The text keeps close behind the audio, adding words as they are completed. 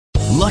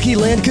Lucky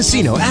Land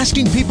Casino,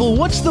 asking people,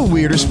 what's the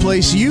weirdest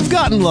place you've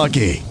gotten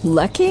lucky?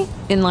 Lucky?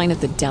 In line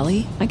at the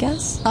deli, I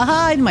guess?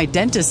 Aha, in my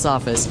dentist's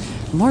office.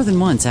 More than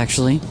once,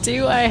 actually.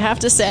 Do I have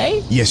to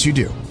say? Yes, you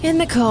do. In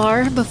the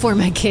car before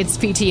my kids'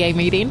 PTA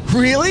meeting.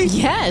 Really?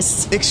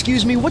 Yes.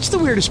 Excuse me, what's the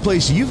weirdest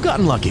place you've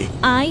gotten lucky?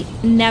 I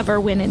never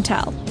win and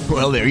tell.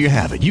 Well, there you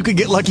have it. You can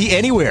get lucky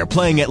anywhere,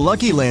 playing at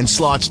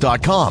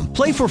LuckyLandSlots.com.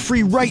 Play for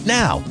free right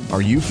now.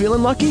 Are you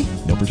feeling lucky?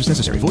 No purchase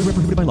necessary. Void where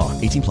prohibited by law.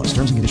 18 plus.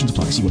 Terms and conditions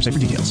apply. See website for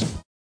details.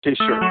 Okay,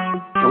 sure.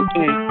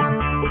 Okay.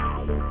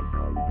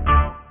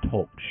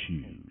 Talk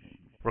shoes.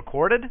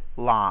 Recorded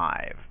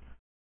live.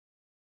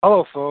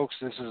 Hello, folks.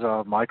 This is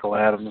Michael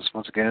Adams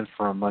once again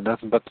from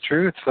Nothing But the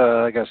Truth.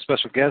 I got a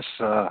special guest,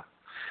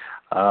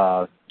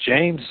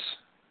 James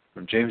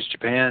from James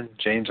Japan,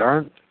 James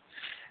Arendt,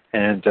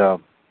 and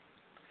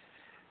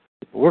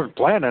we're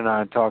planning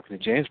on talking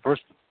to James. We're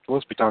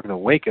supposed to be talking to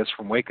Wakus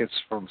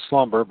from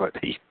Slumber, but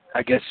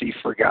I guess he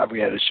forgot we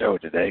had a show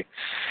today.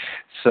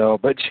 So,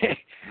 but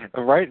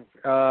right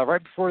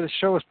before the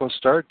show was supposed to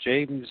start,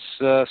 James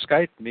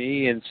Skyped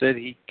me and said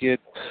he could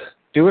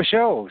do a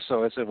show.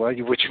 So I said, well,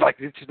 would you like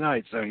to do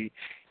tonight? So he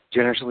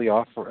generously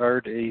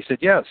offered. He said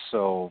yes.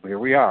 So here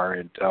we are.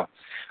 And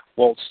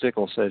Walt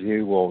Stickle said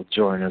he will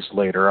join us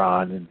later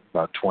on in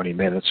about 20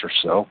 minutes or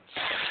so.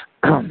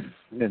 And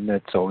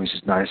that's always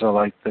nice. I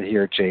like to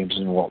hear James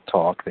and Walt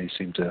talk. They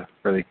seem to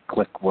really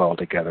click well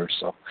together.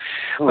 So,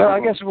 well, I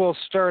guess we'll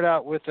start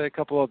out with a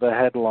couple of the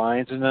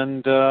headlines. And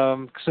then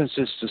since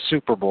it's the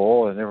Super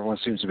Bowl and everyone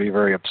seems to be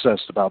very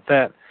obsessed about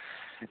that,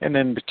 and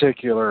in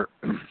particular,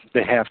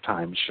 the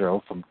halftime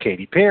show from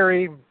Katy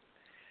Perry,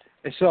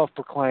 a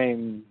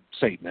self-proclaimed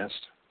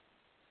Satanist.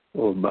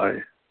 Oh,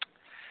 my.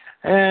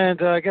 And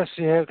I guess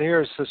you have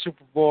here is the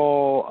Super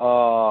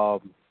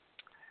Bowl,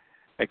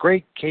 a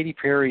great Katy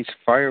Perry's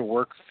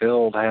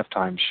firework-filled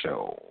halftime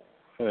show.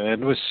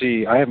 And we'll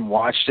see. I haven't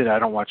watched it. I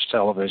don't watch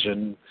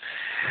television.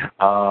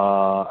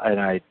 And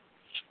I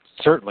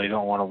certainly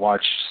don't want to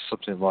watch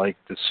something like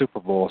the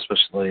Super Bowl,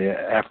 especially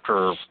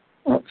after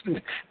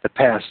the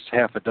past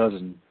half a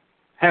dozen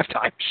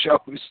halftime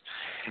shows.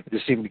 They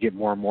seem to get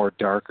more and more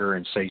darker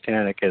and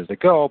satanic as they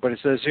go. But it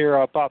says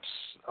here, Pop's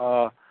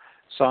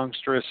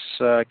songstress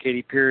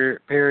Katy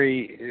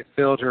Perry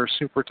filled her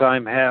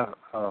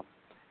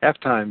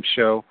halftime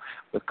show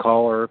with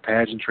color,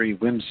 pageantry,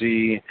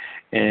 whimsy,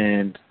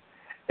 and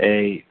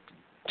a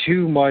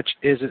too much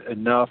isn't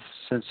enough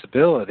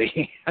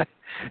sensibility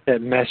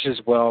that meshes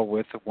well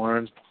with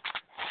one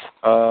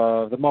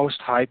of the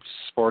most hyped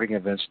sporting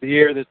events of the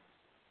year. The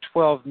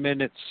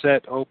 12-minute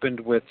set opened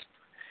with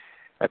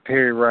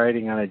Perry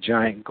riding on a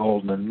giant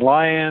golden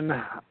lion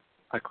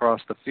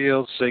across the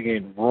field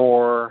singing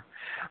Roar,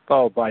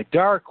 followed by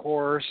Dark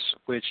Horse,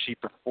 which she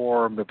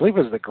performed, I believe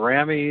it was the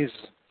Grammys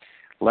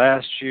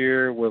last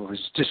year, where it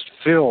was just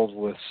filled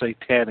with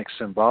satanic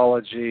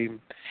symbology.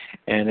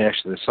 And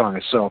actually the song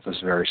itself is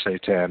very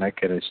satanic,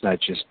 and it's not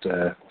just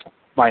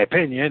my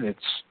opinion,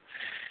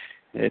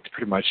 it's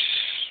pretty much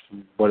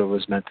what it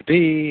was meant to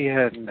be.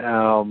 And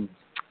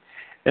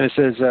it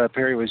says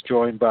Perry was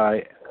joined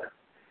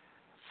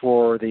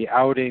for the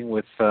outing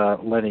with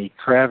Lenny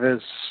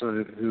Kravitz,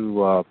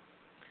 who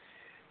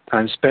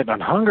time spent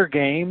on Hunger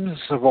Games,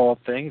 of all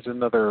things,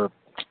 another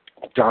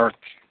dark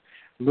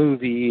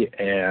movie,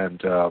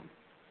 and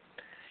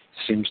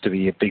seems to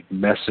be a big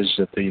message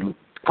that the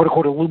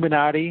quote-unquote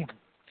Illuminati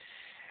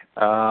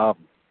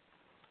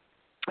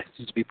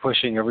seems to be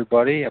pushing on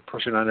everybody. And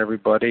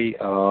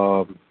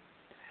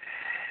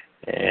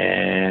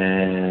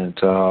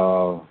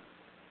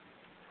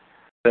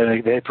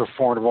then they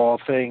performed, of all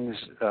things,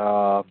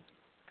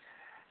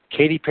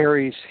 Katy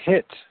Perry's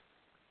hit,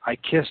 I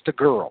Kissed a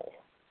Girl.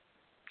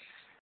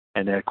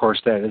 And, of course,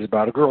 that is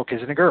about a girl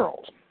kissing a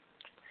girl.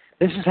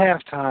 This is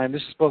halftime.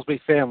 This is supposed to be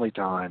family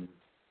time.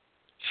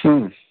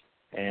 And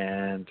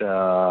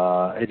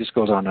it just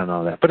goes on and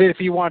on that. But if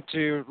you want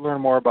to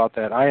learn more about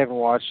that, I haven't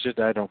watched it.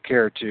 I don't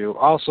care to.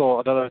 Also,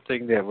 another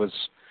thing that was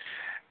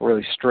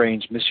really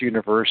strange, Miss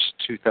Universe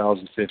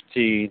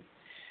 2015,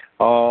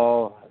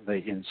 all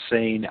the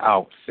insane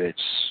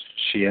outfits.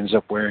 She ends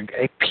up wearing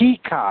a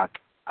peacock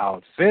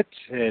outfit,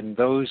 and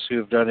those who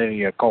have done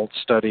any occult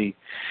study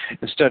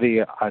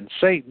on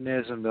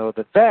Satanism know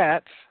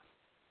that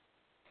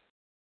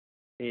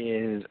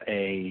is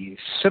a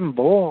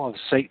symbol of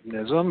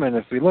Satanism. And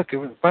if we look at,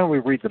 why don't we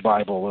read the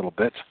Bible a little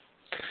bit?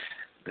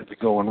 If we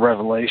go in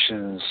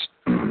Revelations,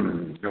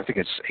 I think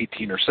it's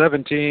 18 or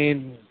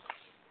 17,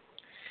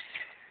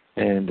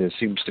 and it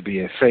seems to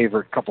be a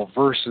favorite couple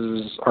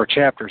verses, or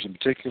chapters in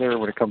particular,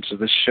 when it comes to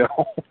this show.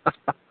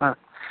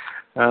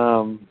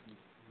 And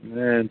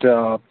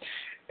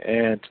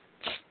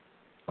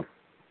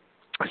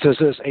it says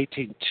this,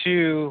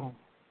 18:2.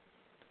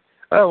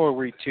 We'll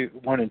read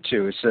 1 and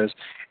 2. It says,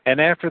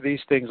 and after these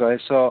things I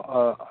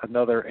saw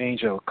another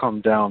angel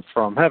come down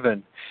from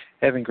heaven,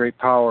 having great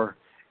power,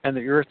 and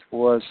the earth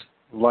was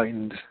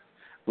lightened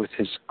with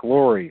his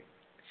glory.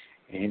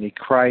 And he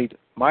cried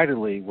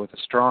mightily with a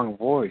strong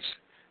voice,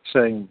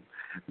 saying,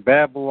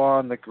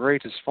 Babylon the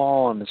Great has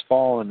fallen,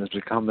 has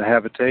become the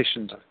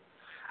habitation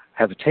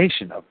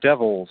of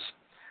devils,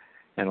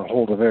 and a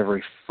hold of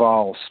every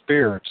foul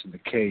spirit, and the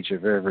cage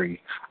of every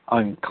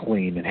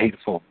unclean and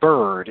hateful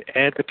bird.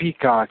 And the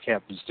peacock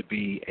happens to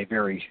be a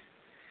very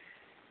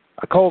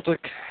occultic,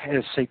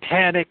 a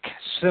satanic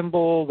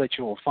symbol that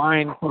you will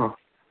find,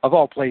 of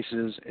all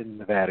places, in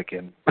the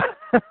Vatican.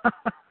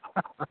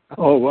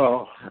 Oh,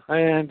 wow.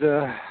 And,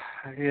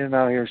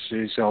 here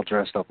she's all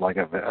dressed up like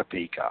a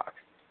peacock.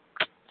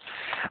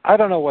 I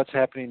don't know what's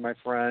happening, my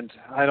friend.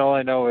 All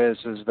I know is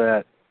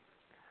that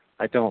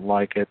I don't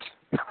like it.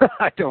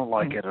 I don't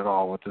like it at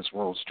all what this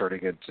world's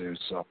turning into.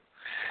 So,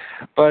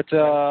 but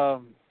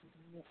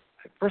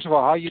first of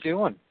all, how you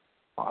doing?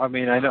 I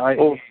mean, I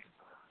know.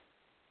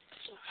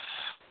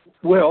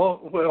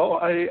 Well,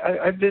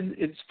 I've been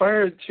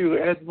inspired to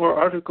add more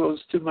articles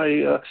to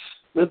my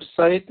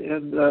website,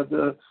 and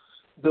the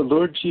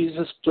Lord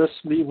Jesus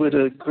blessed me with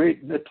a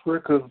great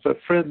network of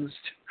friends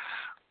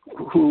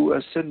who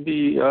send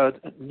me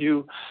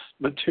new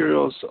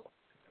materials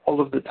all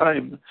of the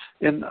time,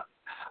 and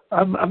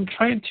I'm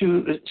trying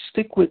to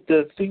stick with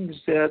the things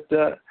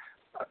that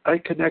I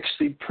can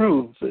actually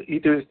prove,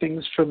 either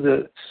things from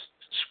the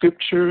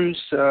scriptures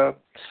that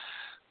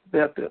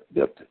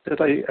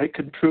I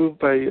can prove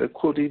by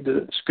quoting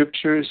the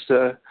scriptures,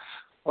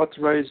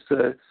 authorized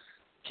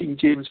King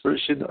James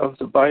Version of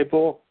the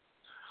Bible,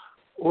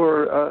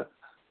 or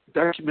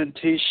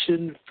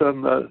documentation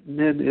from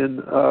men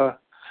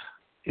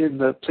in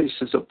the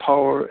places of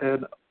power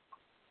and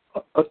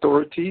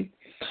authority.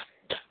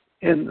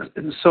 And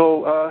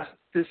so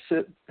this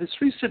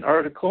recent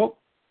article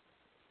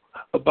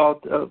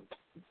about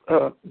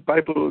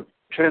Bible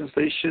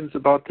translations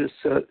about this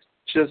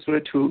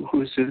Jesuit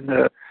who's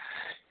in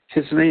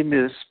his name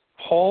is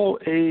Paul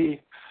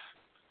A.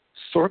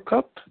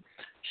 Sorkup.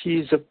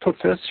 He's a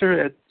professor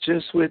at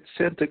Jesuit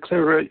Santa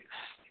Clara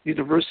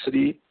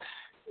University,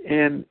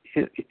 and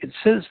it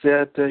says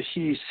that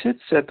he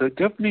sits at the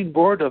governing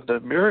board of the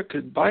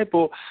American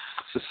Bible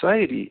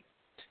Society,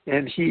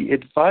 and he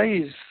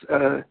advised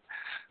the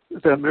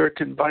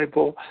American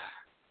Bible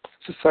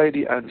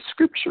Society on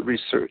scripture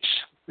research.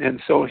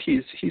 And so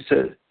he's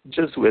a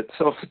Jesuit,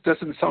 so it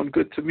doesn't sound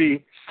good to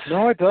me.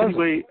 No, it doesn't.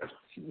 Anyway,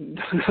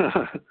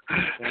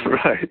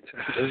 right. It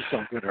doesn't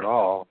sound good at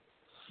all.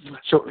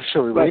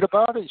 Shall we read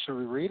about it? Shall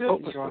we read it?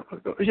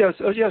 Yes,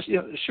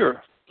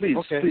 sure. Please,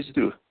 okay. Please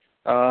do.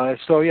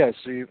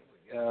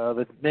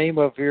 The name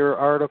of your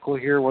article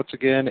here, once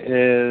again,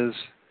 is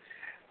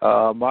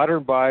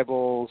Modern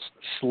Bibles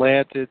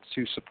Slanted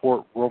to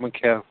Support Roman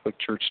Catholic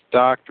Church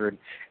Doctrine.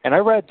 And I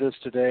read this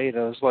today, and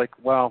I was like,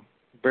 wow,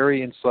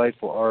 very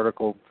insightful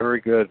article,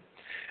 very good.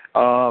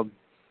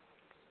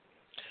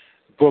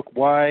 Book,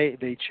 Why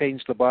They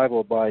Changed the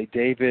Bible by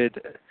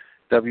David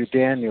W.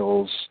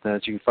 Daniels,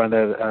 that you can find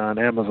that on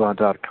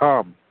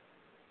Amazon.com.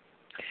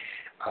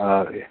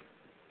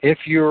 If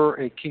you're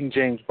a King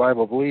James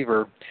Bible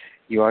believer,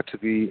 you ought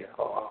to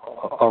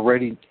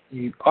already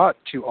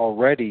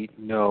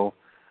know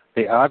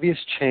the obvious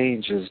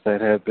changes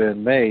that have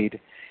been made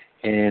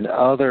in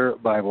other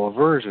Bible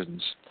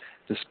versions.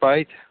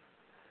 Despite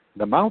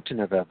the mountain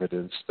of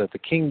evidence that the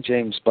King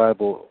James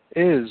Bible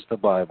is the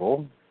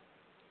Bible,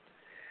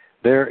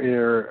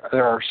 there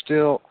are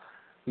still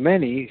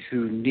many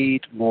who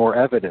need more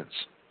evidence.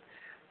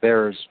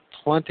 There's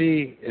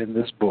plenty in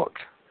this book.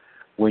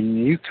 When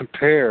you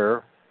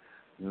compare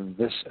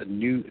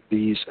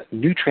these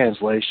new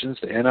translations,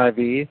 the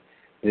NIV,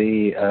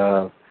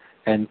 the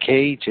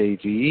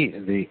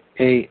NKJV, the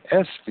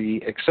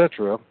ASV,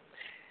 etc.,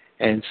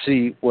 and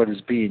see what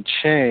is being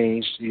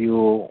changed,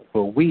 you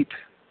will weep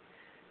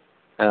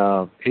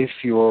if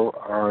you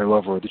are a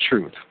lover of the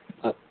truth.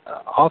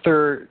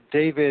 Author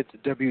David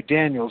W.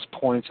 Daniels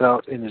points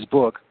out in his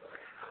book,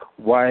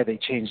 Why They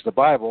Changed the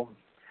Bible,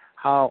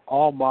 how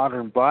all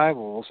modern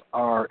Bibles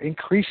are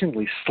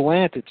increasingly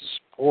slanted to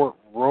support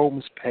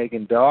Rome's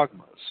pagan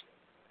dogmas.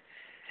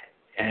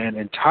 An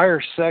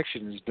entire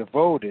section is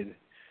devoted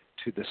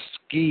to the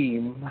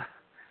scheme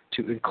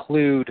to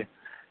include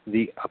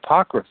the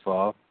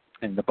Apocrypha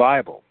in the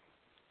Bible.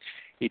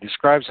 He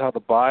describes how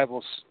the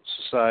Bible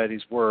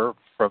societies were,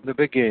 from the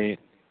beginning,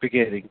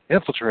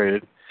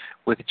 infiltrated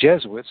with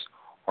Jesuits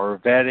or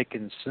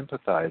Vatican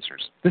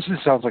sympathizers. This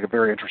sounds like a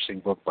very interesting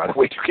book, by the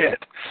way, to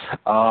get.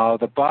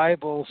 The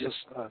Bible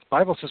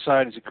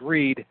societies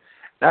agreed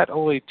not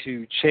only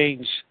to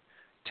change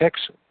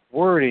text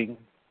wording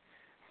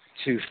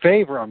to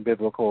favor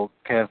unbiblical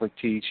Catholic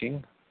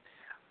teaching,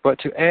 but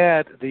to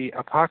add the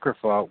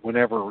Apocrypha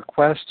whenever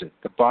requested.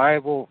 The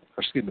Bible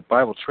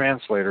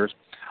translators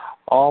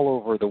all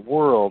over the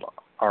world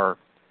are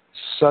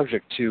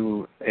subject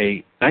to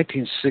a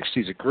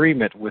 1960s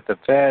agreement with the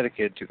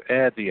Vatican to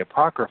add the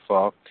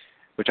Apocrypha,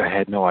 which I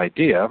had no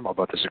idea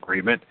about this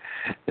agreement,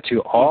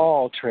 to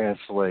all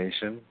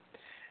translation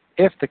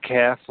if the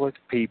Catholic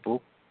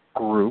people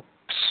groups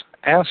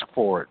ask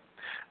for it.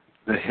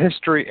 The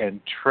history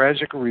and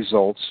tragic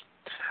results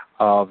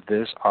of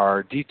this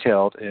are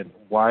detailed in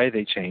Why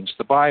They Changed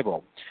the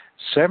Bible.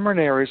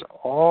 seminaries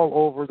all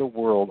over the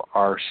world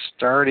are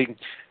starting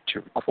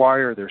to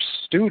require their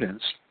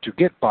students to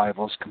get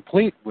Bibles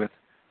complete with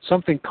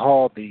something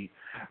called the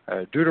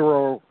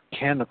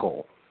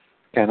canonical,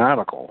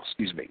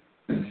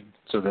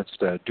 So that's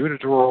the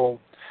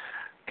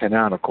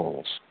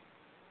Deuterocanonicals.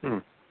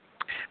 I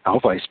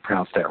hope I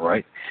pronounced that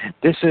right.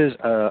 This is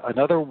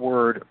another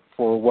word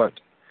for what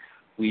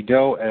we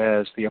know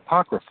as the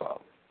Apocrypha.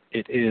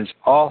 It is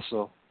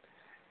also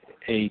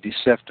a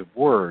deceptive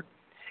word.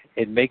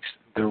 It makes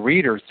the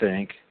reader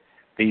think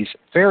these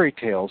fairy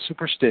tales,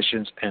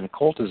 superstitions, and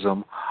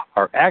occultism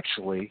are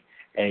actually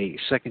a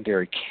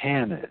secondary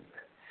canon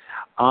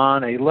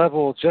on a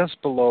level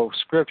just below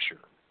Scripture.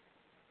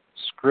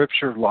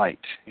 Scripture light,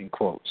 in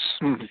quotes.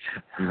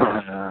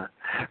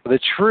 The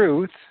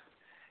truth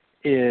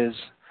is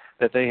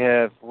that they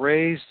have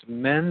raised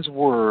men's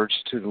words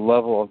to the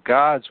level of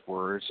God's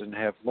words and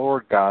have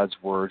lowered God's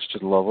words to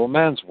the level of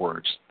men's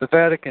words. The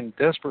Vatican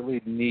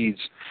desperately needs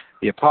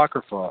the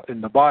Apocrypha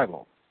in the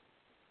Bible.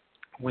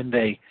 When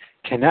they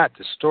cannot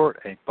distort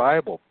a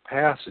Bible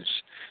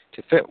passage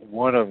to fit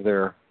one of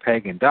their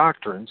pagan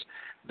doctrines,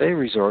 they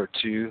resort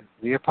to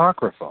the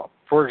Apocrypha.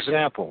 For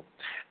example,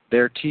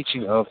 their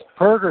teaching of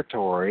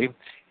purgatory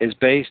is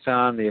based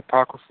on the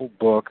apocryphal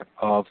book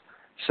of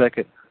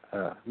 2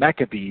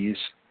 Maccabees,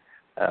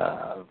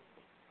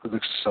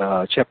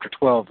 chapter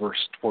 12,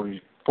 verse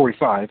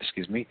 45,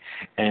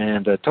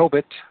 and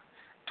Tobit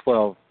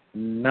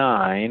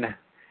 12:9.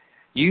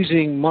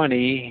 Using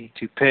money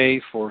to pay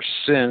for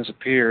sins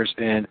appears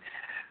in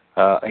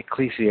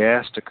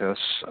Ecclesiasticus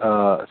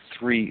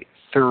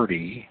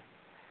 3:30.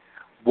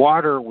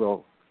 Water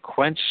will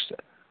quench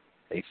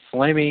a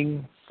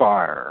flaming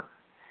fire,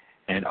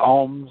 and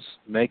alms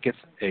maketh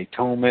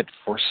atonement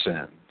for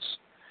sins.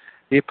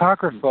 The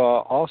Apocrypha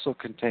also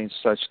contains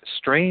such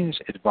strange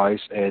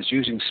advice as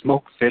using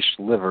smoked fish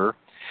liver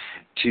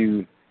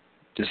to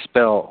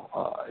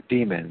dispel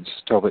demons,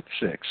 Tobit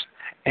 6,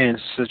 and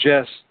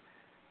suggests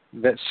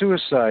that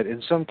suicide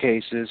in some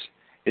cases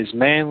is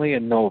manly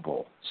and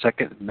noble, 2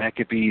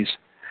 Maccabees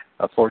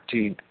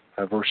 14,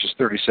 verses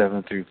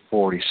 37 through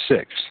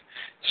 46.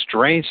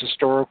 Strange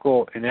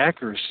historical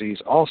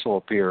inaccuracies also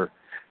appear,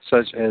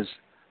 such as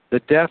the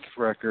death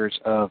records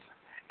of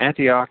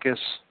Antiochus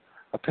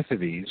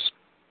Epiphanes,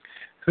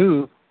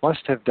 who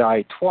must have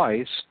died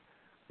twice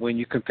when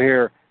you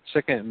compare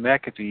 2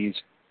 Maccabees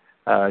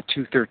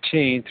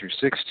 2:13 through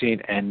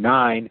 16 and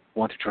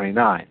 9:1 through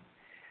 29.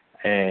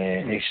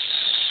 A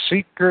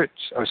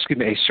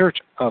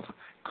search of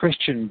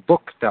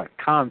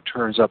ChristianBook.com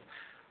turns up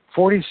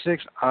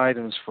 46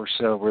 items for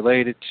sale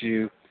related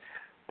to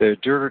the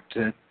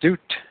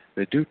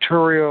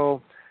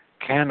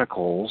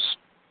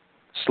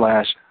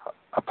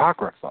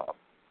Deuterocanonicals/Apocrypha,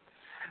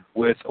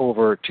 with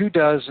over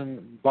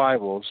 24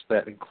 Bibles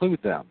that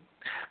include them.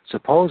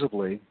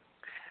 Supposedly,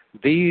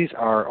 these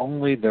are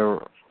only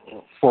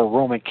for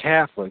Roman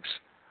Catholics,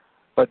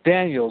 but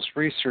Daniel's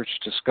research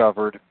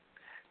discovered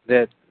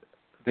that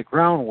the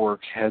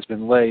groundwork has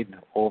been laid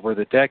over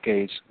the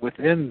decades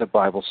within the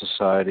Bible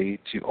Society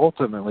to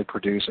ultimately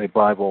produce a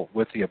Bible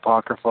with the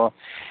Apocrypha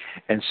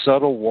and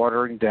subtle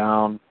watering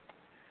down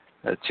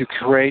to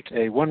create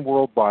a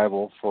one-world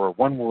Bible for a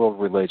one-world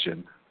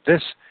religion.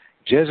 This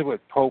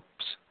Jesuit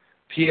Pope's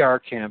PR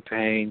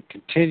campaign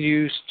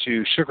continues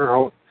to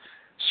sugarcoat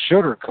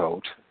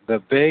the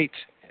bait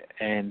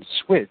and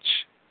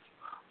switch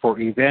for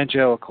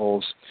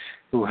evangelicals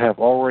who have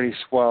already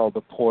swallowed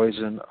the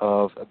poison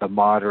of the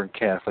modern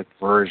Catholic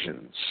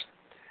versions.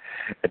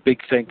 A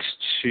big thanks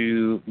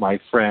to my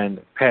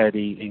friend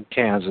Patty in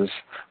Kansas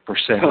for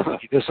sending me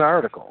this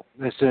article.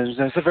 This is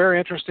a very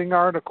interesting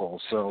article.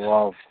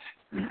 So,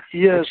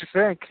 yes, what you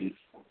think?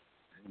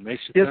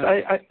 Yes,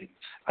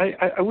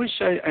 I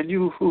wish I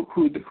knew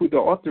who the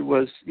author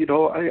was. You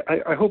know,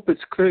 I hope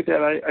it's clear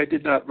that I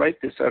did not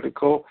write this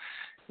article.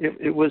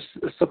 It was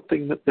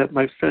something that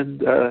my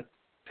friend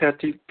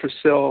Patty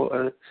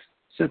Purcell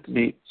sent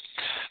me.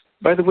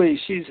 By the way,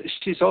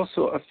 she's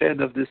also a fan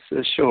of this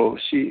show.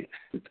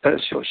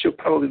 She'll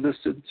probably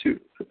listen to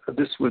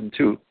this one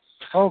too.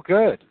 Oh,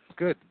 good.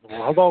 Well,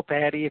 hello,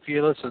 Patty. If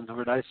you listen,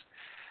 we're nice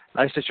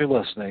that you're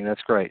listening.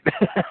 That's great.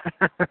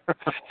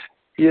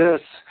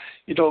 Yes,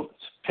 you know,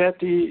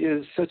 Patty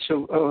is such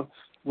a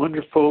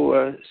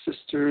wonderful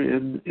sister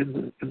in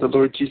the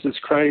Lord Jesus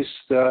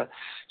Christ.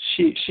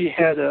 She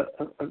had a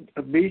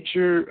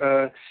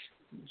major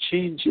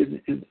change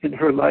in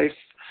her life.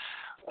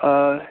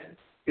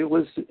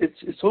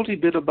 It's only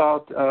been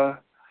about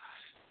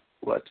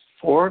 4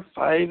 or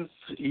 5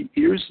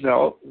 years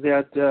now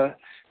that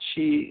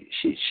she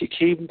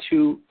came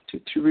to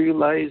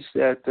realize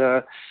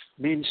that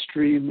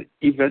mainstream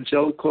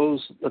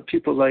evangelicals,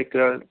 people like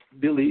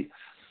Billy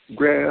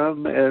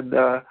Graham and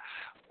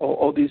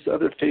all these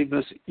other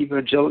famous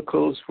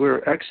evangelicals,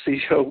 were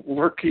actually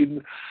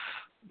working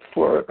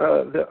for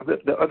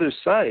the other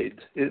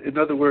side. In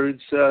other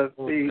words,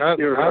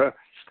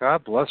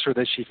 God bless her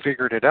that she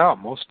figured it out.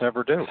 Most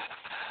never do.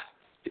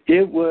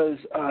 It was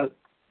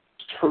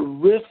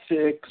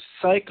terrific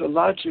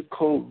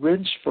psychological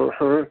wrench for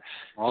her.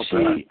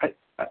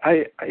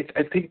 I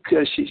think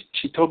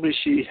she told me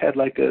she had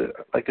like a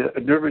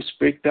nervous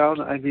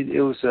breakdown. I mean,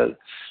 it was a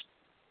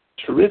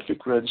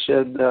terrific wrench.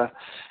 And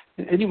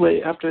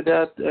anyway, after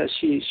that,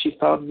 she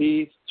found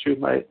me through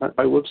my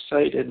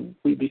website, and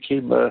we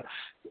became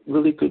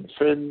really good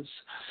friends.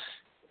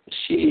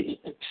 She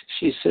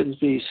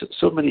sends me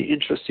so many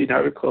interesting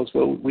articles.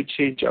 Well, we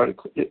exchange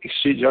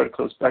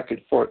articles back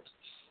and forth.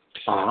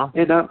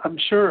 And I'm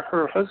sure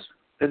her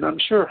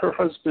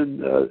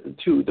husband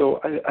too. Though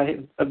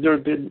I've never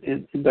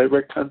been in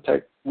direct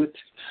contact with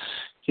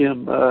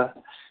him.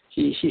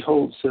 He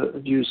holds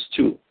views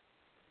too.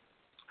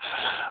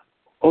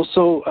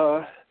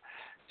 Also,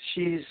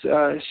 she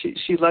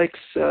likes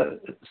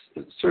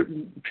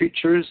certain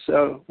preachers.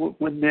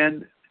 One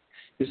man,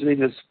 his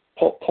name is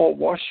Paul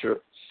Washer.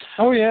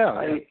 Oh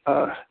yeah.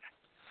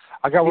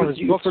 I got one of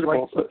his books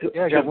right.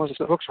 I got one of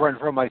his books right in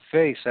front of my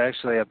face.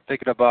 Actually, I'm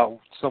thinking about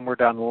somewhere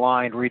down the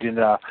line reading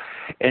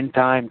End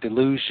Time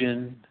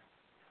Delusions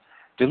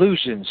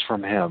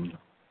from him.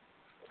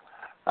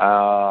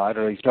 I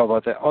don't know if you know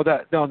about that. Oh,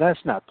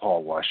 that's not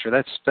Paul Washer.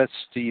 That's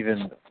Steve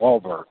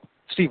Wahlberg.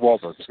 Excuse me.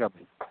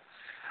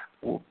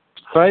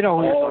 But I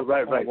know. Oh,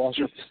 right.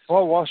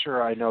 Paul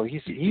Washer, I know.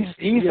 He's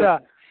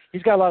got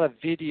a lot of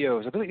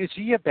videos. I believe, is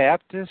he a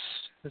Baptist?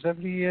 Is that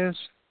what he is?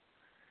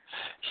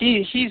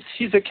 He's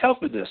a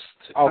Calvinist.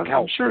 Oh,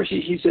 I'm sure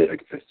he's a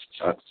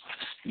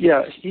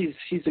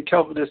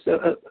Calvinist.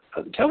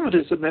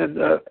 Calvinism and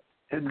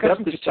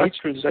Baptist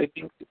doctrines, I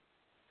think.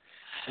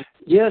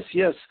 Yes.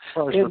 And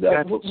one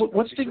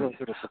thing. Really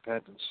good at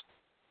repentance.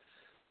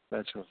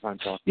 That's what I'm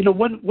talking. You know,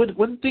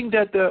 one thing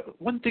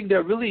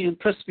that really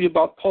impressed me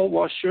about Paul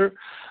Washer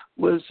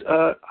was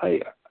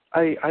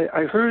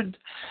I heard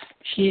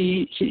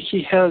he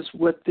has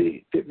what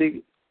they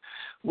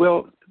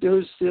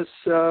there's this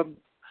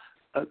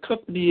a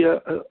company, a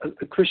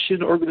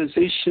Christian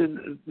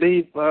organization.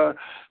 They've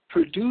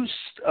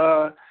produced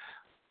a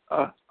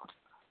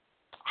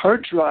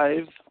hard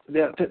drive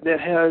that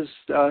has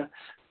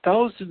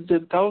thousands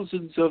and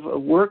thousands of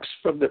works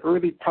from the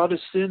early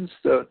Protestants,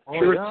 the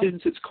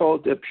Puritans. It's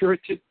called the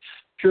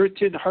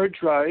Puritan hard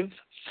drive.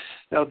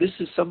 Now, this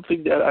is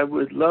something that I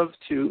would love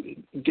to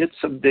get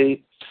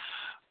someday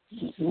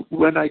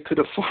when I could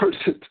afford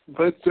it.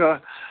 But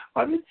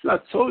I mean, it's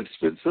not so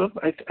expensive.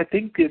 I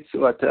think it's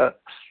a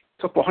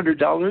couple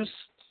 $100,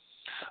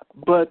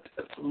 but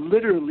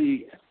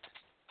literally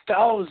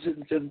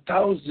thousands and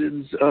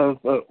thousands of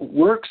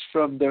works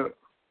from the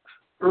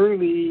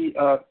early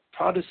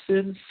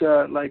Protestants,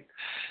 like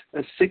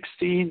the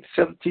 16th,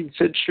 17th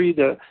century,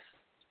 the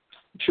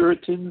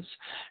Puritans.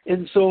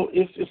 And so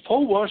if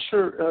Paul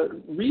Washer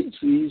reads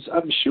these,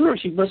 I'm sure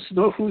he must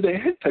know who the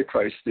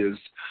Antichrist is.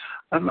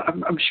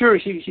 I'm sure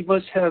he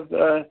must have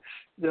the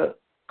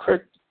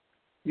correct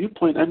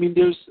viewpoint. I mean,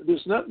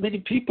 there's not many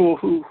people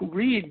who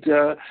read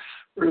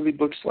early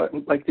books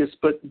like this,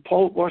 but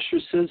Paul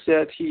Washer says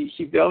that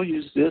he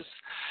values this.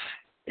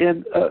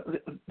 And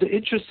the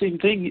interesting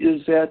thing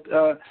is that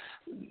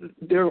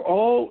they're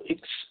all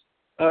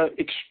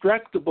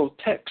extractable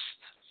text.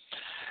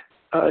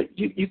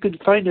 You can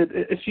find it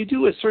if you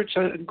do a search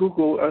on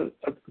Google,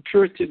 a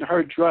Puritan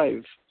hard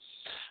drive.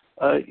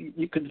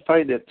 You can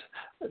find it.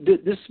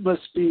 This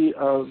must be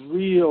a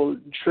real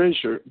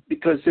treasure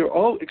because they're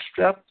all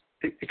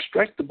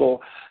extractable.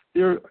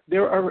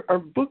 There are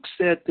books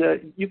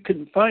that you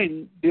can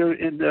find. They're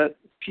in the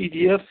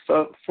PDF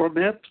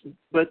format,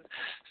 but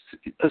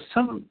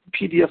some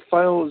PDF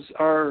files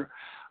are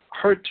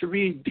hard to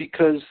read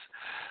because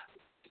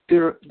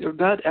they're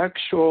not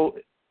actual.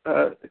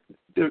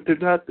 They're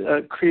not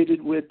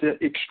created with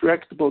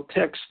extractable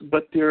text,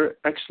 but they're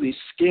actually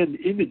scanned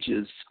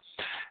images,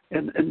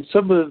 and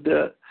some of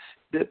the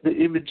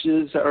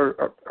images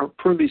are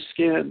poorly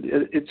scanned.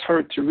 It's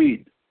hard to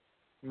read.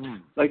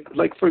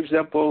 Like for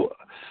example,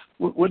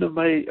 one of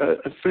my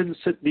friends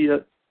sent me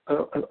a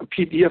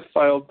PDF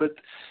file, but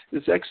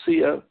it's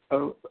actually of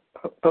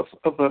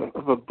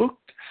a book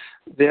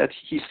that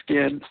he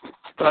scanned.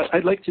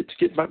 I'd like to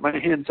get my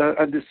hands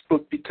on this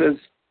book because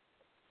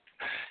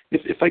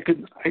if I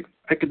can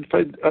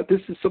find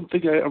this is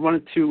something I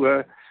wanted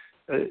to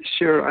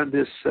share on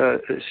this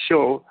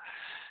show.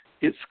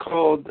 It's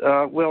called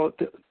the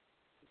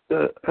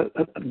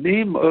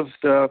name of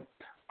the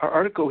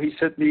article he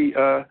sent me.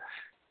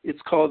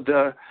 It's called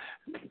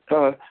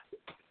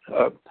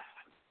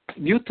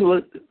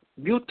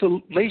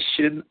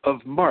Mutilation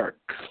of Mark.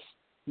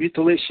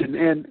 Mutilation,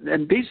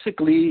 and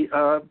basically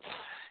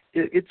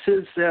it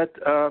says that,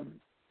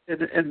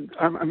 and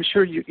I'm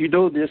sure you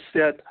know this,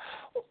 that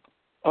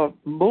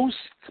most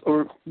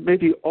or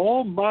maybe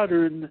all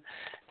modern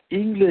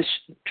English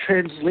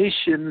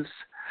translations,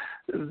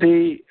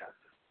 they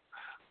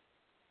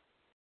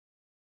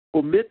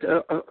omit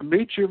a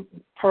major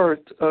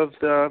part of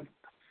the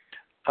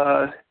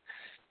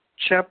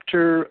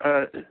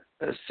chapter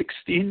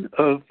 16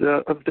 of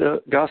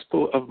the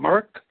Gospel of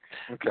Mark.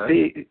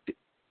 Okay.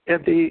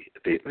 They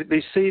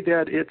say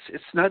that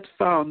it's not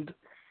found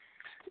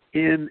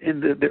in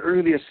the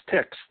earliest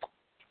text.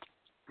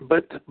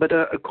 But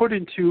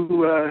according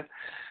to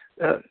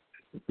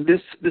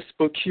this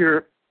book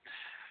here,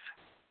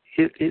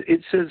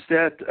 it says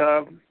that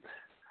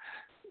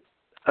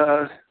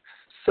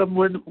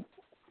someone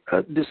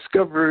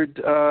discovered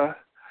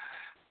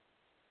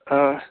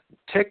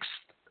text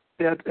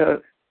that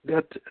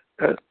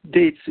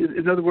dates.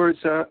 In other words,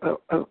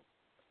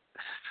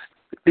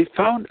 they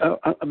found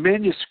a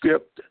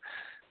manuscript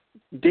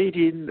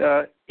dating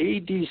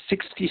AD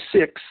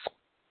 66,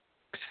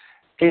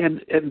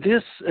 and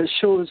this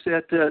shows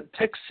that the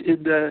text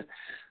in the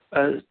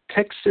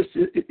Texas,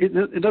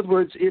 in other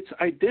words, it's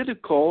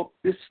identical.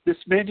 This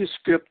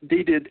manuscript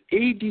dated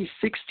AD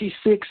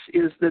 66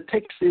 the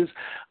text is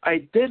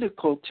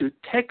identical to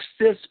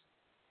Textus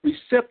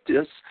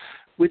Receptus,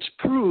 which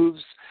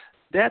proves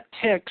that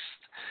text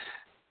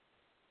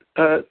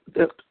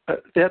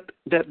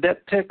that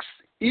text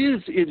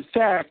is in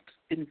fact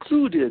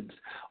included,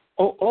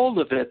 all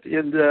of it,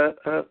 in the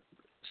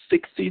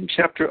 16th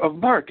chapter of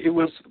Mark. It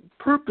was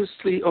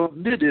purposely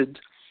omitted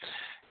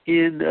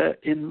in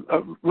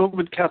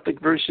Roman Catholic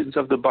versions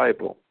of the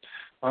Bible,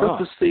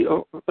 purposely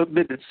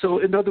omitted. So,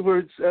 in other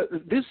words,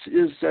 this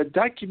is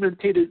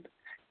documented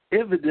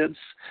evidence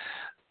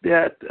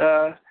that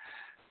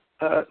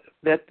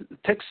that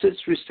Textus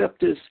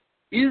Receptus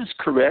is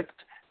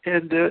correct,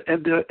 and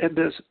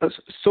the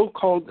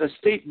so-called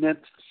statement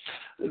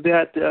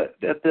that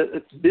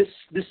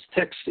this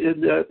text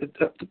in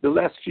the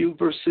last few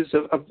verses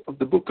of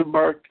the Book of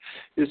Mark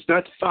is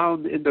not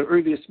found in the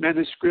earliest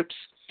manuscripts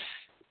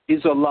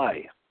is a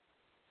lie.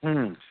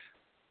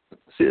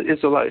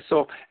 It's a lie.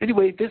 So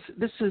anyway, this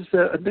is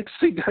the next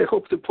thing I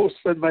hope to post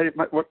on my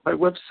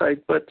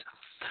website, but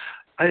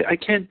I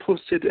can't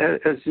post it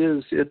as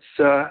is.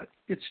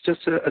 It's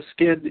just a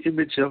scanned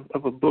image of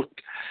a book,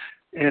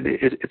 and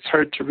it's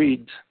hard to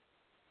read.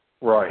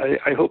 Right.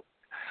 I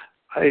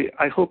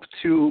hope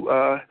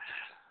to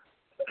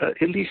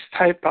at least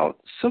type out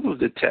some of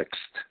the text,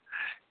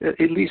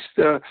 at least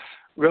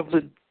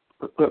relevant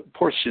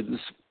portions,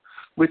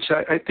 which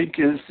I think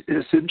is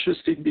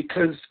interesting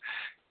because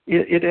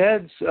it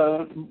adds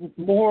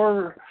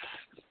more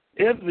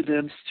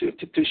evidence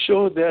to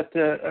show that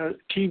the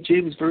King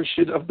James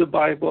Version of the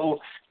Bible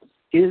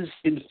is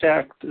in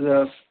fact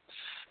the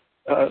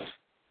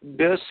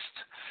best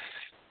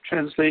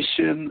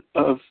translation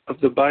of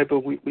the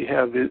Bible we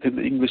have in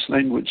the English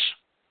language.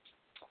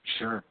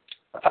 Sure.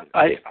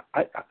 I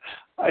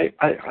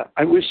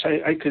wish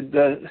I could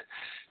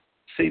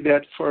say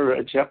that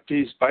for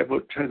Japanese Bible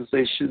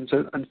translations.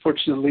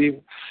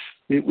 Unfortunately,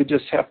 we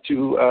just have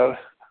to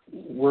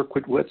work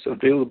with what's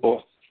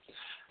available.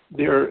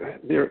 They're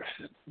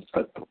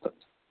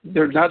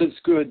not as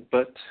good,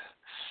 but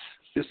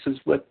this is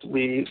what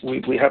we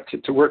have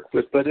to work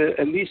with. But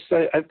at least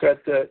I've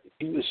got the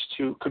English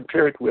to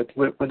compare it with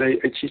when I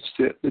teach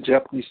the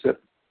Japanese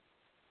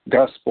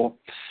gospel.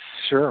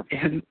 Sure.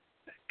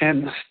 And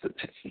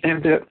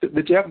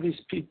the Japanese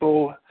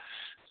people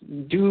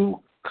do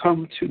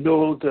come to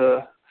know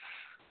the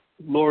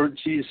Lord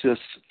Jesus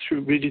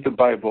through reading the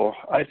Bible.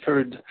 I've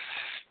heard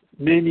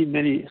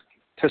many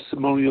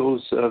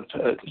testimonials of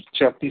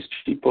Japanese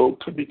people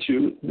coming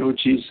to know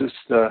Jesus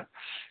the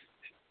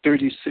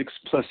 36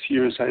 plus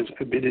years I've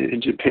been in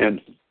Japan.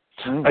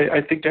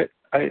 I think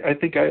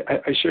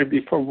I shared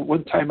before.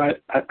 One time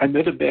I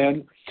met a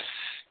man.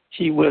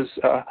 He was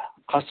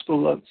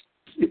hospitalized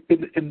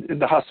in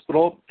the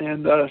hospital,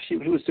 and he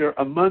was there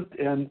a month,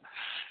 and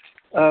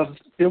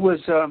there was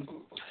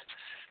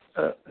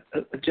a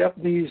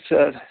Japanese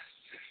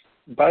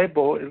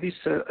Bible, at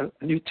least a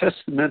New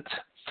Testament,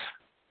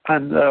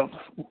 on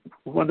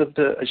one of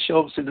the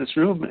shelves in his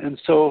room, and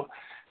so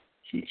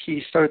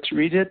he started to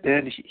read it,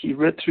 and he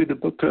read through the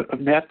book of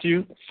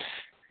Matthew,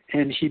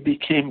 and he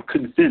became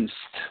convinced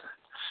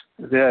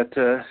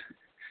that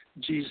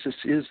Jesus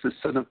is the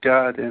Son of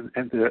God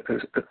and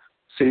the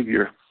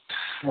Savior.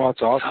 Well,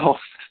 that's awesome. So,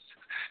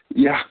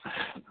 yeah,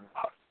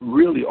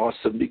 really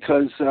awesome,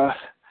 because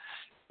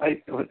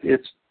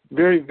it's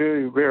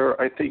very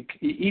rare, I think,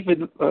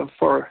 even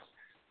for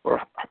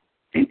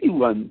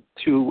anyone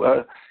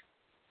to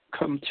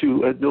come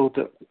to know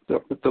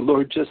the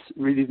Lord just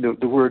reading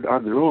the Word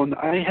on their own.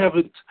 I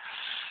haven't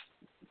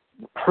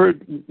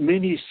heard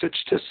many such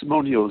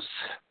testimonials.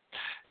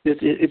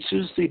 It's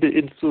usually the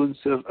influence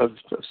of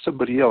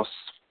somebody else.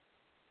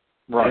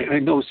 Right. I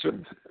know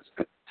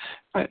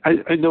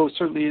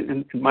certainly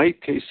in my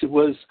case it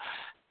was,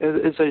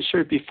 as I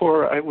shared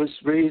before, I was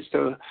raised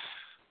a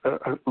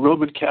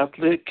Roman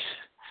Catholic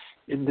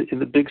in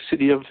the big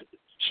city of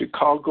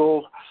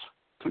Chicago,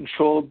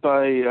 controlled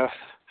by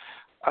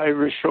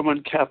Irish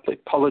Roman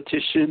Catholic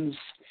politicians,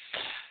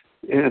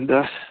 and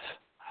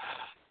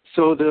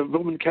so the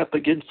Roman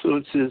Catholic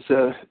influence is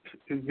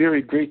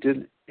very great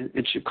in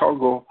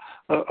Chicago.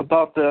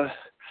 About the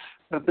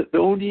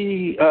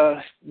only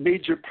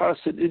major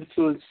Protestant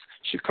influence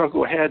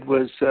Chicago had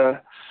was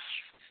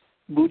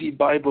Moody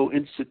Bible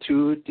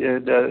Institute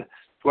and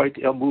Dwight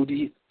L.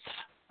 Moody.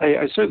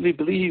 I certainly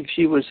believe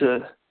he was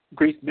a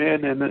great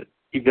man and an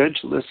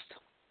evangelist,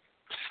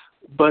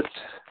 but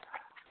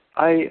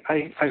I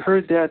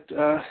heard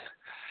that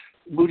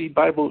Moody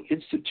Bible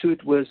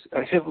Institute was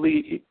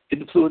heavily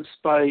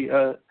influenced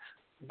by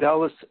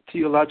Dallas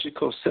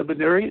Theological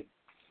Seminary.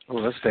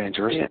 Oh, that's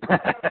dangerous.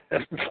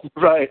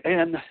 Right,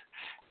 and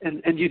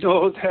you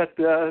know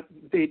that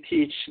they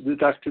teach the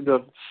doctrine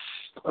of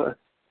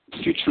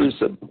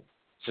futurism.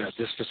 Yeah,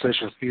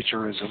 dispensational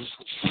futurism.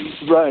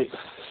 Right.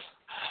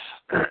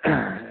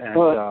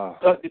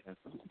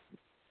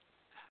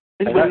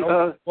 Anyway,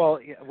 well,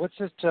 what's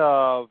it?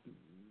 I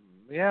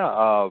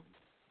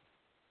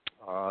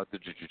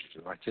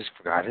just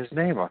forgot his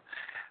name.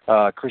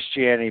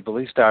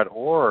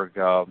 ChristianityBeliefs.org.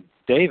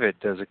 David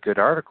does a good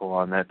article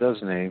on that,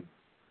 doesn't he?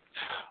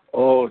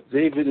 Oh,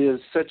 David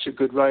is such a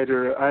good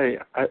writer. I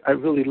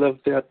really love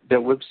that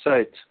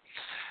website,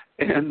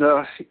 and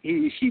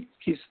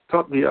he's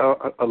taught me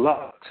a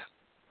lot.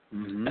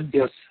 Mm-hmm.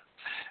 Yes,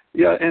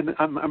 yeah, and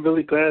I'm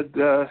really glad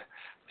to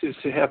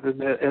have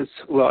him as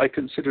well. I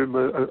consider him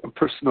a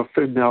personal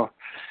friend now.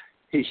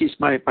 He's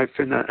my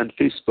friend on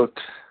Facebook.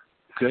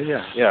 Good,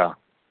 yeah.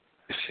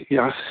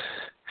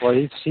 Well,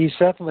 he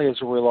definitely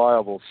is a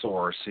reliable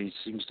source. He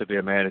seems to be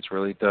a man that's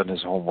really done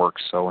his homework.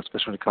 So,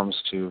 especially when it comes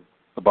to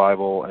the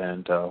Bible,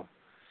 and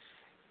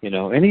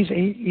and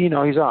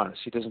he's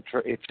honest. He doesn't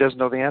if he doesn't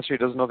know the answer, he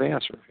doesn't know the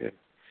answer.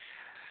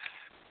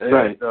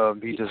 Right.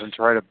 And, he doesn't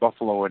try to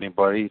buffalo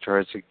anybody. He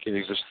tries to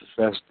get just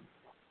the best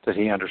that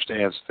he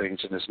understands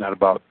things, and it's not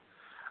about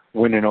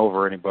winning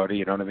over anybody.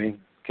 You know what I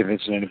mean?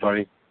 Convincing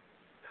anybody.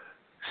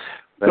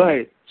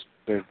 Right.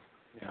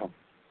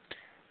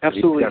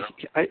 Absolutely.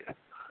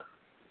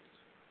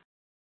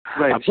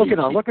 Right. I'm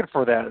looking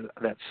for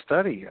that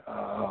study.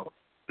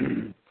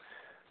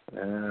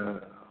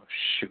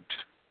 Shoot,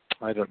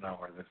 I don't know.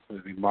 It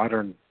would be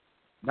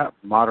not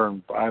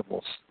modern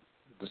Bible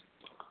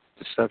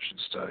deception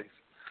studies.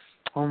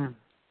 I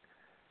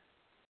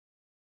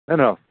don't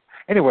know.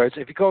 Anyways,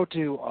 if you go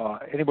to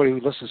anybody who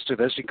listens to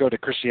this, you can go to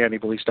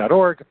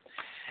ChristianityBeliefs.org.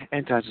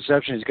 End Times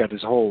Deception. He's got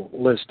this whole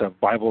list of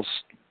Bible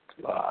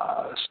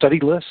study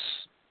lists,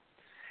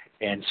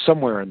 and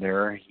somewhere in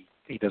there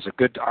he does a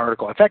good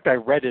article. In fact, I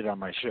read it on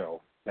my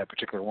show, that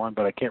particular one,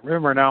 but I can't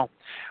remember now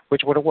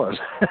which one it was.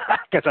 I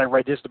guess I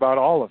read just about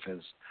all of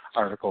his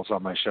articles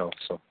on my show.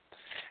 So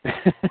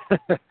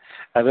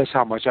that's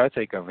how much I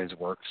think of his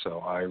work. So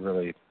I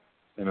really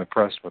am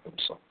impressed with him.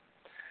 So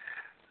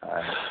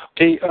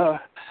okay,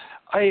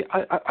 I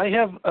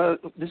have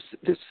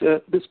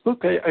this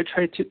book I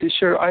tried to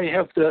share. I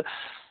have the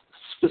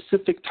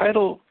specific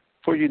title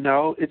for you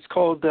now. It's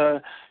called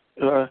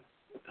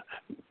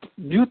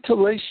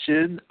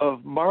Mutilation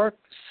of Mark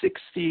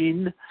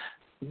 16,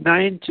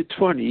 9 to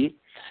 20,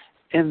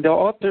 and the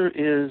author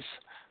is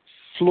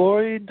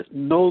Floyd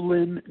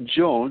Nolan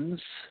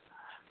Jones,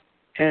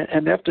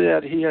 and after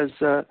that he has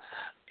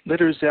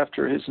letters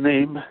after his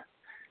name,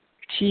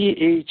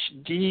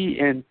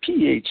 THD and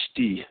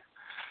PhD.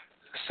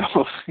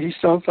 So he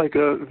sounds like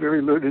a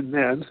very learned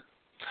man.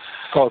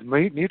 It's called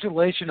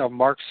Mutilation of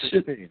Mark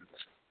 16.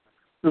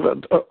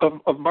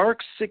 Of Mark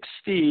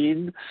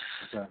 16,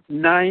 okay.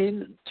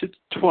 9 to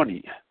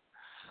 20.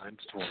 9 to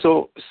 20.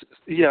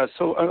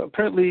 So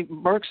apparently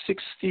Mark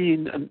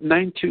 16,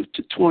 9 to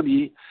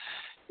 20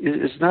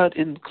 is not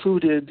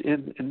included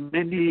in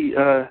many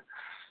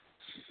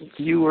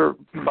newer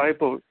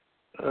Bible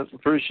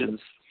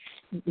versions.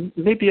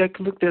 Maybe I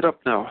can look that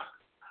up now.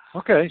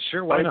 Okay,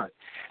 sure, why not?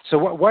 So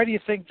why do you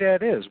think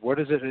that is? What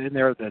is it in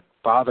there that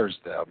bothers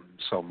them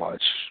so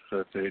much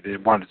that they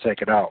didn't want to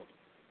take it out?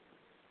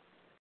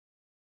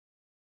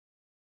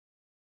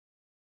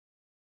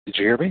 Did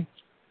you hear me?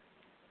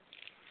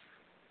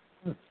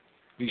 Are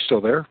you still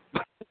there?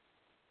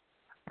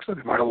 Looks like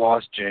we might have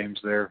lost James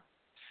there.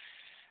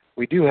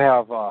 We do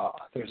have, I'm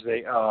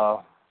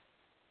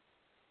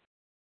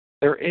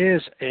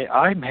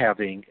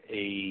having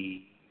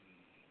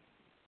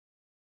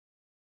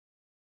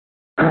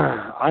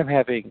I'm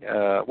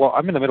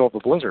in the middle of a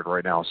blizzard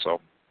right now,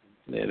 so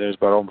there's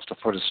about almost a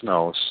foot of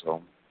snow,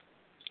 so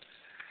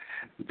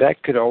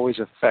that could always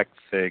affect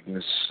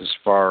things as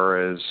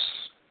far as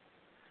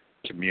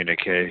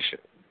communication.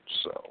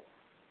 So,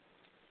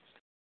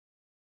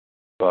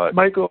 but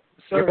Michael,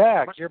 you're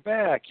back.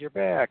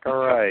 All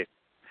right.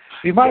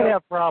 We might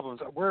have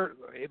problems. We're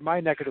in my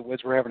neck of the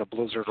woods. We're having a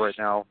blizzard right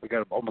now. We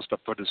got almost a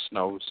foot of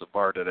snow so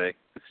far today.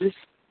 This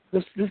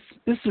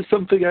is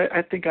something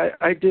I think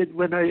I did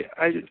when I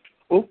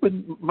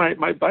opened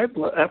my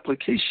Bible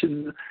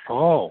application.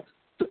 Oh.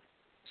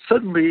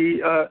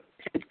 Suddenly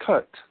it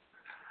cut.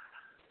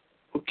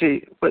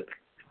 Okay, but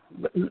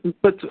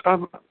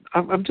I'm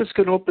just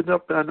going to open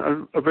up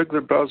on a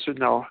regular browser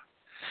now.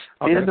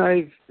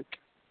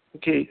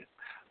 Okay.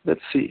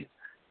 Let's see.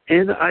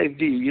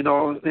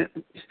 NIV,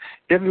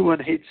 everyone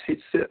hates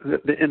the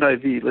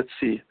NIV. Let's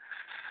see.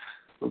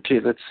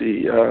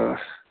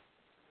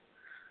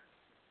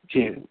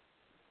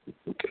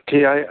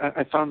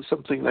 I found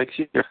something like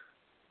here.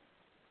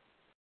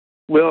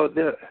 Well,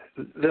 the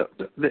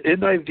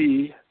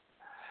NIV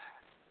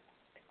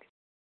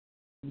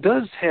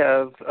does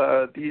have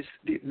these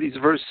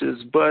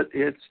verses, but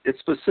it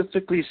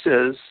specifically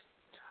says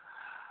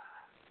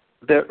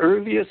the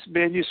earliest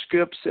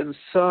manuscripts and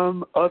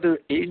some other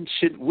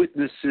ancient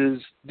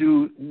witnesses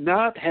do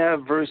not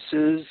have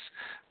verses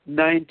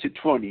 9 to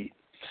 20.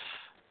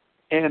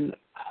 And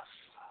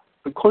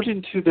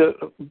according to the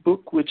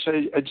book which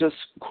I just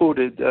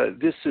quoted,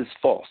 this is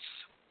false.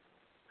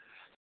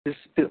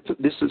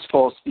 This is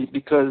false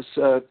because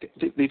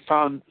they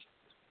found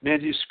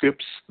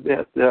manuscripts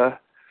that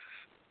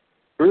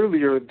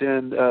earlier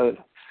than,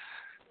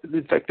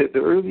 in fact, that the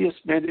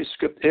earliest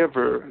manuscript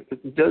ever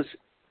does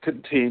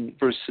contain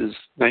verses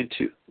 9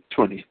 to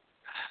 20.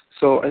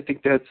 So I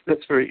think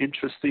that's very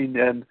interesting,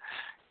 and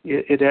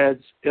it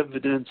adds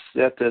evidence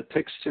that the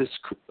Textus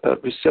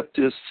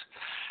Receptus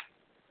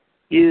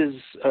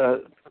is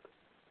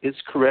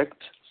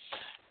correct,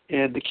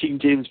 and the King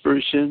James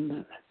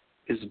Version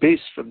is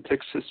based from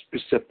Textus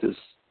Receptus.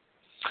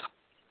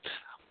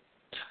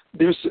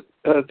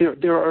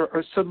 There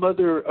are some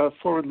other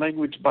foreign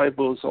language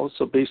Bibles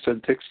also based on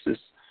Textus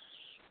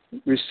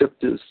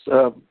Receptus.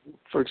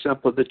 For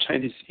example, the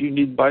Chinese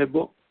Union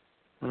Bible,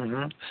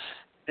 and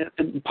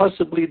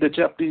possibly the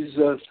Japanese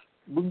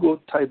Mungo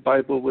type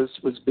Bible was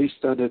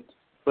based on it.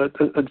 But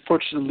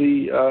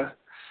unfortunately,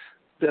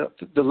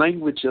 the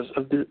language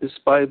of this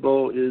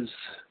Bible is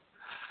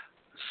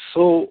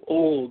so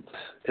old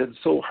and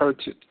so hard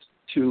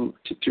to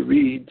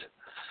read,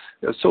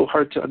 so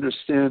hard to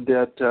understand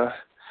that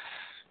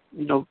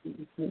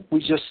we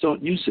just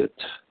don't use it.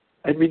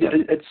 I mean,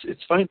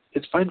 it's fine.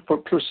 It's fine for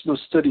personal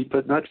study,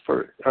 but not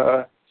for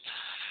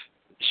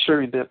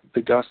sharing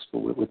the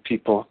gospel with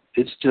people.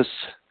 It's just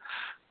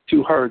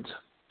too hard.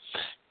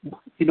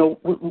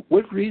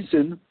 What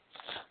reason?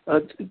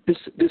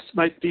 This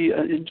might be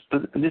an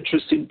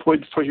interesting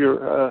point for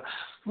your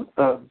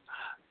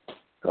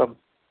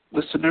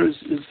listeners.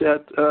 Is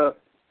that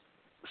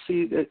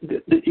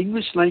the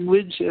English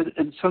language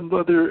and some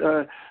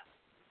other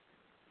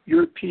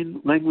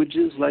European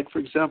languages, like for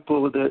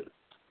example the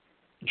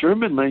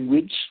German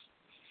language,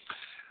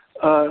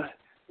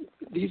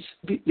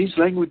 these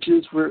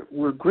languages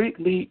were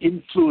greatly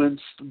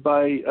influenced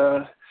by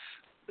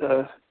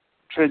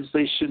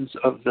translations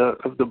of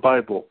the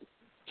Bible,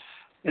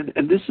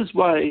 and this is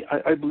why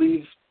I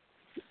believe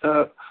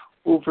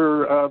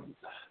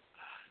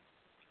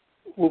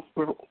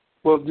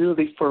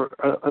nearly for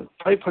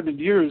 500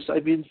 years. I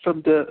mean,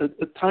 from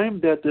the time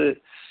that the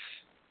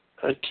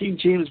King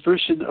James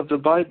Version of the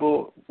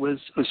Bible was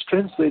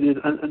translated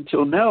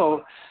until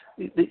now,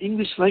 the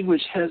English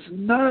language has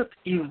not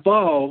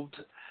evolved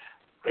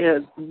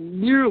as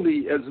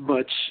nearly as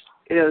much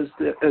as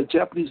the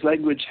Japanese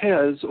language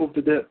has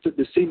over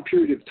the same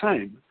period of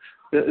time.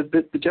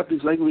 The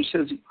Japanese language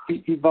has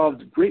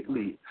evolved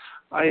greatly.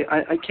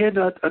 I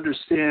cannot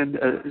understand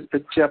a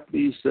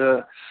Japanese,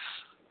 a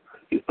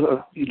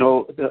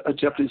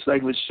Japanese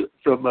language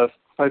from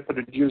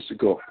 500 years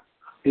ago.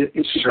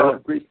 It's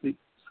evolved greatly.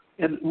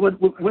 And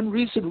one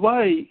reason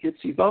why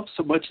it's evolved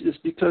so much is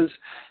because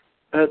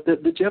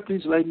the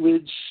Japanese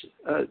language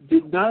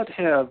did not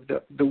have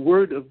the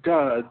Word of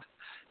God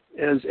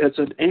as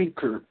an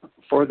anchor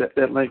for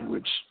that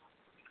language,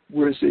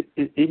 whereas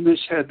English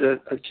had a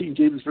King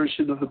James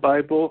Version of the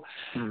Bible,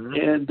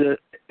 and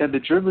the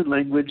German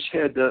language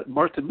had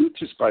Martin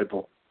Luther's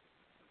Bible,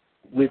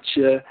 which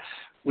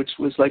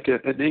was like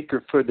an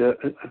anchor for the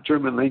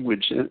German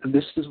language, and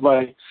this is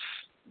why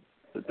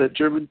the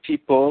German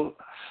people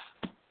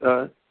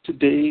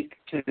today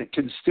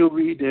can still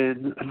read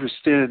and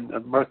understand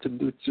Martin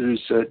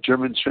Luther's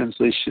German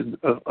translation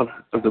of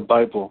the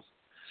Bible,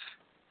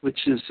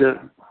 which is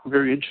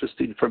very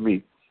interesting for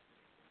me,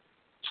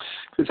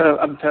 because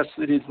I'm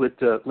fascinated with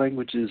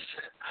languages.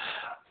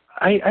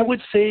 I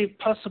would say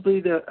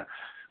possibly the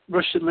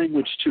Russian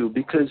language too,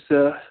 because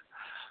the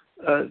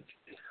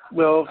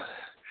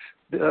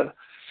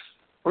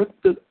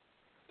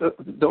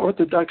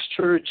Orthodox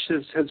Church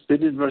has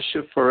been in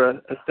Russia for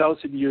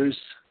 1,000 years.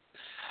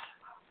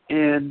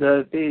 And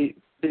they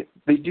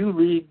do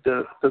read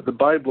the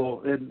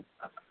Bible, and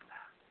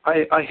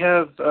I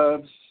have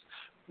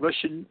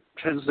Russian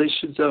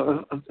translations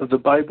of the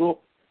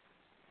Bible,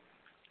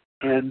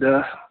 and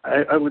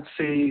I would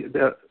say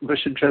that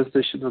Russian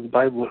translation of the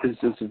Bible is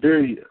a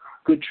very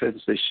good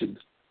translation.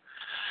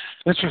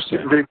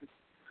 Interesting.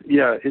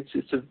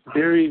 It's a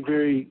very,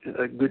 very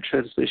good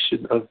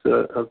translation of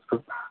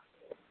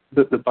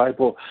the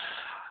Bible.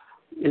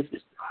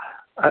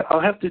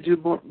 I'll have to do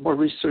more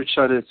research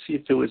on it, see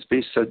if it was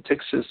based on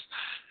Textus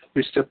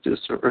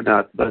Receptus or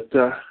not. But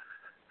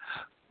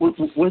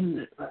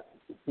one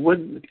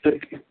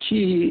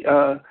key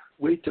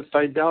way to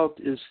find out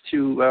is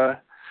to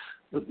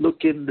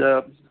look in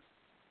the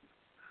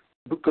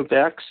book of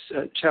Acts,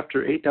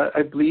 chapter 8.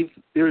 I believe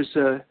there's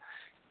a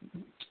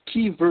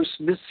key verse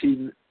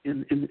missing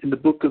in the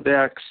book of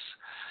Acts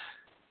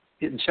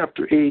in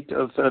chapter 8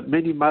 of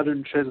many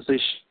modern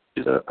translations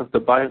of the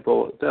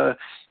Bible. The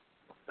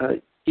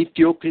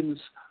Ethiopian's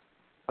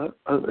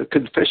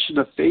confession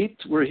of faith,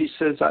 where he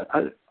says,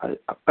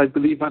 I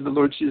believe on the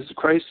Lord Jesus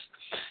Christ,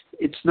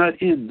 it's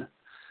not in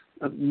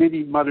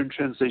many modern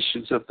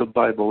translations of the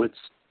Bible. It's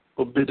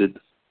omitted.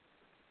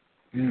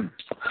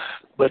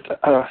 But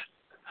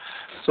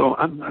so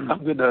I'm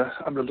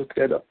gonna look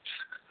that up.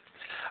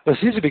 Well,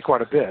 it seems to be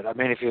quite a bit. I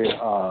mean, if you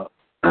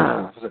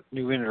was it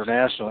New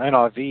International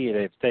NIV,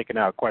 they've taken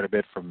out quite a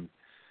bit from,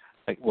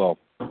 like, well,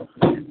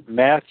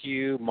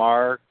 Matthew,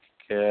 Mark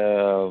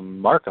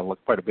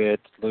looked quite a bit,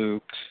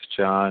 Luke,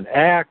 John,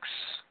 Acts,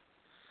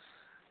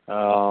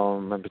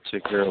 in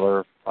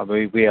particular. I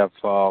mean, we have.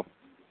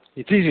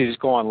 It's easy to just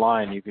go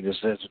online. You can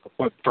just say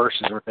what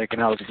verses are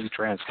taken out of the new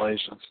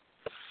translations,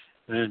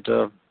 and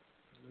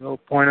they'll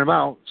point them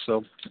out.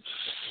 So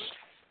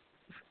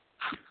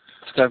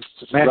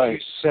Matthew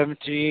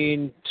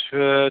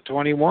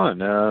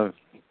 17:21.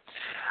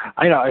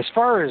 I know. As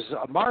far as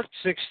Mark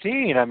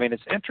 16, I mean,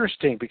 it's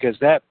interesting because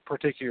that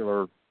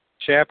particular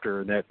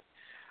chapter, that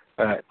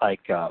a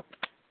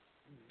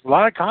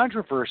lot of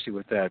controversy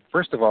with that.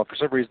 First of all, for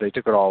some reason they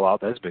took it all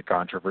out. That's a big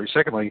controversy.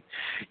 Secondly,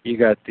 you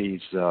got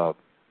these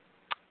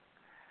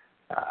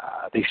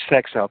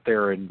sects out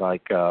there in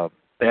the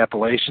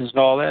Appalachians and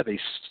all that. These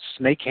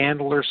snake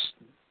handlers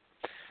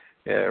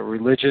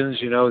religions.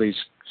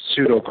 These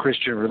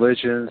pseudo-Christian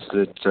religions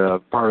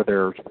that part of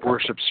their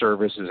worship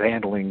service is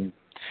handling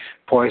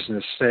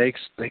poisonous snakes.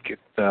 They get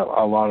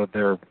a lot of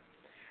their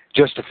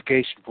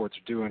justification for what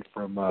they're doing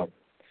from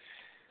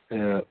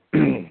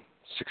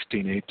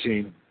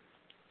 16:18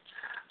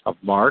 of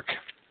Mark,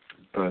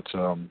 but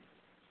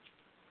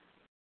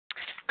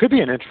could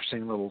be an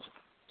interesting little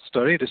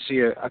study to see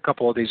a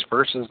couple of these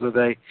verses that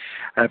they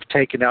have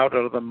taken out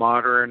of the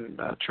modern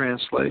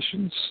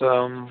translations.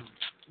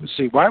 Let's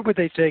see, why would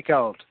they take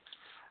out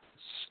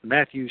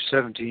Matthew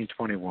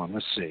 17:21?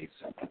 Let's see.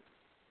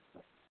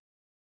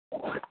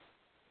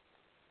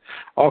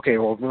 Okay,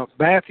 well,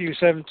 Matthew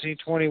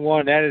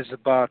 17:21. That is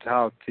about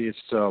how it's.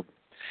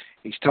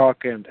 He's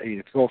talking. If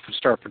you go from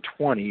start from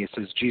 20, it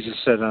says Jesus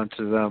said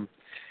unto them.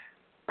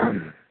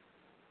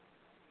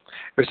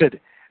 It said,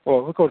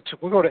 well, we'll go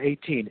to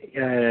 18.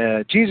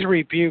 Jesus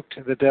rebuked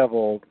the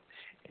devil,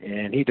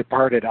 and he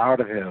departed out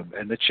of him,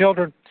 and the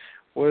child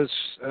was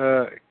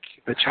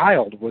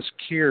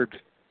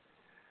cured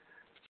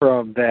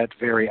from that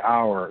very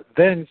hour.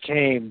 Then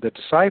came the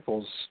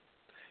disciples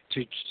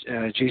to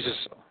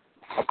Jesus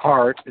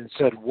apart and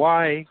said,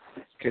 why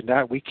could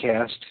not we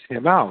cast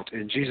him out?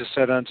 And Jesus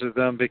said unto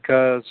them,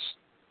 because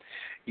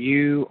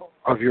you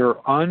of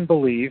your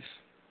unbelief,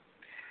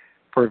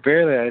 for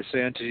verily I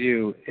say unto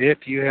you,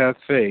 if you have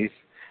faith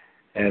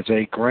as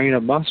a grain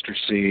of mustard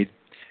seed,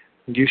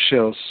 you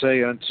shall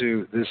say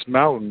unto this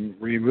mountain,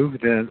 remove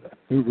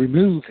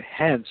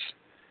hence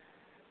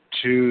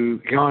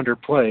to yonder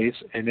place,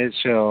 and it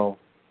shall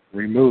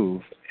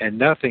remove, and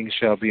nothing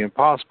shall be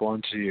impossible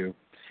unto you.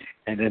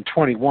 And then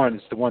 21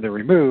 is the one that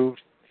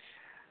removed.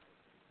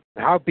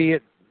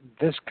 Howbeit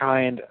this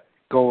kind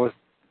goeth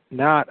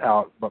not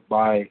out but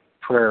by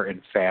prayer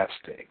and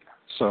fasting.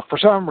 So for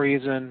some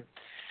reason,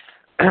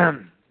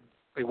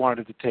 we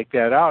wanted to take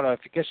that out. I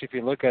guess if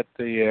you look at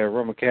the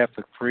Roman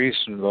Catholic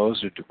priests and those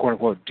who quote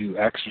unquote do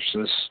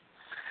exorcists,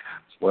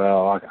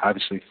 well,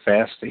 obviously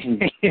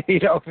fasting, you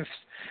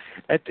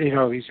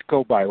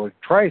go by what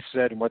Christ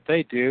said and what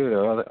they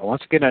do.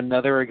 Once again,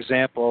 another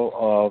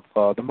example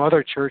of the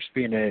Mother Church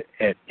being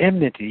at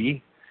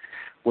enmity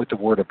with the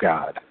Word of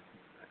God.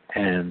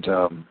 And,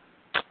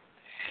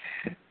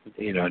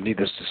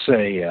 needless to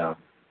say,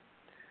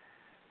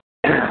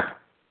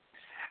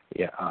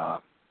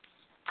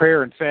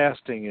 prayer and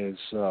fasting is,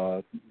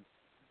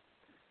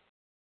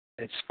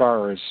 as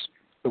far as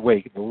the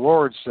way the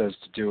Lord says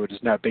to do it,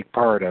 is not a big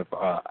part of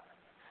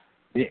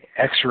the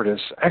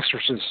exorcist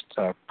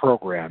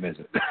program, is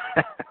it?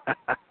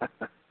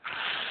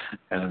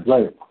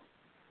 Right.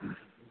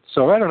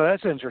 So I don't know.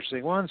 That's an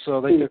interesting one.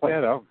 So they took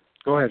that out.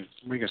 Go ahead,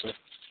 Rigas.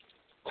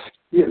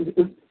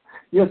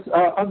 Yes.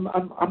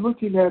 I'm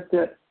looking at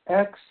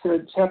Acts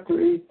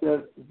chapter 8,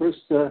 verse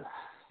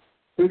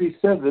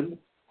 37.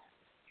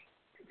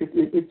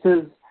 It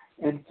says,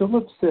 and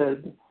Philip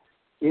said,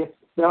 if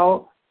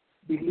thou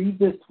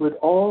believest with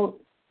all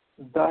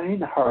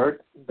thine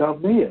heart, thou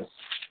mayest.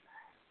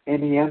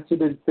 And he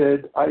answered and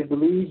said, I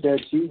believe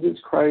that Jesus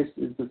Christ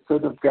is the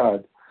Son of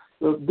God.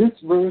 So this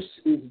verse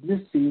is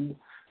missing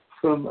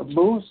from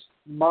most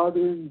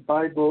modern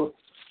Bible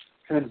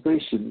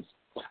translations.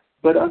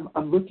 But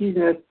I'm looking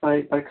at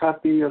my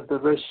copy of the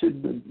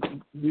Russian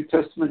New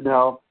Testament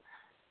now,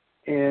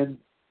 and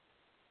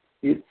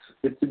it's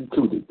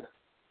included.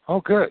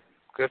 Oh, good.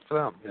 Good for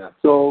them. Yeah.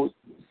 So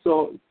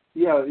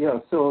yeah.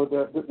 So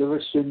the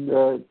Russian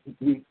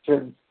New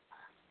Testament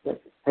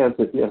has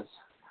it. Yes.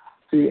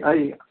 See,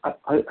 I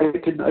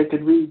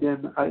can read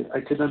and I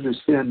can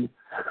understand.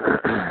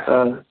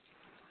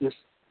 This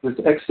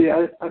actually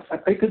I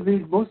could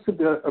read most of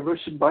the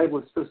Russian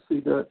Bible,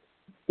 especially the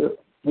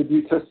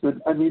New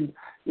Testament. I mean,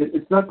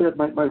 it's not that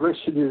my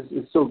Russian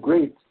is so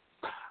great,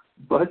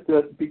 but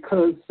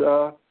because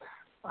I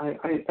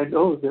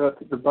know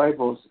the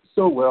Bible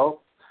so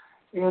well,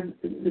 and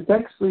it's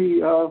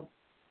actually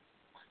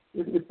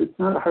it's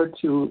not hard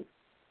to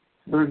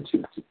learn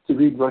to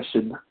read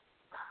Russian.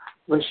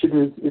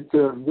 Russian it's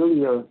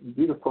really a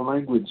beautiful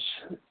language.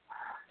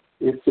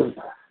 It's a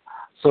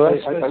So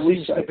that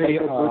seems to be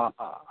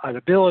an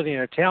ability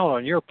and a talent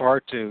on your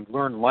part to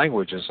learn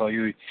languages. So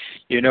you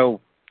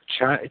know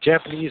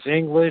Japanese,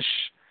 English,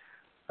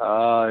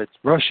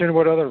 Russian.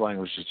 What other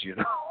languages do you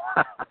know?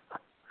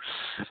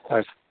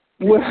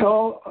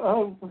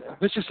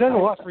 Which has said a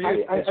lot for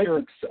you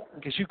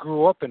because you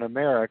grew up in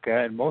America,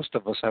 and most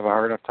of us have a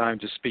hard enough time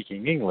just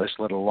speaking English,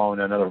 let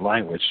alone another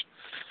language.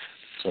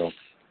 So,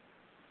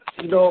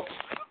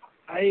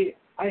 I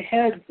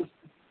had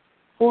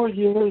 4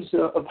 years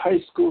of high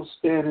school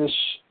Spanish,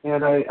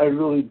 and I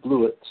really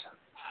blew it.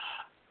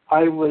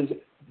 I was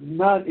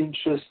not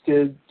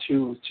interested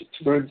to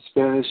learn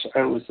Spanish.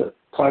 I was a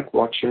clock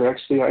watcher.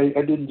 Actually,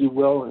 I didn't do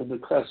well in the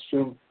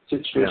classroom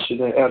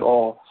situation at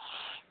all.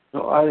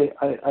 I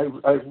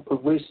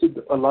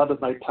wasted a lot of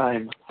my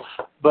time.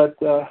 But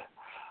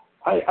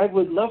I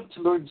would love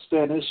to learn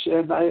Spanish,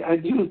 and I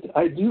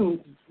do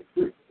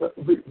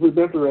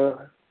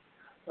remember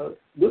a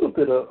little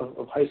bit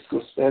of high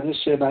school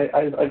Spanish, and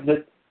I've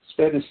met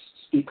Spanish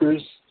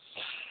speakers,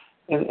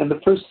 and the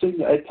first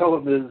thing I tell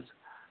them is,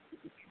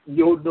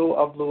 "Yo no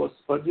hablo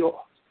español."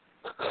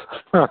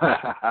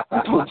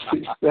 I don't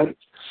speak Spanish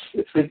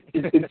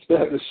in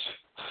Spanish.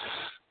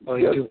 Well,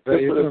 you're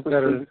doing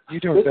better. You're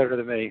doing better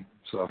than me.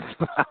 So.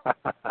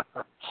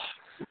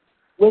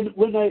 When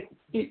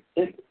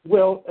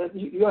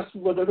you asked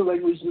me what other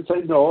languages I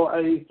know.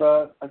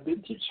 I've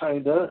been to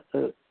China,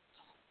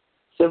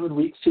 7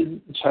 weeks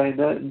in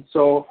China, and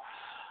so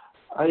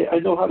I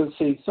know how to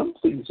say some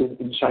things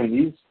in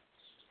Chinese,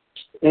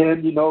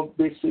 and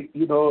basic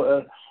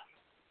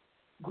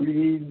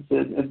greetings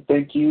and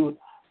thank you.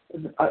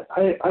 And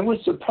I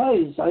was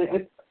surprised.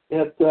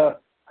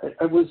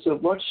 I was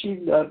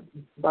watching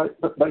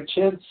by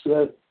chance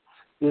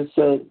this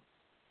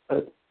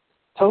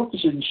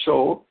television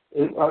show,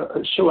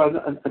 a show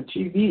on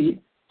TV,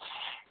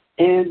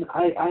 and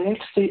I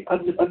actually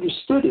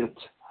understood it.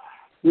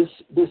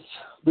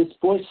 This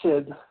boy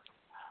said,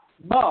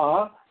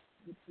 "Ma,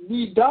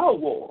 ni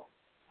dawo,"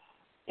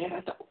 and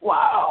I thought,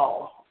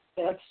 wow,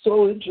 that's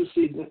so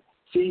interesting.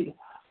 See,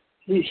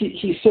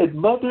 he said,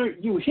 "Mother,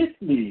 you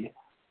hit me.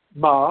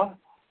 Ma,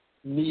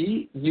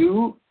 me,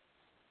 you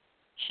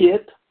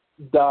hit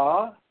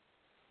da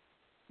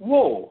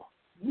wo,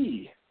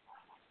 me."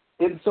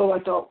 And so I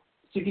thought,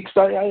 because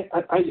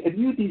I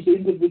knew these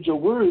individual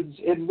words,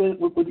 and when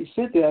he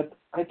said that,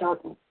 I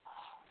thought,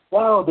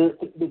 wow,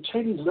 the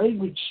Chinese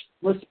language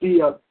must be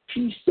a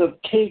piece of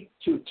cake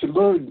to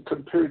learn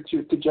compared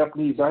to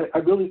Japanese. I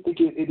really think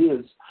it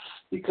is,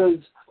 because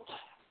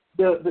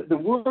the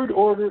word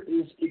order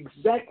is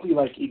exactly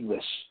like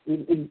English.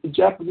 In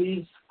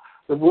Japanese,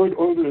 the word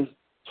order is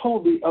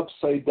totally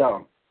upside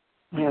down.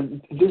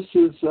 And this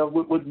is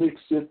what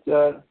makes it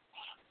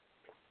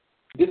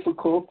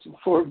difficult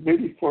for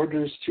many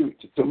foreigners to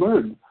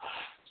learn,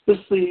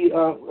 especially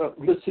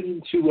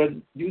listening to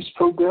a news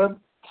program.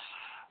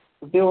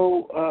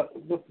 They'll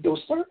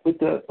start with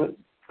the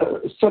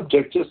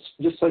subject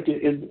just like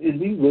in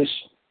English,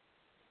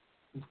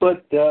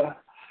 but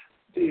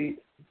they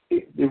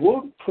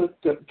won't put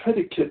the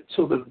predicate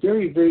till the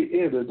very,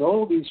 very end, and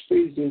all these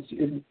phrases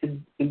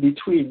in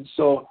between.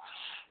 So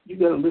you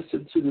got to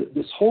listen to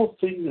this whole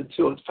thing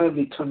until it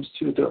finally comes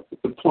to the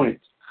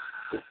point.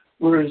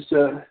 Whereas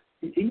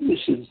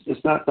English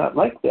is not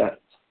like that.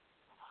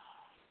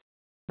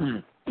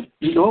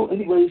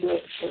 Anyways,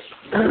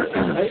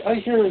 I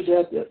hear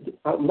that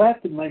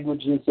Latin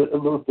language is a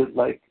little bit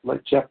like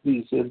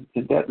Japanese in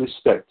that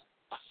respect.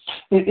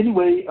 And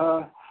anyway,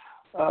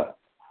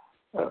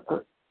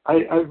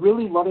 I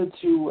really wanted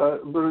to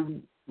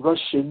learn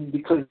Russian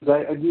because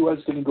I knew I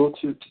was going to go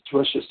to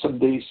Russia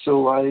someday,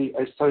 so I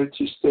started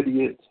to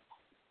study it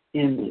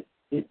in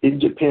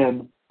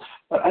Japan.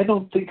 I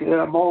don't think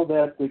I'm all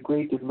that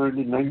great at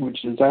learning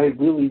languages. I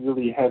really,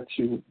 really had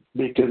to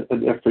make an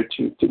effort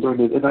to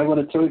learn it. And I want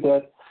to tell you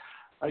that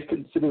I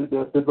consider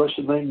the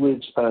Russian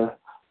language a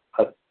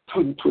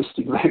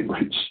tongue-twisting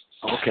language.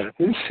 Okay.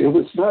 It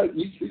was not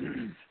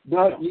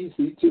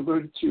easy to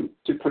learn to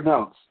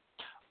pronounce.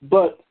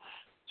 But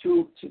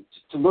to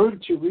learn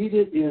to read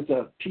it is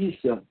a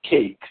piece of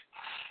cake.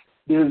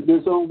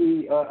 There's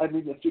only,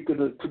 if you're going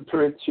to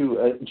compare it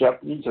to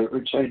Japanese or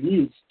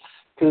Chinese,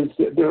 because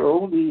there are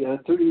only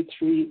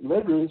 33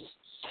 letters,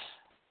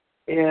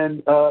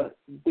 and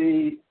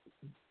they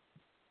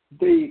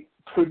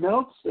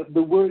pronounce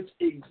the words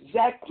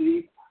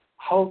exactly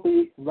how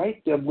they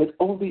write them, with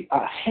only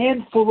a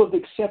handful of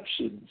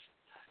exceptions.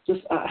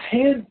 Just a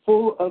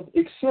handful of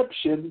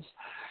exceptions.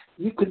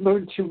 You can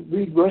learn to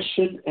read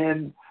Russian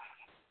and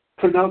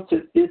pronounce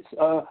it. It's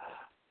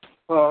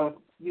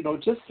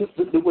just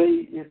the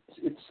way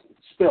it's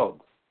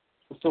spelled.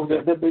 So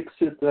that makes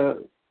it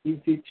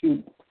easy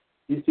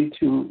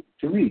to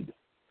read.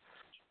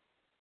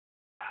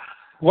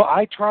 Well,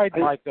 I tried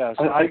my best.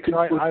 I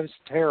was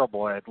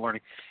terrible at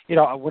learning.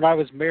 When I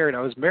was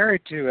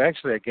married to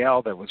actually a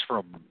gal that was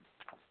from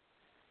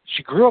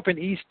she grew up in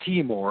East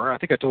Timor. I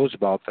think I told you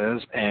about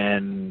this.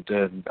 And she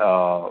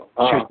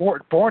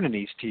was born in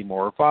East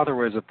Timor. Her father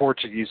was a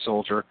Portuguese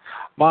soldier.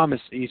 Mom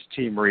is East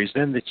Timorese.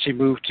 Then she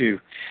moved to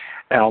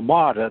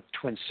Almada,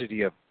 twin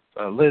city of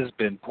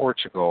Lisbon,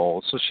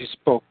 Portugal. So she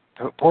spoke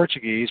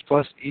Portuguese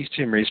plus East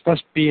Timorese, plus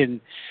being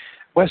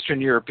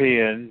Western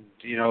European.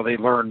 They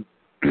learned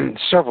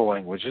several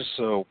languages.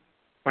 So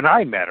when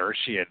I met her,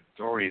 she had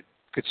already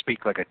could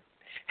speak like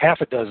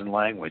half a dozen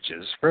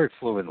languages very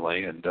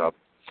fluently, and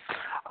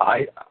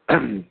I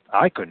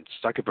could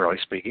barely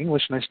speak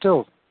English, and I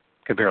still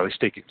could barely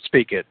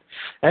speak it.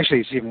 Actually,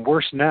 it's even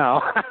worse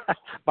now,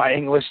 my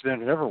English,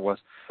 than it ever was.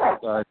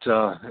 But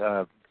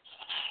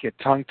get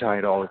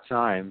tongue-tied all the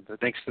time,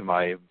 thanks to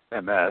my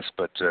MS,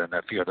 and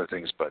a few other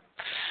things. But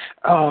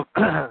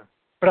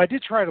I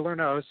did try to learn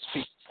how to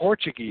speak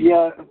Portuguese,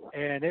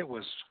 and it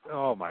was,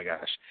 oh my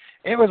gosh,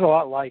 it was a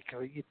lot like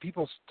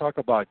people talk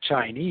about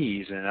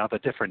Chinese and how the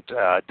different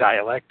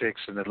dialectics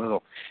and the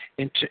little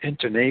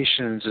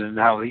intonations and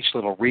how each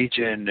little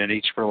region and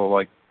each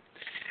little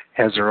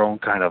has their own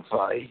kind of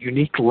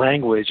unique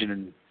language,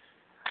 and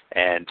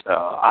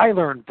I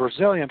learned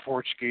Brazilian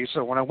Portuguese.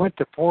 So when I went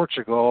to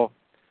Portugal,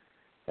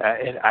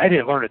 and I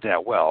didn't learn it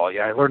that well.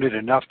 I learned it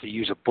enough to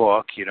use a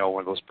book,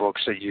 one of those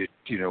books that you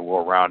go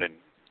around and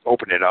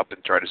open it up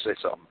and try to say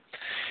something.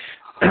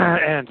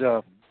 And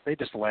they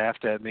just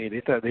laughed at me.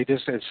 They said, "I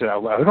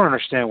don't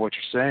understand what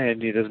you're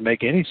saying. It doesn't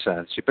make any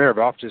sense. You're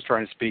better off just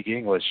trying to speak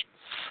English,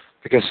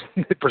 because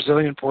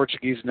Brazilian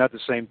Portuguese is not the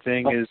same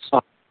thing as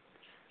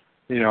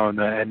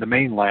in the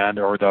mainland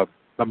or the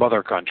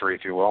mother country,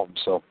 if you will."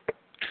 So,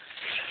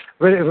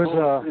 but it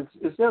was.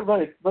 Is that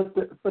right? But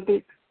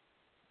they.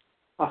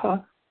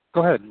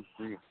 Go ahead.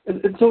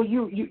 And so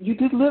you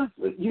did live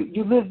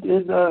you lived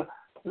in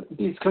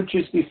these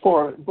countries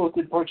before, both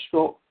in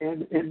Portugal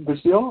and in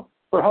Brazil.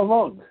 For how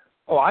long?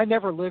 Oh, I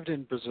never lived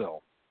in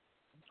Brazil,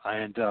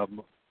 and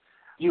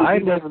I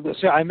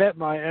met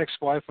my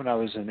ex-wife when I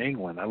was in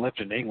England. I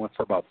lived in England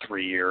for about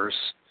 3 years.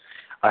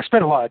 I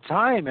spent a lot of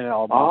time in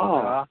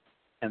Almada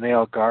and the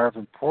Algarve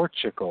in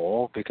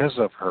Portugal because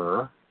of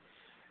her.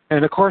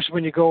 And of course,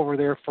 when you go over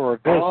there for a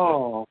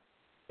visit,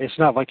 it's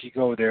not like you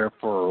go there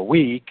for a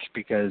week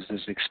because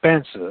it's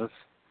expensive,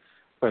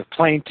 with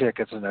plane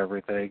tickets and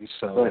everything.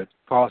 So it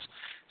costs.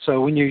 So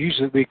when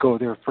we go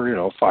there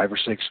for 5 or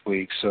 6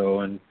 weeks.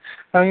 So and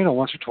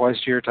once or twice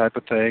a year type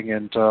of thing.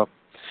 And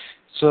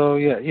so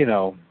yeah,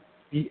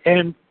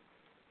 and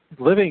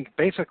living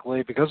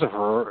basically because of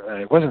her.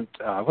 I wasn't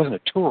a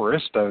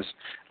tourist. I was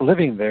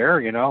living there,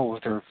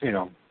 with her,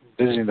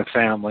 visiting the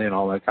family and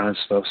all that kind of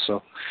stuff.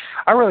 So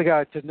I really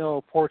got to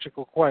know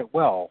Portugal quite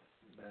well.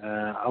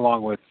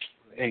 Along with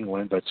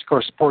England, but of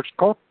course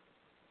Portugal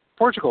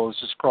is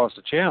just across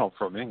the channel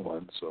from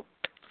England, so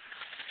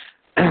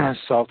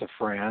south of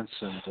France,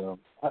 and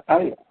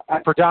I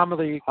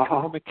predominantly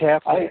Roman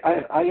Catholic.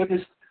 I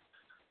understand.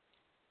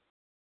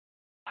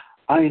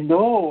 I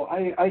know.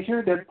 I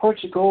hear that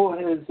Portugal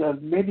has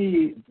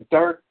many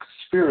dark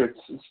spirits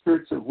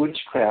of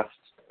witchcraft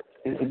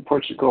in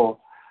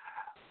Portugal.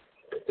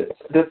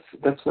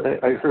 That's what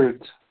I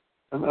heard.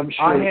 I'm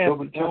sure. I have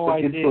no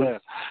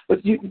idea.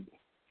 But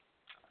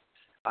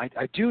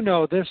I do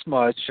know this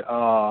much. It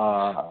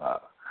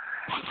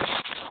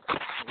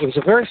was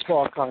a very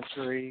small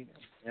country,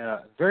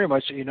 very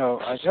much, it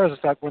was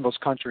one of those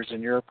countries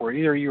in Europe where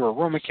either you were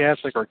Roman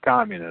Catholic or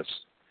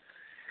communist.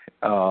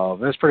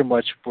 That's pretty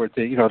much where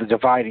the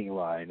dividing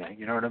line,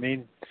 you know what I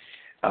mean?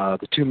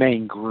 The two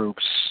main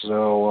groups.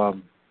 So,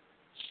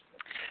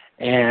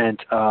 I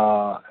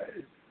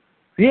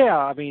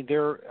mean,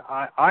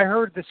 I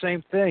heard the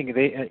same thing.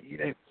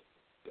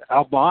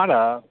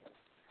 Almada,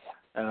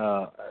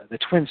 the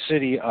twin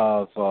city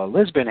of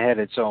Lisbon, had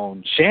its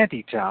own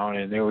shanty town,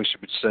 and they always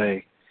would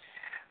say,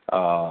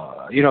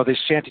 this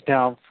shanty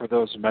town, for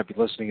those who might be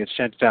listening,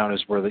 shanty town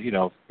is where if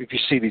you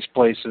see these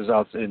places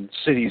out in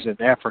cities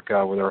in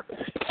Africa where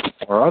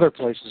there are other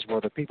places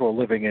where the people are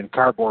living in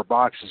cardboard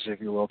boxes, if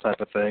you will,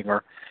 type of thing,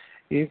 or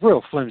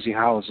real flimsy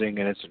housing,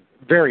 and it's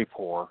very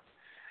poor.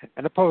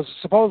 And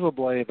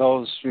supposedly in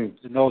those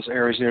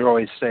areas, they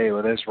always say,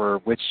 well, that's where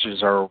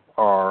witches are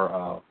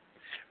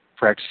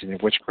practicing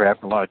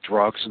witchcraft and a lot of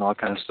drugs and all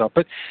kind of stuff.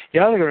 But the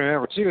other thing to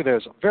remember too,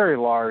 there's a very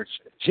large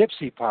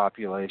gypsy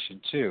population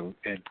too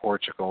in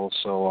Portugal.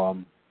 So,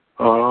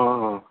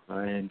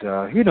 and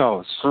who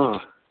knows?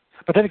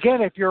 But then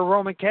again, if you're a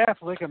Roman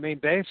Catholic, I mean,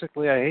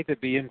 basically, I hate to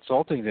be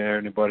insulting to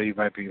anybody who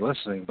might be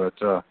listening, but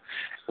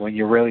when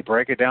you really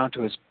break it down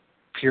to its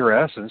pure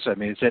essence, I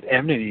mean, it's at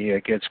enmity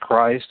against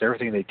Christ.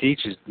 Everything they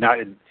teach is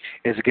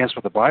against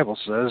what the Bible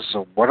says.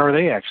 So, what are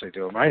they actually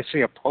doing? When I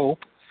see a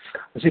pope,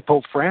 I see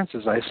Pope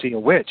Francis, I see a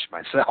witch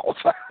myself.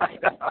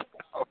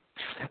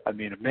 I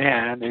mean, a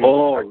man who's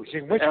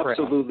practicing witchcraft.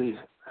 Absolutely.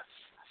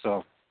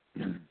 So,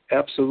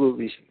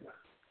 absolutely.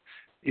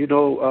 We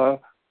don't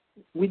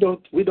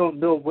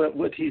know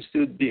what he's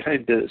doing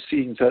behind the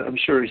scenes. I'm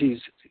sure he's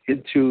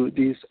into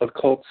these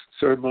occult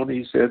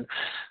ceremonies and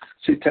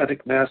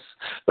satanic mass.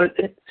 But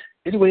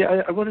anyway,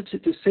 I wanted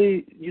to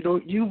say,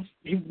 you've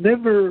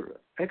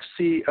never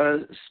actually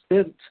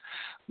spent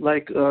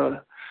like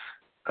a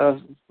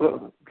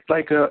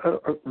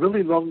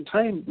really long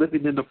time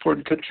living in a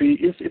foreign country.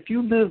 If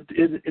you lived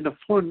in a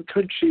foreign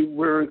country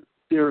where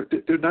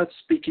they're not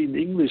speaking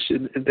English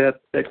in that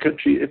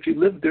country, if you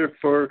lived there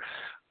for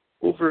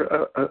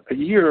over a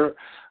year,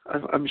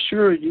 I'm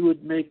sure you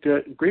would make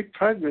great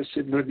progress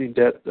in learning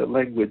that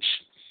language.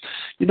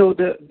 You know,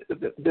 the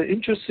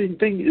interesting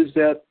thing is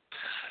that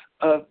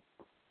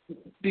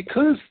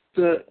because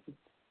the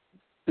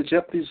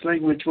Japanese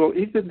language, well,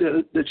 even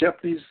the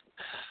Japanese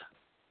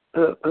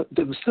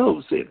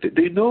themselves,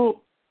 they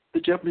know the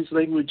Japanese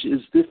language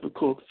is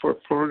difficult for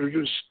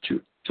foreigners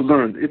to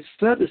learn. It's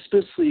not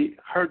especially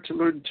hard to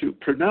learn to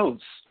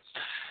pronounce,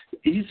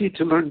 easy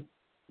to learn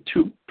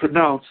to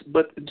pronounce,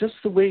 but just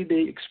the way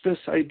they express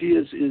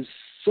ideas is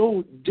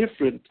so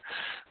different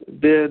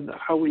than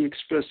how we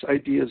express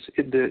ideas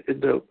in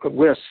the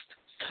West.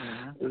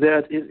 Mm-hmm.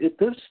 That it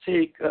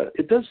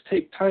does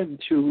take time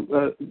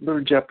to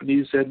learn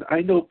Japanese, and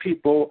I know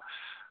people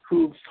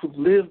who've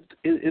lived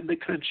in the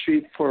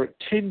country for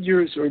 10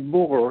 years or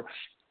more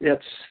that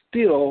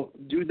still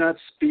do not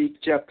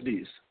speak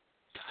Japanese.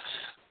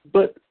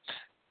 But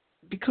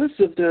because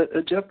of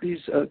the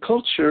Japanese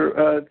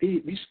culture,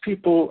 these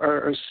people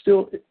are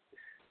still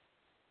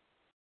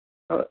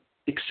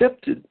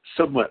accepted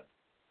somewhat.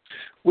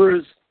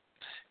 Whereas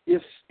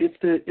if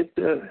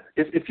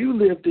you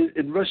lived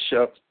in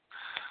Russia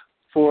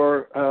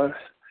for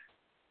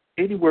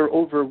anywhere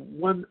over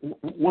one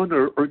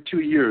or 2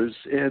 years,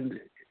 and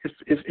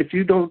if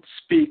you don't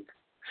speak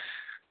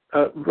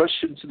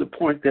Russian to the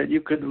point that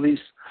you can at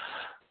least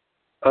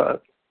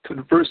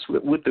converse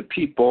with the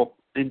people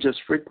in just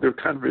regular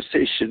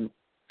conversation,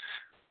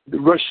 the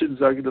Russians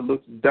are going to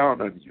look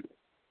down on you.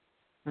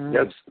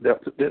 Mm.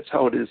 That's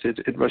how it is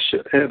in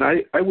Russia. And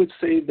I would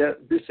say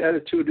that this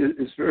attitude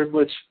is very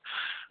much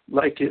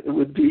like it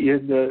would be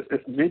in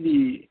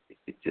many,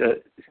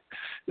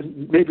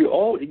 maybe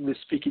all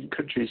English-speaking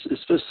countries,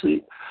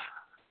 especially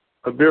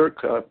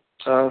America.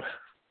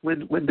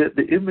 When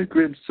the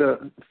immigrants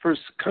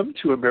first come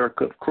to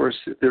America, of course,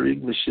 their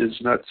English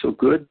is not so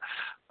good.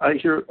 I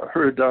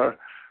heard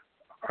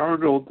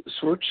Arnold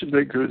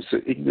Schwarzenegger's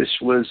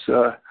English was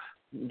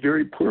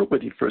very poor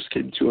when he first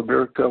came to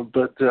America,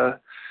 but of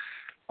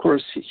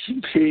course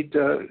he made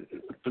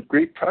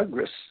great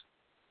progress.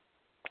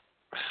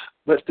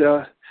 But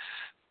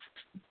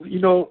you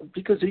know,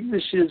 because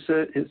English is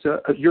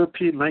a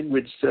European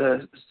language,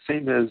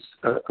 same as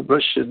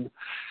Russian.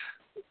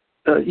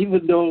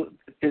 Even though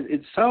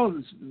it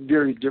sounds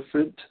very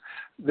different,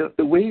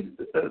 the way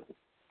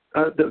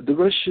the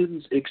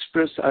Russians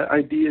express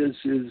ideas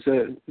is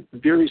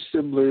very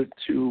similar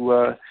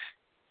to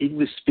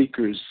English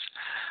speakers,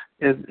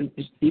 and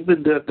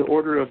even the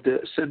order of the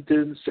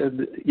sentence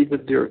and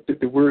even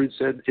the words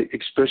and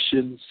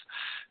expressions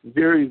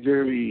very,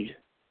 very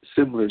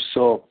similar.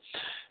 So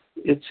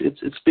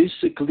it's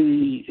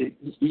basically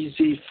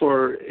easy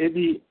for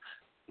any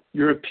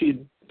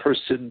European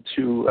person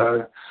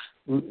to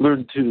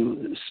learn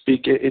to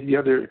speak any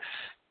other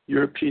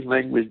European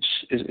language,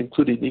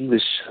 including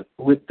English,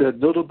 with the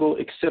notable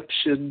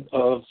exception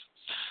of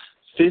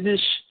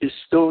Finnish,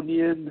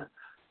 Estonian,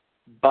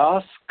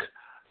 Basque,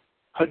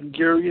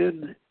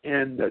 Hungarian,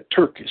 and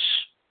Turkish.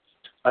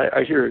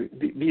 I hear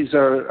these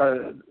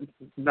are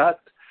not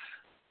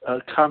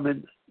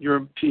common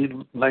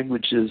European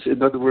languages.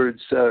 In other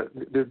words,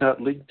 they're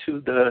not linked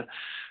to the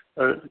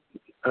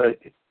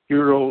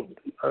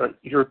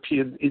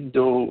European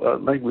Indo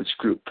language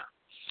group,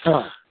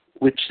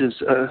 which is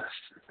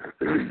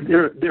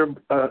they're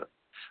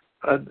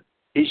an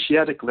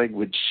Asiatic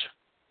language.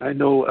 I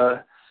know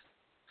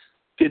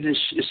Finnish,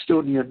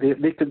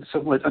 Estonian, they can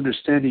somewhat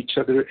understand each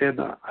other, and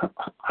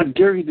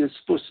Hungarian is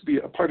supposed to be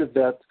a part of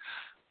that,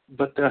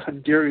 but the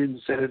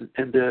Hungarians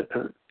and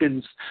the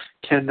Finns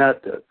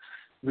cannot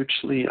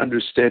mutually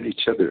understand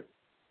each other.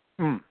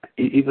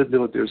 Even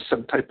though there's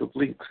some type of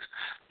link,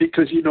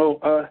 because you know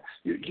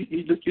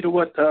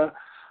what,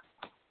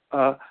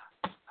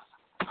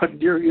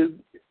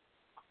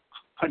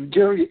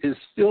 Hungary is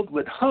filled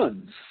with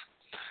Huns.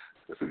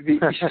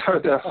 These are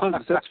the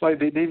Huns. That's why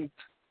they named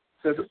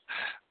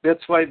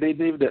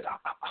it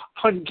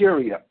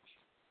Hungaria.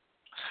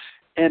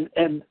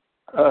 And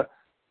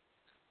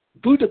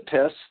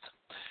Budapest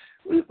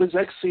was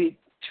actually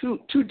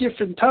two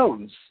different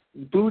towns,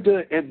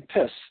 Buda and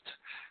Pest.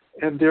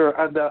 And they're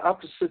on the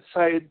opposite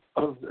side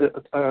of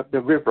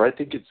the river. I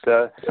think it's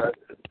the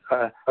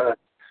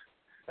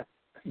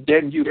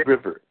Danube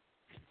River.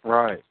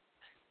 Right.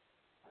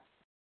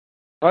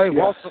 Hey,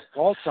 Yeah.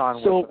 Walt's on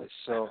with us.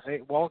 So,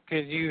 hey, Walt,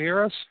 can you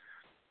hear us?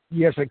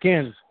 Yes, I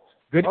can.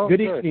 Good good.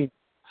 evening.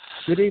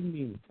 Good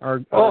evening.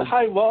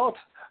 Hi, Walt.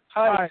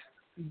 Hi.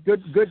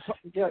 Good.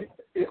 Yeah.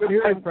 Good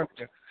hearing from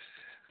you.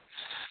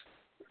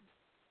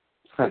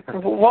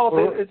 Walt,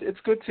 it's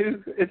good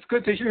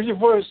to hear your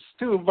voice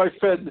too, my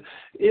friend.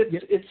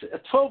 It's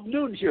 12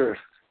 noon here.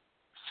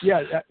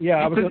 Yeah.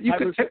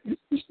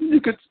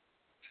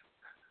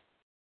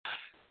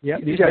 Yeah,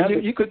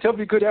 you could tell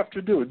me good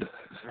afternoon.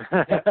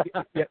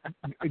 yeah,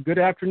 good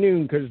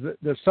afternoon, because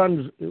the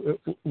sun's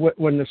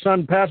when the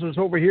sun passes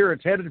over here,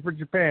 it's headed for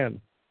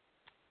Japan.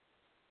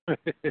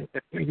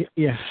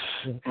 Yeah.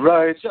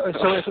 Right. So it's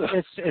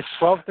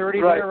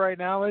 12:30 Right. there right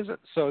now, is it?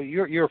 So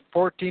you're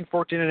 14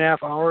 and a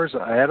half hours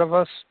ahead of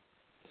us.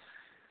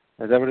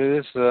 Is that what it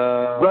is?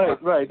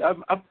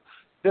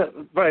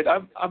 Right.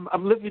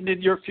 I'm living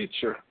in your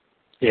future.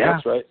 Yeah.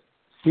 That's right.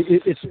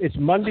 It's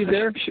Monday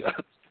there.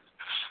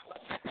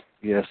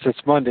 Yes, it's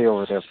Monday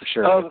over there for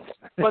sure.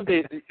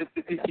 Monday.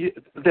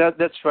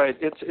 That's right.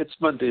 It's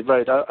Monday.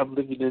 Right. I'm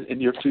living in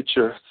your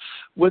future.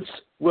 Once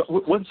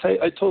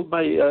I told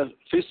my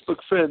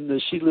Facebook friend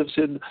that she lives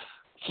in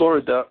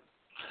Florida,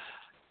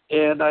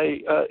 and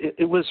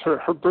it was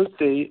her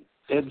birthday,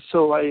 and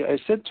so I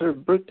sent her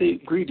birthday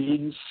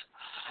greetings,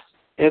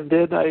 and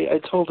then I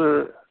told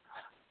her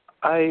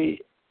I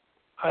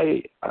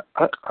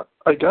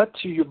got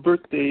to your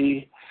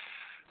birthday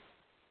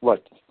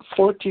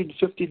 14,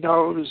 15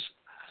 hours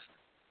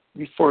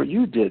before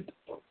you did.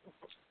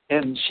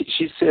 And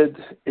she said,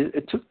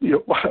 it took me a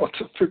while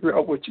to figure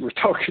out what you were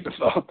talking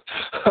about.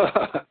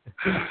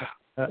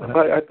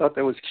 I thought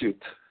that was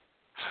cute.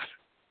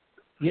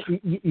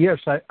 Yes,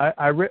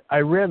 I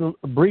read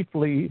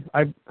briefly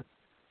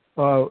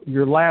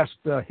your last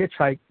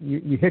hitchhike.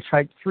 You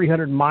hitchhiked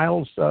 300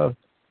 miles. Isn't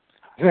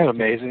that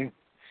amazing?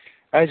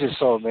 That's just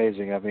so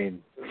amazing. I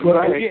mean,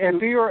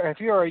 if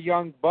you're a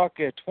young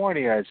buck at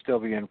 20, I'd still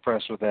be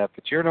impressed with that.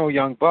 But you're no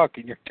young buck,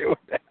 and you're doing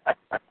that.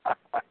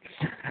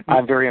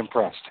 I'm very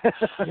impressed.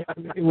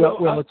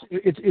 well,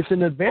 it's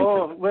an adventure.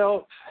 Oh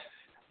well,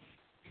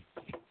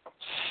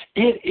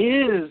 it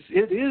is.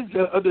 It is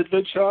an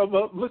adventure. I'm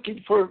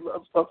looking for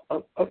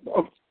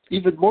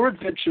even more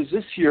adventures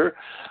this year.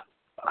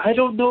 I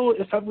don't know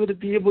if I'm going to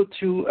be able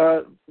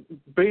to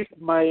break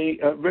my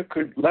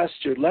record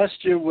last year.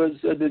 Last year was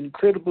an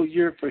incredible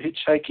year for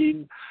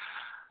hitchhiking.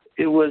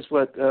 It was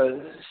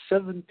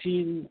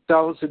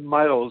 17,000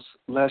 miles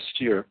last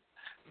year.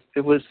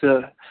 It was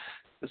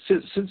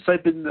since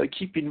I've been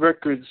keeping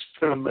records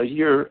from a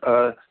year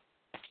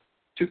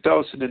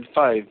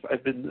 2005.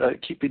 I've been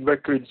keeping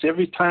records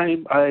every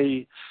time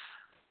I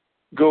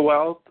go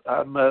out.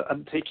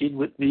 I'm taking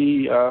with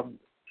me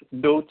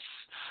notes,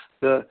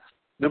 the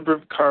number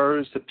of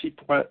cars, the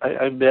people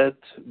I met,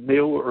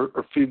 male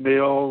or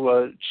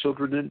female,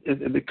 children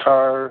in the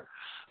car,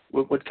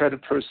 what kind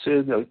of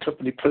person,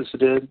 company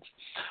president,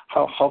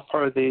 how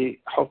far they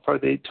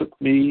took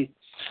me,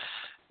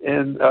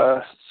 and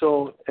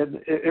so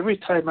every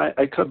time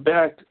I come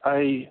back,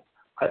 I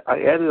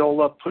add it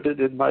all up, put it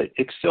in my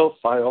Excel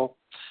file,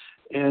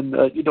 and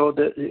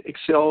the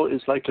Excel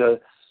is like a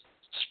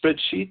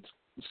spreadsheet,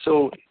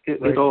 so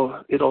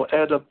it'll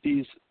add up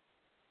these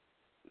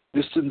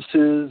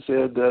distances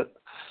and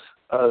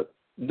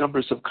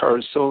numbers of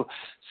cars. So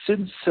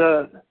since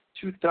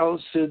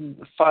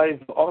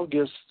 2005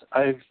 August,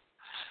 I've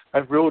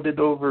rode in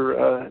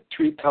over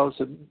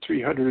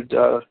 3,300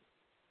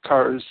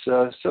 cars.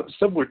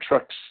 Some were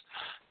trucks,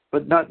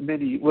 but not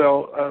many.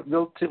 Well,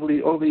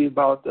 relatively only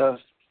about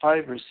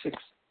 5 or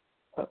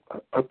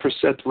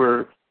 6%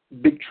 were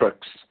big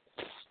trucks,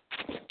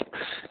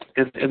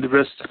 and the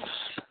rest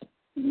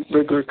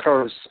regular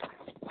cars.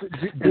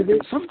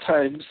 And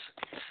sometimes.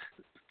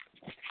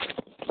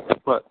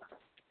 What?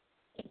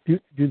 Do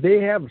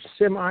they have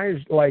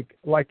semis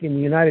like in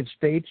the United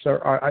States?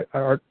 Or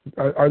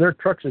are their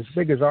trucks as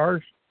big as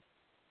ours?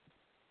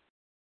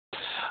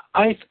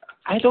 I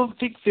don't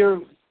think they're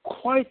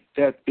quite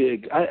that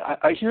big.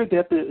 I hear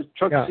that the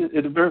trucks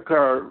in America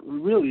are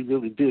really,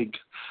 really big.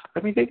 I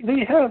mean,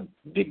 they have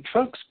big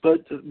trucks,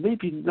 but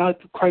maybe not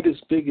quite as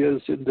big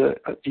as in the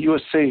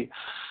USA.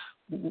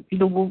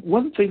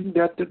 One thing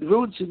that the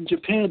roads in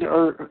Japan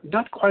are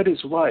not quite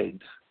as wide.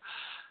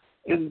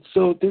 And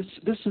so this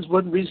is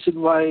one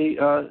reason why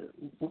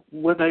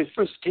when I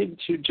first came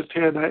to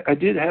Japan, I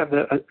did have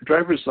a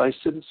driver's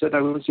license, and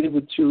I was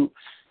able to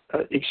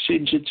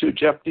exchange it to a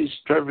Japanese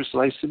driver's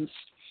license.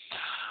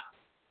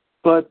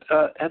 But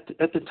at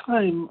the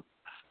time,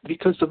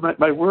 because of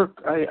my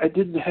work, I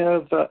didn't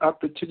have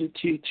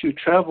opportunity to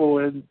travel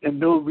and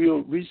no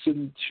real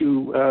reason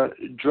to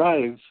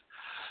drive.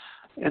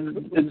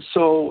 And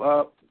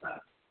so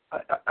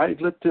I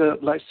let the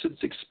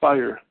license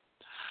expire.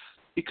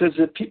 Because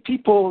the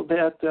people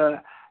that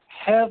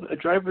have a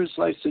driver's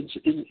license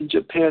in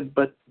Japan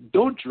but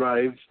don't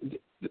drive,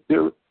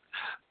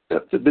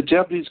 the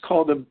Japanese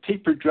call them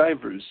paper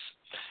drivers,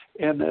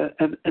 and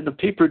the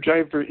paper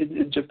driver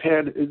in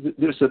Japan,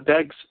 there's a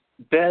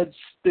bad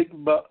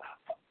stigma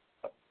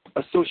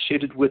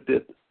associated with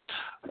it.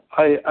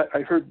 I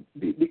heard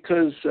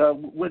because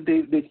when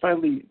they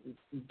finally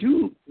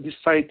do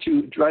decide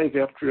to drive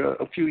after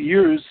a few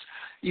years,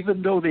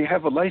 even though they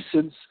have a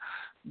license,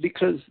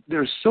 because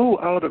they're so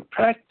out of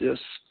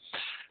practice,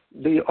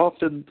 they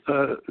often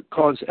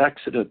cause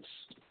accidents.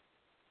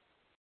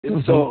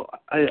 And so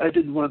I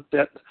didn't want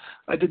that.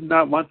 I did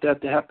not want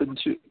that to happen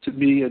to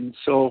me. And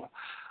so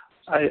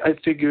I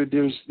figured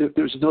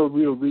there's no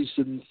real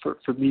reason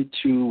for me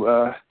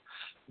to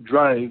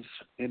drive,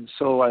 and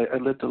so I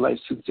let the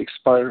license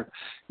expire.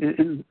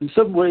 In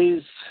some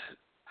ways,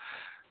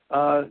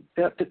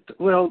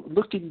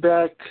 looking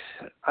back,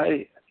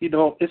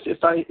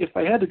 if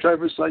I had a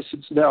driver's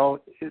license now,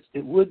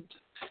 it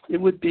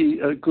would be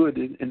good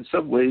in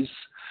some ways,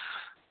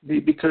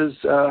 because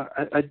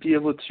I'd be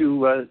able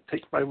to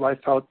take my wife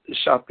out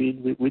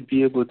shopping. We'd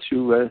be able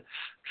to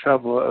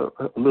travel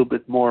a little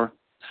bit more.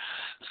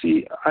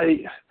 See,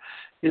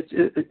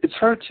 it's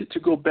hard to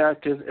go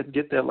back and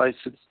get that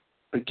license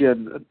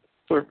again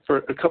for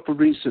a couple of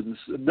reasons.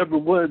 Number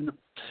one,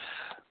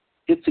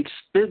 it's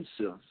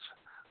expensive.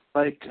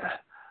 Like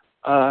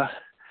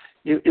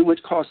it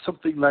would cost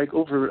something like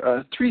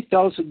over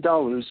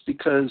 $3,000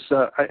 because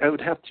I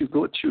would have to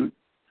go to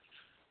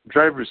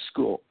driver's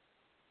school.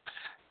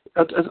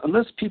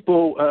 Unless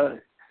people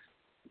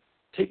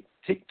take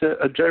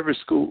the driver's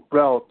school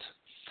route,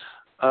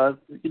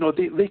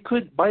 they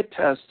could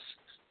bypass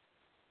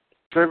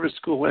driver's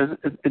school and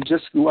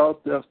just go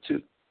out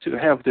to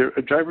have their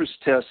driver's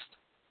test,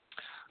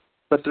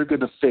 but they're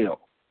going to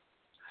fail.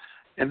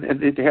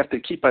 And they have to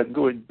keep on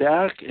going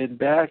back and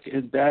back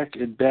and back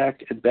and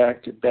back and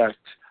back and back,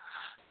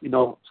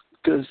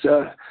 because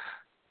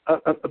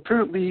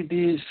apparently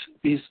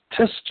these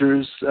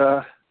testers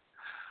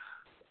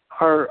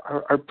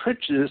are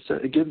prejudiced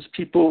against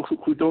people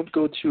who don't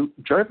go to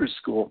driver's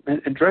school,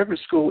 and driver's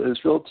school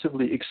is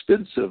relatively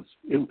expensive.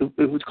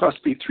 It would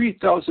cost me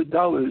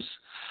 $3,000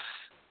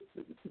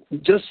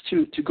 just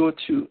to go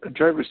to a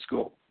driver's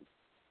school.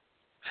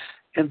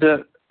 And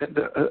a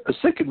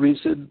second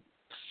reason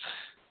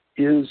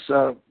is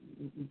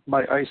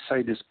my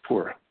eyesight is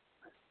poor,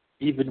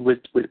 even with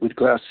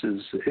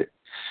glasses.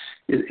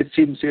 It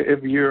seems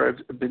every year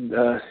I've been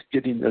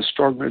getting a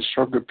stronger and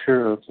stronger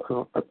pair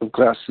of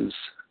glasses.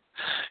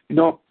 And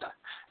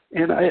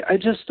I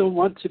just don't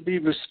want to be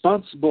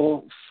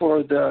responsible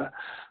for the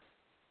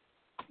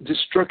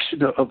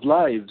destruction of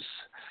lives.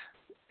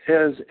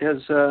 As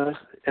a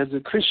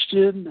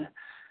Christian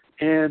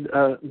and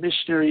a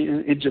missionary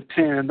in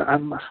Japan, I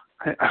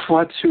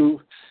want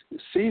to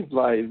save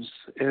lives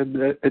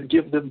and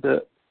give them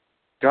the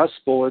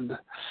gospel. And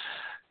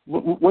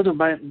one of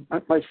my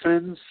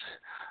friends,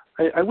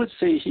 I would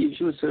say he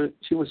was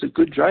a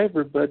good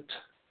driver, but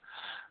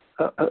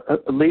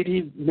a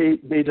lady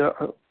made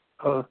a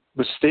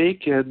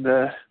mistake, and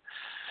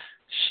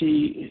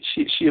she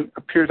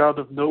appeared out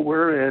of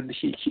nowhere, and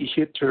he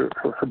hit her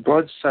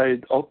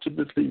broadside,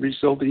 ultimately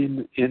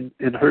resulting in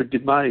her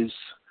demise,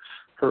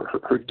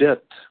 her death.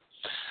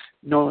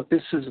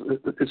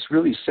 It's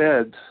really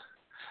sad.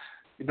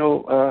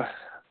 To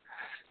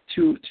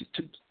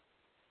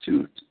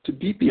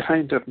be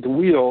behind the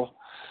wheel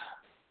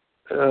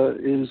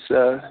is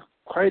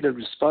quite a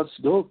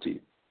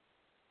responsibility.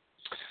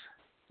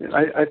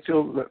 I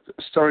feel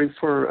sorry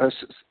for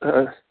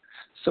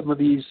some of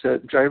these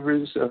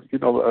drivers.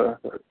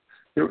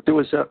 There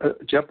was a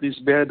Japanese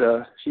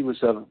man. He was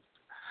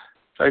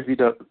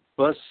driving a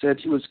bus, and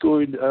he was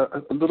going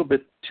a little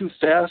bit too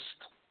fast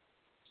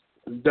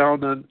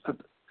down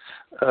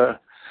a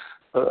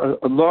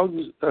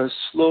long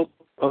slope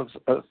of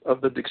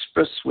an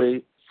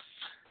expressway,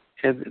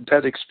 and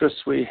that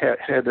expressway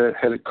had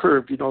a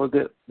curve.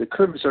 The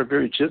curves are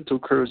very gentle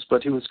curves,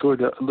 but he was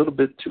going a little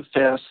bit too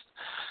fast,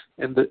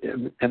 and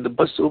the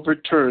bus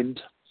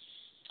overturned,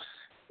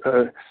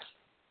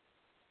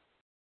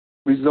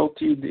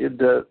 resulting in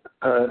the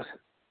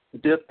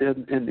death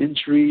and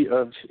injury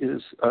of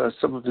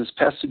some of his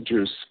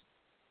passengers.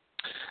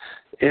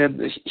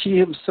 And he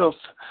himself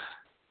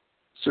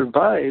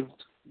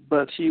survived,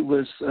 but he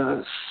was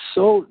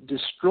so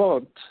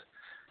distraught,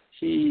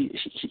 he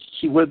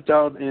went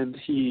down and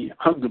he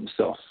hung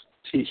himself.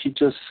 He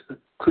just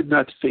could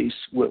not face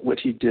what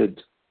he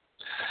did.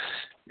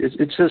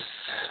 It's just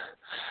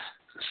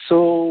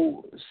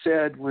so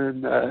sad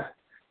when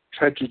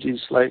tragedies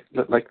like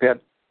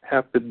that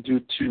happen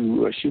due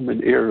to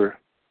human error.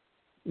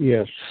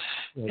 Yes.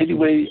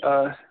 Anyway,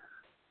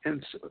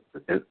 and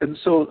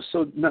so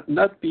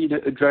not being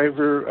a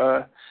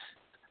driver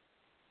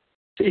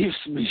saves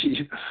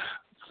me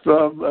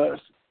from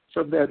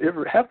that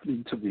ever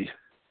happening to me.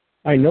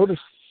 I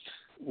noticed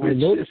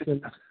when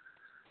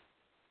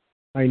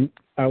I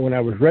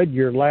was read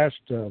your last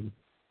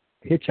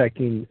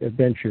hitchhiking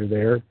adventure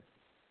there,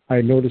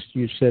 I noticed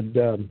you said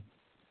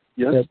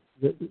yes,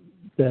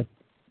 that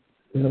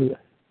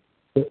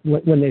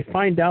when they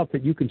find out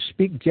that you can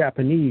speak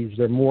Japanese,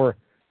 they're more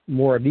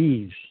at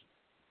ease.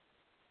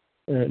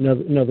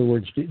 In other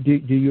words, do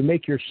you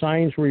make your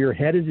signs where you're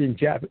headed in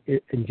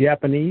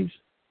Japanese?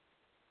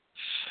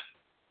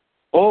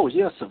 Oh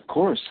yes, of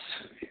course.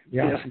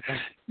 Yeah.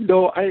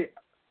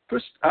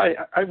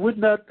 I would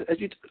not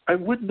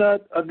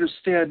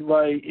understand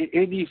why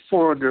any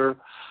foreigner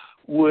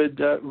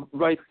would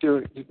write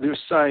their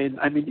sign.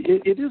 I mean,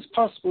 it is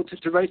possible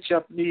to write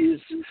Japanese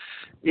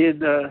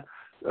in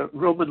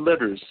Roman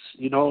letters,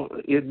 in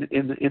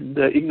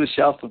the English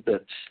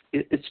alphabet.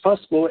 It's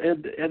possible,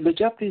 and the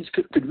Japanese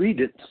could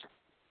read it.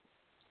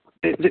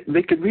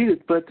 They could read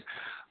it, but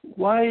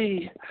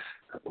why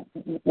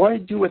why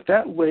do it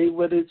that way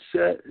when it's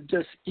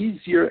just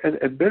easier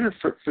and better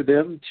for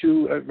them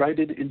to write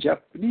it in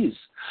Japanese?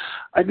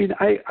 I mean,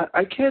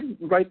 I can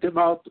write them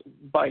out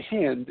by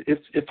hand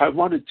if I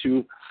wanted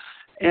to,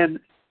 and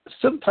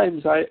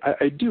sometimes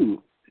I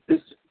do.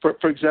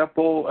 For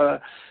example,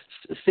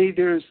 say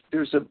there's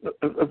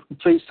a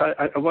place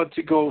I want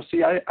to go.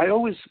 See, I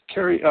always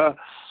carry a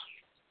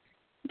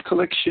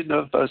collection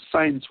of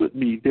signs with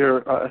me.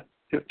 They're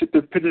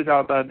printed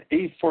out on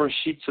A4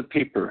 sheets of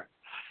paper.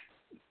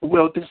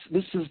 Well,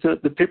 this is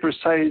the paper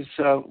size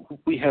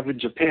we have in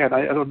Japan.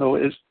 I don't know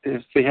if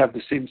they have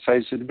the same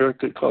size in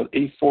America called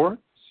A4.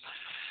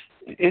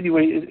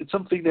 Anyway, it's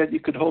something that you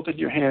could hold in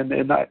your hand,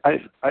 and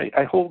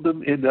I hold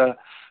them in a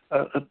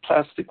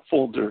plastic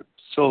folder.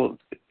 So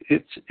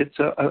it's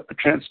a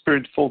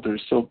transparent folder,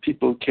 so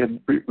people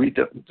can read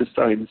the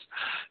signs.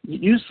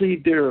 Usually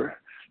they're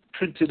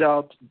printed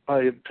out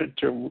by a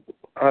printer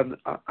on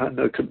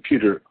a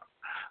computer.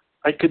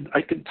 I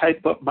can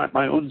type up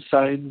my own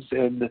signs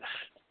and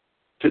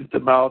print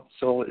them out,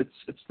 so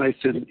it's nice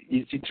and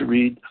easy to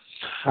read.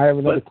 I have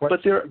another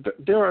question. But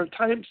there are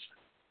times.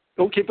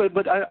 Okay,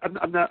 but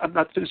I'm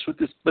not finished with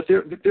this. But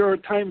there are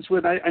times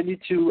when I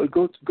need to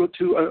go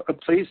to a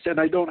place and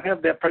I don't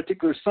have that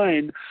particular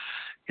sign,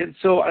 and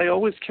so I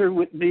always carry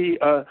with me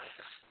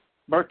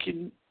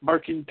marking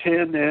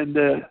pen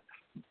and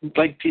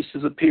blank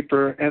pieces of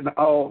paper, and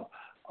I'll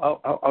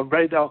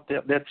write out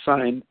that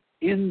sign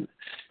in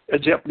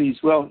Japanese.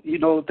 Well,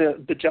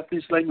 the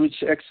Japanese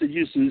language actually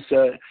uses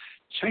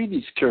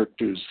Chinese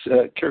characters.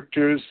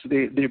 Characters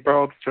they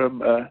borrowed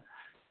from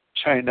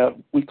China.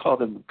 We call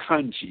them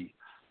kanji.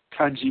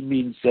 Kanji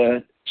means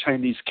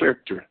Chinese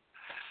character.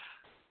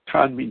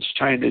 Kan means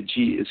China.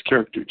 Ji is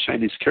character,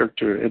 Chinese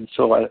character, and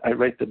so I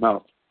write them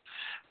out.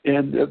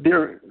 And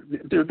they're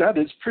not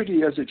as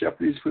pretty as a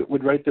Japanese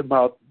would write them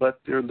out, but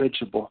they're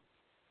legible.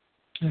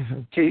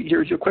 Mm-hmm. Okay,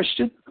 here's your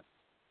question.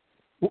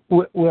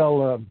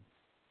 Well,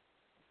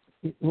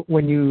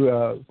 when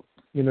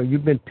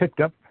you've been picked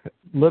up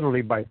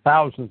literally by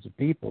thousands of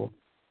people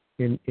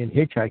in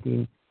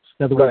hitchhiking.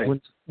 In other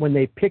words, when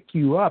they pick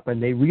you up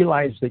and they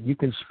realize that you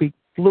can speak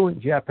fluent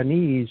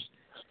Japanese,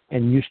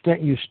 and you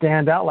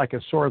stand out like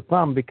a sore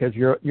thumb because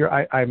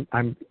I'm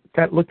kind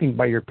of looking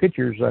by your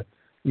pictures.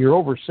 You're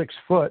over 6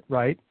 foot,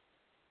 right?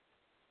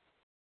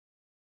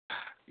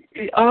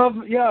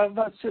 Yeah,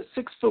 about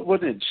 6 foot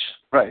 1 inch.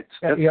 Right.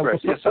 That's right.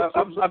 Yes,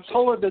 I'm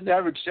taller than the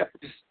average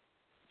Japanese.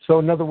 So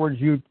in other words,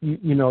 you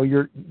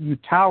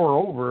tower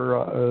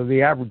over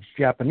the average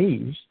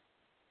Japanese.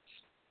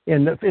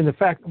 And the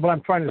fact, what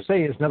I'm trying to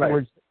say is, in other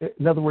words, it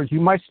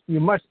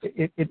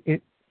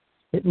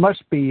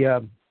must be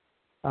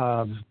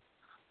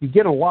you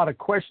get a lot of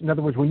questions. In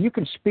other words, when you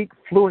can speak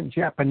fluent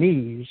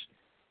Japanese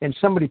and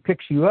somebody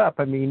picks you up,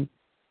 they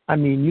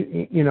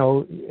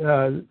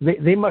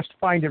must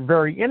find it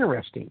very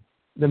interesting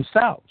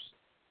themselves.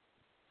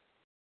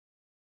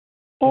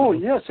 Oh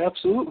yes,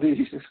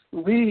 absolutely.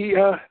 We,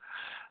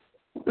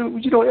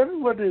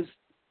 everyone is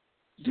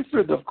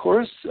different, of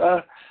course.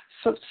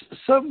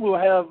 Some will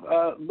have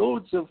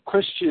loads of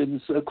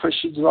questions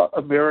about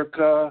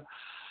America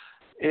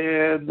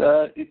and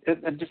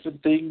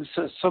different things.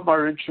 Some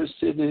are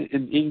interested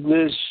in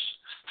English.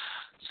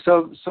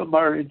 Some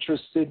are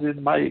interested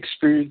in my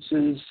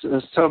experiences.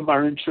 Some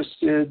are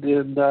interested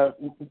in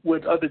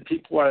what other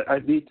people I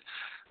meet.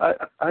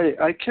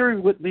 I carry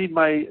with me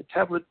my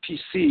tablet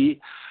PC,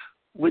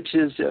 which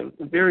is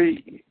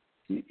very,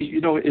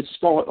 it's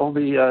small,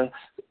 only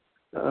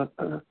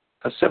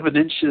 7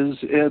 inches,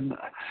 and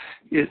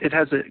it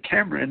has a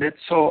camera in it,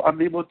 so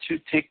I'm able to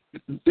take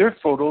their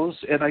photos,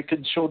 and I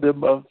can show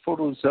them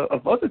photos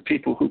of other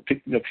people who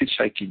picked me up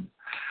hitchhiking,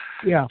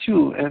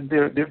 too, and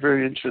they're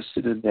very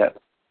interested in that.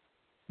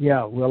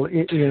 Yeah, well,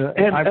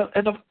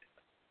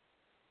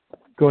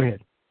 go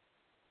ahead.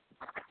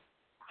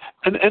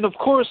 And of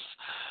course,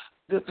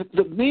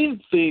 the main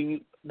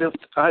thing that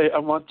I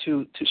want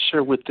to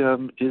share with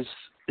them is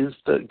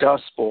the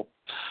gospel.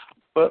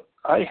 But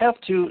I have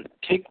to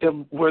take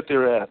them where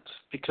they're at,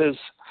 because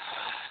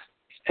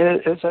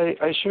as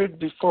I shared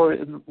before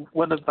in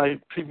one of my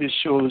previous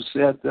shows,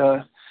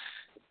 that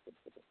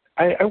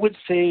I would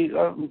say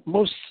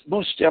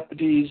most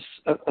Japanese,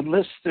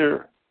 unless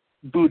they're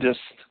Buddhist,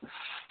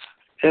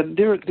 and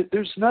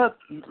there's not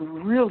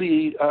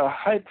really a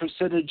high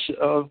percentage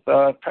of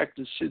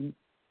practicing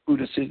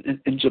Buddhists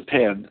in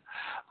Japan.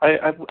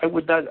 I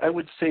would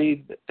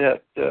say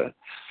that the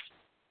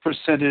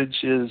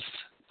percentage is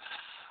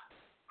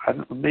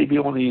maybe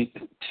only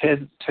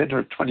 10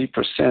 or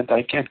 20%.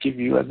 I can't give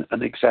you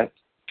an exact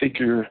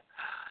figure.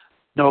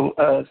 No,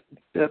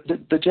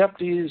 the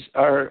Japanese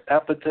are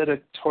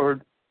apathetic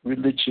toward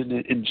religion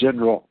in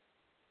general,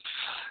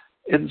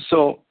 and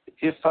so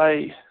if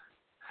I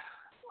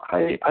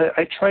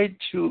tried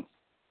to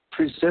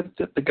present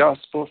the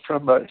gospel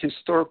from a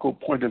historical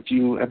point of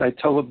view, and I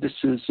tell them this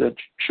is a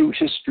true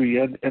history,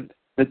 and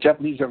the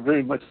Japanese are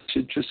very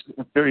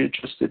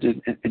interested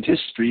in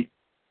history.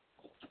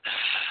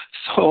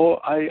 So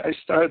I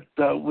start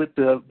with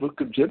the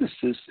book of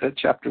Genesis,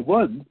 chapter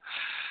 1.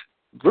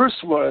 Verse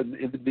 1,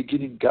 in the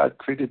beginning, God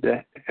created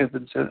the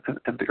heavens and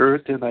the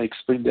earth, and I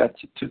explained that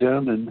to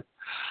them and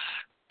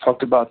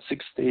talked about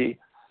six-day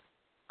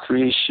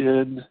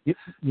creation. We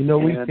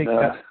take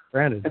that for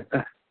granted.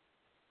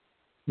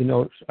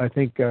 I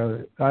think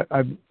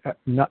I'm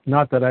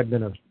not that I've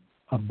been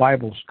a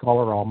Bible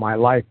scholar all my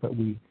life, but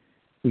we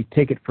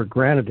take it for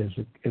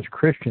granted as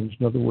Christians.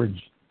 In other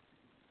words,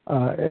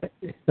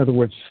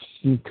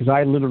 because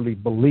I literally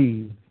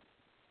believe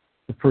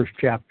the first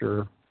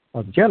chapter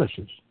of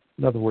Genesis.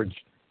 In other words,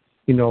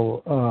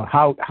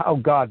 how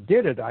God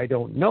did it, I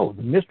don't know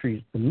the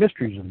mysteries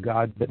of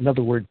God. But in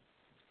other words,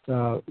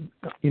 from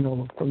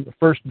the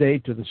first day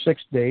to the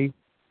sixth day,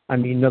 I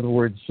mean, in other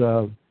words,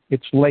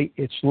 it's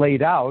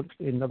laid out.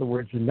 In other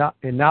words, now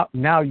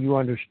you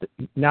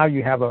understand. Now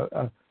you have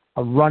a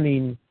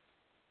running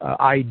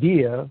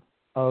idea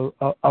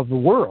of the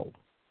world.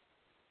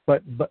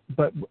 But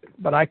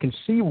I can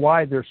see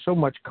why there's so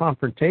much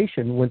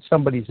confrontation when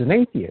somebody's an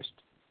atheist,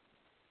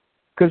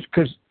 because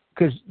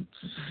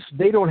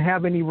they don't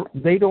have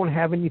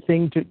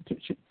anything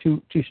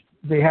to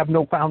they have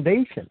no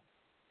foundation.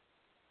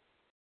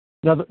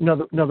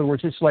 In other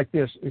words, it's like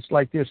this. It's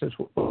like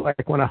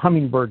when a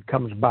hummingbird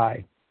comes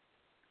by.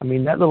 I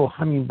mean, that little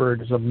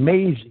hummingbird is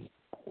amazing,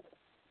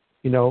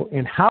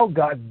 and how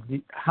God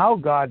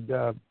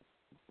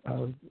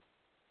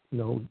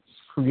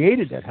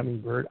created that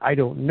hummingbird, I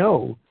don't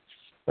know,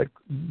 but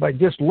by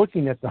just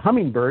looking at the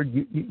hummingbird,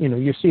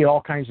 you see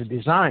all kinds of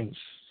designs.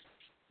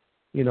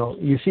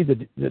 You see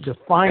the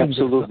defined.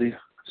 Absolutely.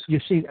 You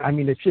see, I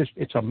mean,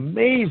 it's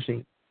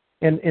amazing,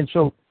 and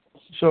so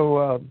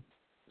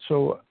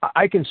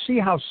I can see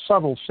how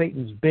subtle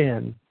Satan's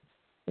been,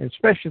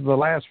 especially the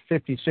last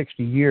 50,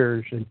 60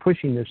 years, in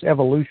pushing this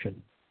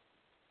evolution.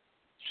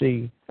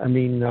 See, because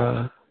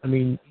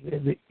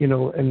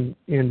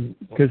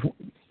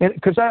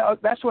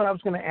that's what I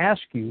was going to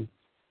ask you.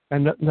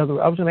 And I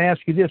was going to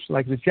ask you this: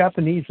 like the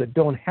Japanese that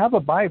don't have a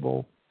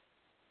Bible,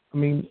 I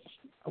mean,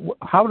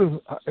 how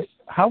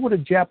would a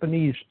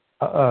Japanese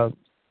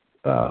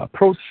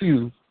approach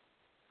you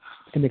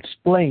and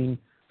explain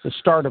the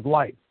start of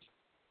life?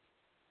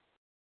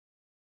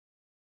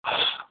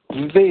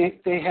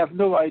 They have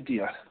no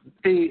idea.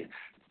 This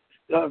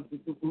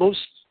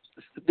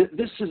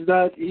is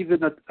not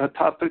even a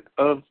topic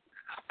of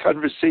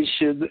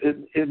conversation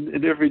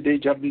in everyday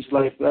Japanese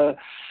life.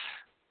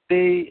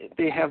 They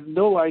have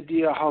no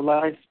idea how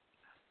life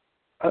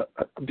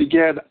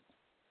began.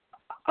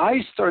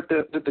 I start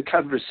the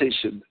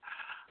conversation.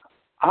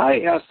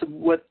 I ask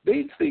them what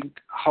they think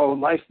how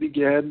life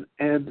began,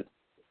 and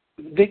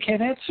they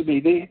can't answer me.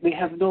 They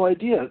have no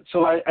idea.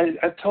 So I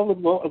tell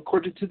them, well,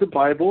 according to the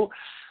Bible,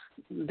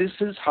 this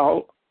is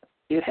how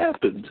it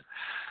happened.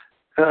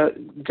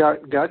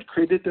 God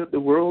created the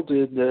world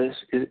in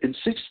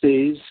 6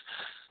 days,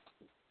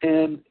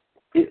 and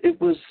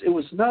it was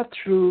not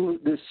through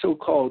this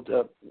so-called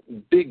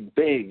Big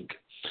Bang.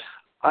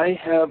 I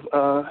have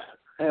a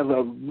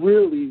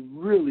really,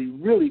 really,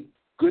 really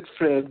good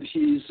friend.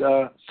 He's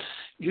a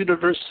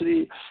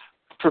university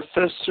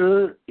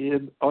professor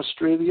in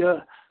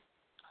Australia,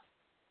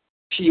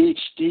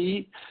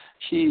 PhD.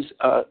 He's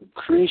a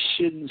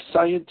creation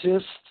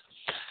scientist,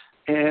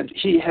 and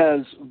he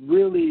has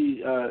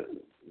really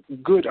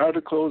good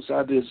articles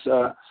on his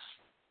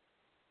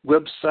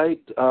website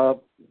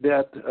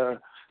that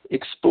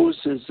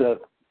exposes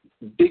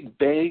Big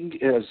Bang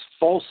as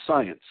false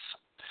science.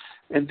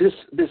 And this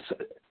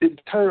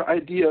entire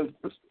idea of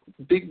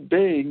Big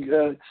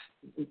Bang,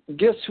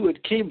 guess who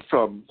it came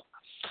from?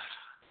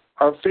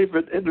 Our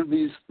favorite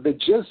enemies, the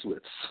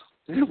Jesuits.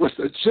 It was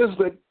a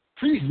Jesuit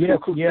priest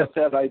who got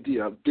that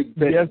idea of Big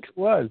Bang. Yes, it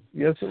was.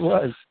 Yes, it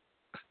was.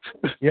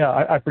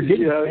 Yeah, I forget.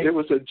 Yeah, it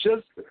was a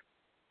Jesuit.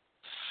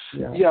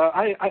 Yeah,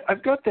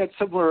 I've got that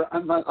somewhere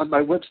on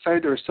my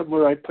website or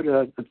somewhere. I put it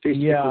on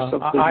Facebook or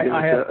something.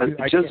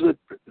 I Jesuit.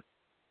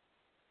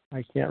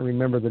 I can't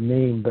remember the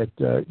name, but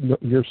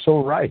you're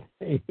so right.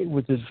 It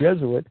was a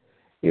Jesuit.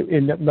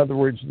 In other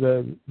words,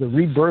 the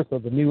rebirth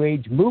of the New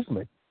Age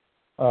movement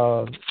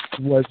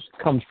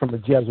comes from a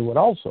Jesuit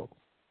also.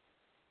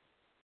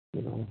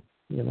 Yeah.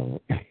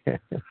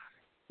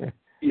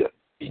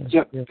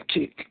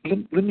 Okay.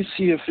 Let me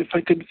see if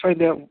I can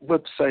find that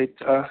website.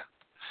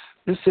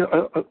 This is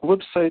a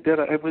website that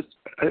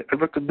I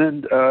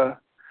recommend.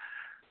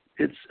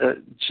 It's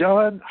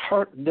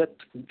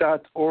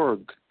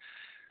johnhartnett.org.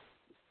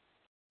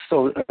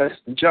 So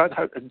John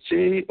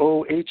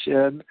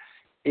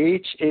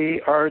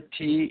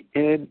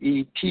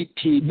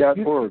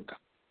JOHNHARTNETT.org.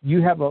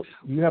 You have a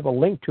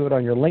link to it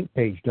on your link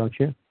page, don't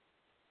you?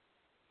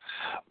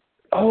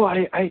 Oh,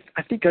 I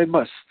think I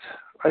must.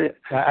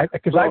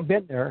 Because I've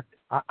been there.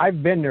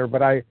 I've been there,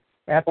 but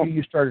after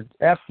you started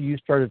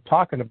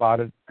talking about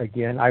it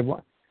again, I'm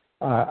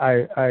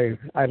going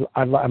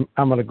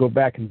to go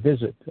back and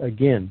visit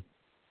again.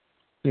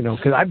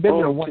 Because I've been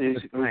there once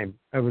at a time.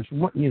 I was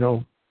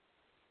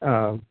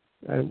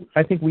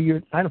I think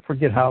I don't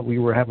forget how we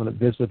were having a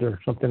visit or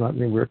something. I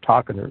mean, we were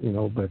talking,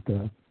 but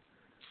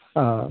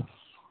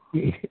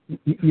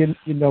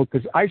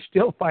because I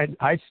still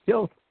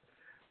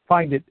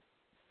find it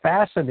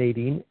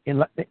fascinating.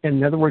 In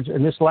other words,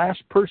 and this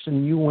last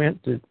person you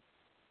went to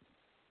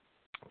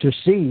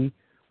see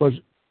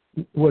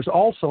was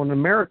also an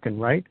American,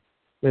 right?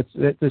 That's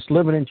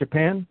living in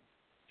Japan.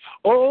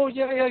 Oh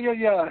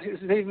yeah. His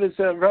name is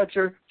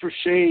Roger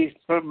Fouché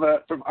from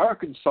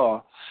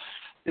Arkansas.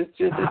 It's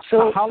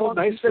so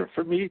nice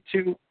for me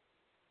to.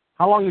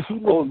 How long has he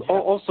lived?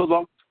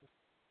 Also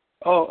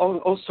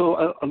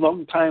a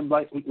long time,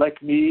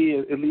 like me,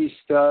 at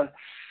least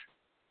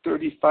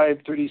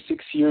 35,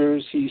 36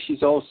 years.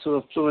 He's also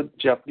a fluent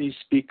Japanese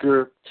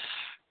speaker.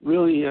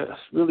 Really a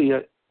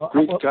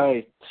great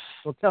guy.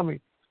 Well, tell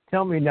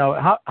me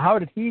now, how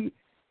did he?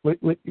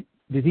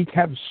 Did he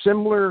have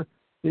similar?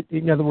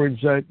 In other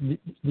words,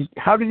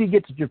 how did he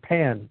get to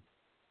Japan?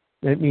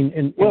 I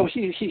mean,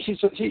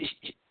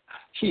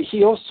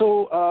 he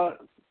also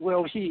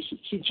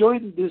he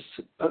joined this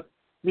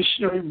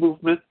missionary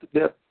movement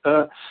that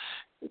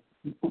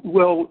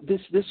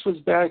this was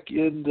back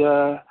in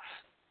the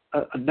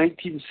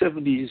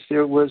 1970s.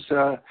 There was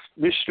a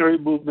missionary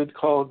movement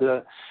called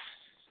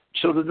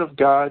Children of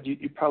God.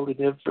 You probably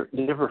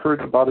never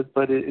heard about it,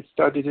 but it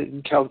started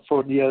in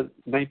California,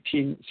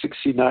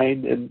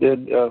 1969, and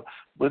then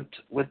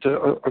went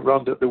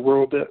around the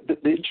world.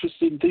 The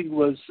interesting thing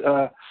was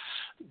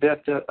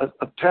that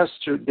a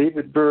pastor,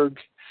 David Berg,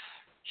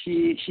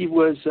 he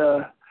was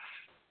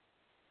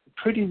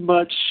pretty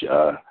much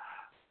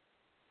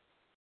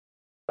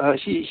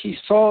he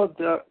saw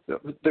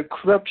the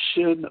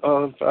corruption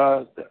of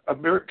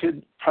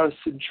American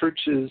Protestant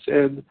churches,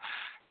 and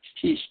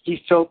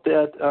he felt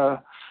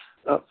that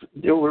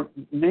there were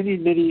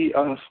many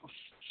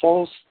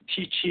false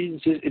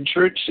teachings in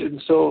church,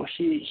 and so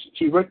he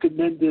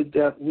recommended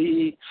that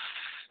we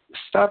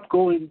stop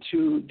going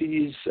to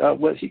these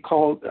what he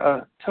called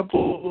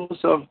temples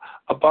of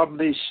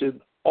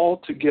abomination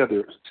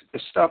altogether.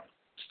 Stop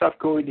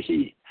going.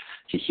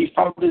 He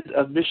founded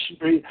a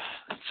missionary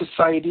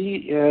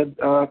society, and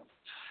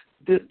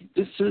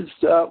this is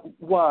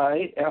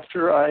why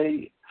after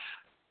I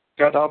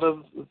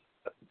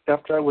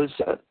was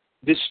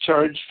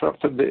discharged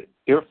from the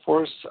Air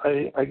Force,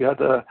 I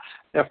got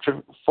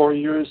after 4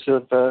 years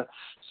of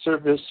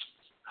service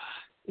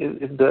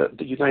in the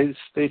United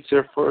States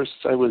Air Force,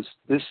 I was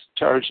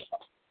discharged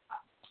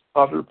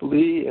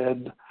honorably,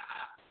 and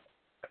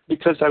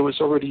because I was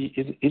already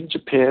in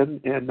Japan,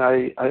 and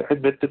I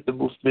met the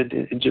movement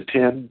in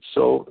Japan,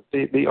 so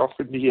they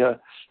offered me a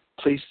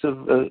place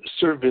of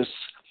service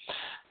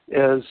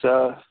as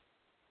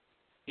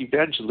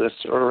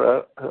evangelist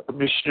or a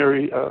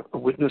missionary, a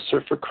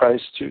witnesser for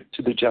Christ to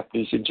the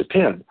Japanese in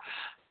Japan.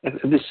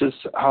 And this is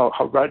how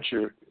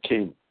Roger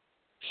came.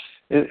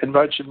 And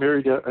Roger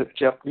married a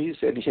Japanese,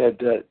 and he had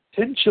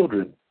 10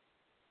 children.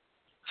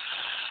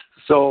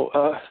 So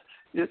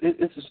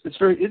it's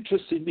very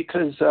interesting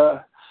because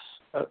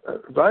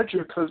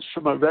Roger comes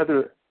from a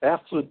rather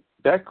affluent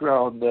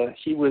background.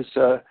 He was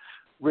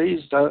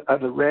raised on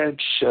a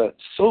ranch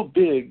so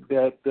big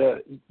that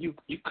you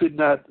could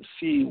not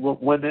see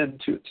one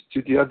end to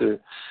the other.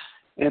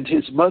 And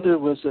his mother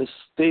was a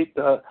state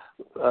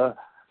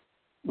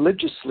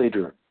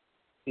legislator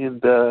in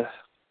the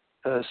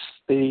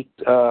state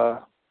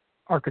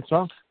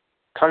Arkansas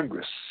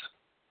Congress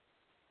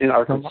in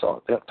Arkansas.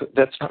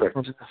 That's correct.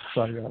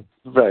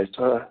 Right.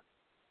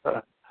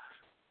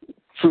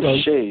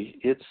 Fouché.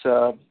 It's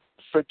a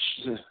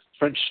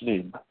French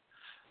name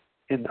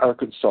in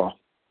Arkansas.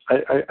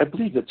 I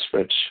believe it's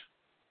French.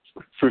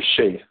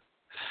 Fouché.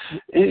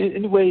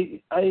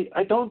 Anyway,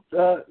 I don't.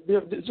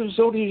 There's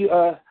only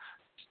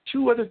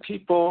two other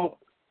people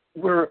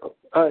where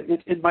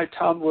in my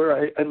town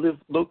where I live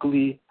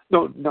locally.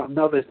 No,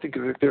 now that I think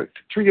of it, there are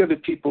three other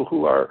people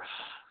who are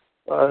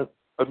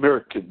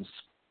Americans,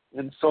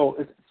 and so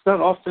it's not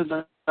often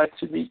that I get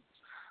to meet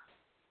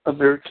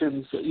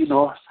Americans. You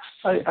know,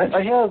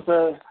 I have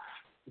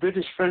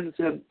British friends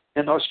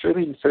and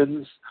Australian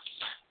friends,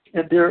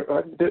 and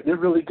they're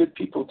really good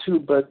people too.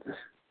 But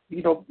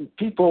you know,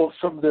 people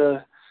from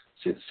the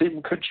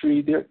same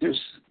country,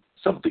 there's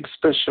something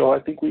special. I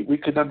think we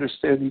can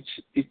understand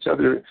each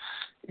other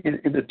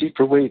in a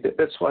deeper way.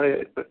 That's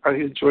why I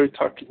enjoy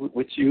talking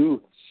with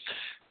you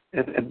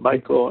and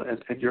Michael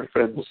and your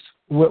friends.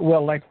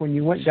 Well, like when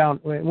you went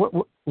down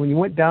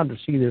to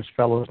see this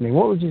fellow's name,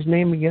 what was his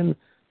name again?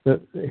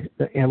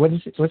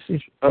 What's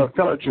his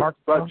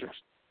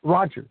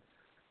Roger.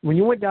 When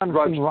you went down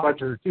to see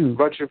Roger too.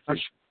 Roger.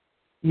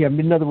 Yeah,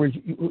 in other words,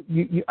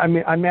 you I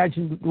mean, I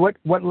imagine what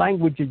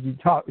language did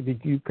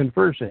you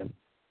converse in?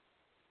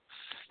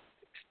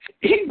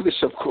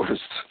 English, of course.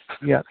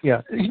 Yeah.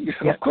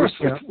 Of course,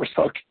 we're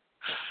talking.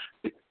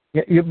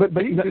 Yeah, but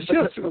English,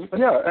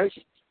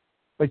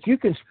 but you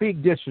can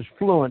speak just as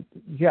fluent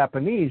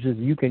Japanese as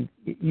you can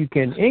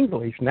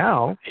English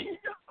now,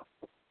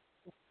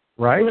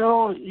 right?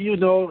 Well, you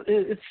know,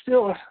 it's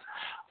still.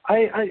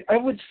 I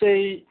would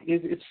say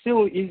it's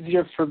still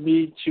easier for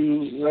me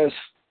to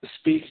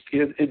speak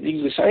in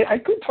English. I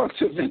could talk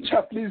to them in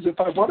Japanese if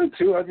I wanted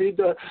to. I mean,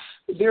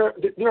 there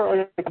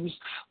are times,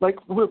 like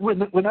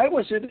when I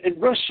was in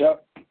Russia,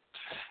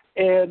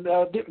 and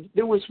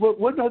there was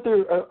one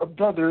other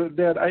brother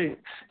that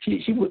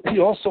he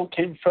also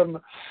came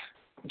from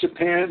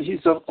Japan.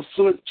 He's a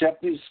fluent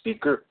Japanese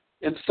speaker,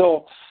 and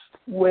so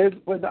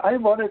when I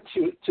wanted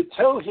to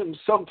tell him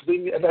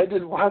something and I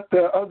didn't want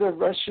the other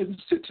Russians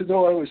to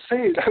know I was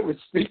saying, I would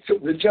speak to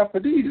them in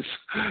Japanese,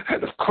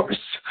 and of course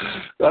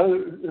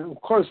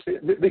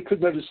they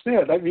couldn't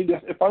understand. I mean,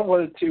 if I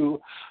wanted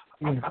to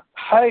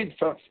hide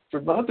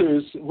from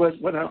others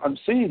when I'm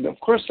saying, of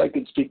course I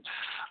could speak.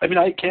 I mean,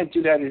 I can't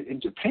do that in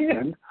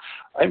Japan.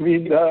 I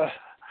mean, I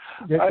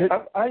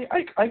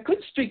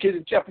could speak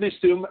in Japanese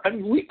to them. I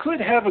mean, we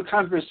could have a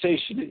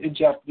conversation in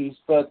Japanese,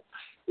 but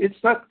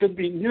it's not going to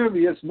be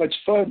nearly as much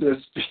fun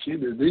as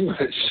speaking in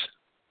English.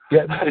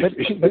 Yeah, but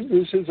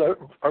this is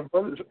our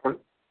brothers.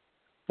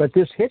 But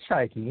this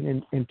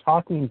hitchhiking and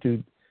talking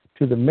to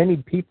the many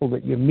people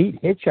that you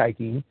meet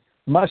hitchhiking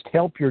must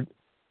help your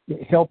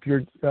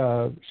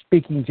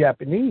speaking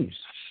Japanese.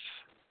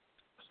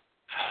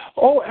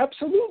 Oh,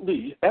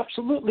 absolutely.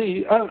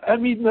 I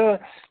mean,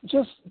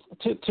 just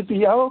to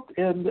be out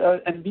and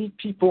meet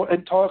people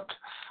and talk.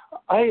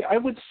 I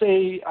would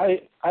say I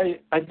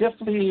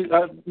definitely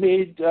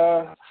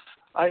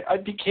I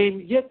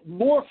became yet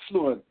more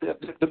fluent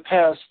the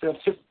past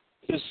 50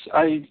 years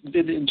I've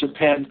been in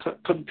Japan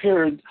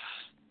compared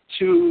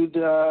to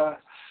the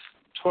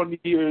 20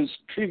 years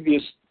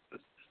previous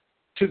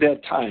to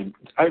that time.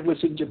 I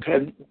was in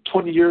Japan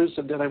 20 years,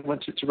 and then I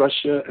went to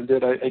Russia, and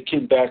then I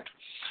came back,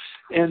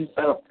 and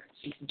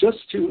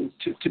just to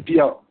be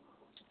out.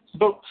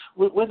 But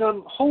when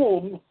I'm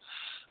home,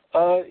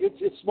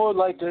 it's more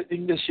like an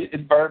English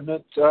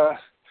environment.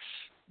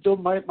 Though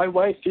my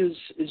wife is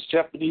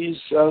Japanese,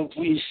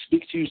 we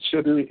speak to each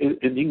other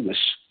in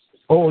English.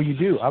 Oh, you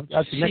do?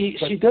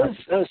 She does.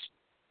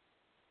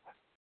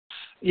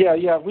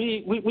 Yeah.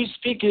 We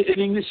speak in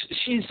English.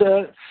 She's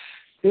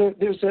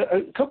there's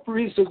a couple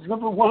reasons.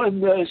 Number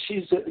one,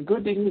 she's a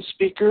good English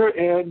speaker,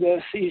 and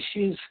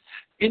she's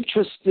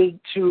interested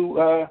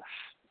to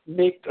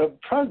make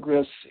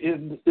progress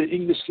in the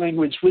English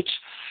language, which,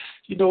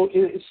 you know,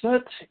 it's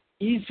not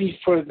easy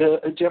for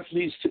the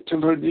Japanese to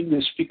learn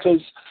English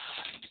because,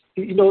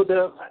 you know,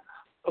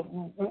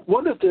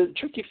 one of the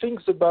tricky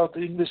things about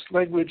the English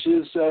language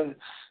is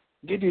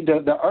getting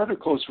the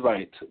articles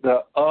right,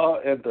 the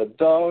and the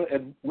da,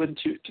 and when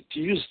to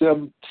use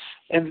them.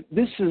 And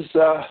this is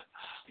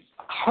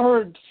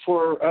hard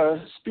for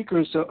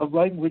speakers of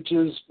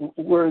languages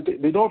where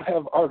they don't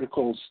have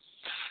articles.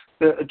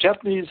 The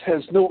Japanese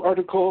has no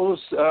articles.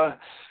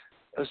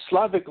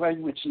 Slavic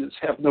languages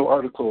have no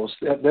articles.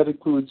 That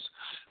includes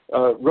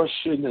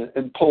Russian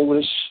and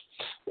Polish,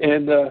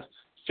 and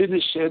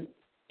Finnish and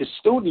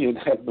Estonian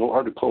have no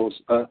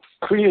articles.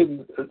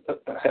 Korean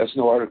has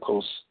no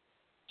articles.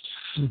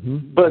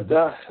 Mm-hmm. But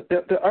the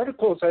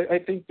articles, I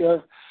think,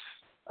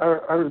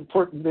 are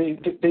important.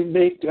 They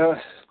make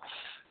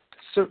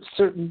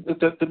certain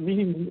the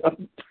meaning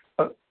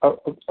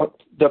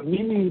the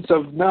meanings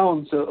of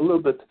nouns a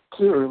little bit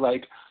clearer,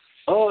 like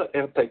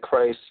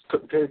Antichrist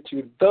compared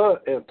to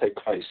the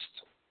Antichrist.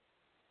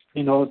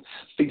 You know,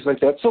 things like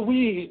that. So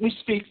we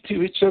speak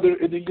to each other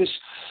in English.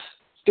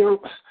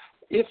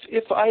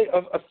 If I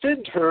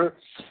offend her,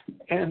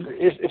 and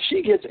if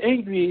she gets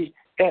angry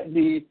at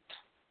me,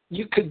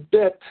 you could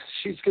bet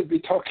she's going to be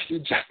talking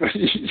in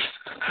Japanese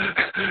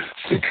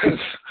because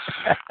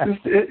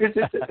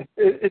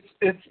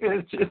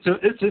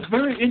it's a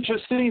very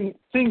interesting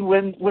thing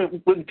when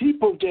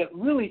people get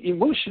really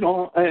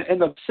emotional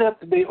and upset.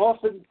 They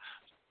often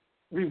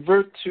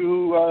revert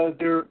to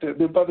their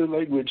mother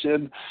language,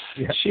 and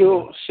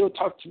she'll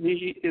talk to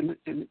me in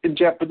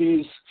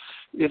Japanese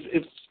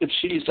if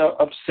she's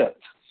upset.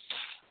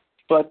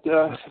 But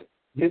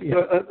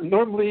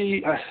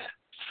normally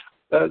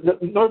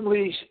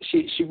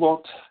she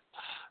won't.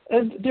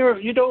 And there,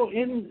 you know,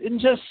 in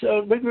just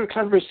regular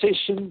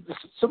conversation,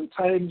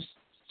 sometimes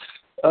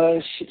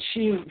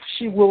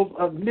she will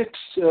mix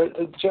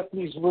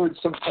Japanese words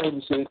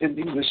sometimes in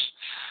English.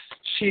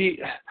 She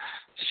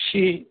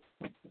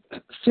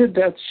said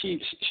that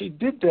she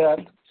did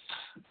that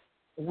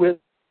with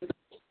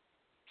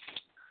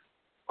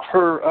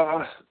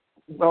her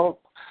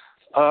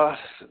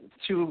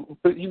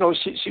but you know,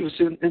 she was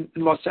in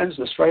Los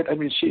Angeles, right? I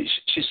mean, she's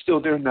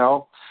still there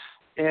now,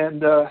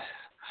 and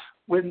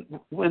when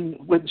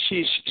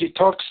she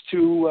talks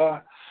to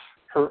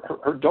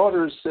her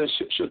daughters,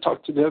 she'll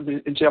talk to them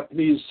in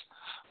Japanese,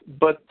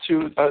 but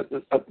to a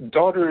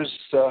daughter's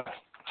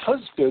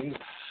husband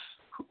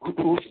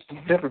who's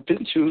never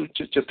been to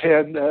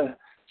Japan,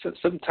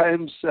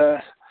 sometimes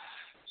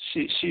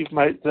she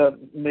might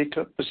make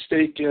a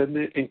mistake and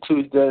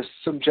include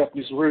some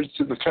Japanese words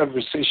in the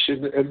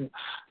conversation,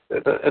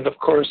 and of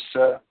course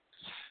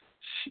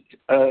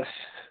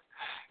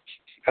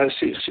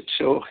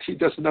she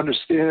doesn't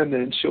understand,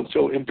 and she'll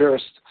feel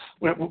embarrassed.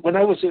 When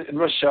I was in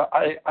Russia,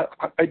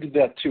 I did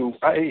that too.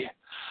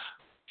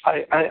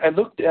 I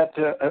looked at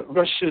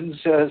Russians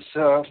as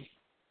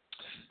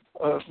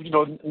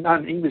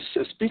non-English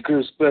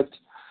speakers, but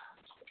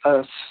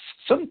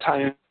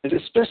sometimes,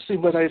 especially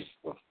when I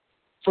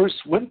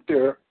first went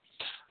there,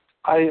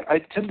 I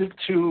tended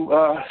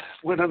to,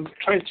 when I'm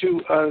trying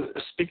to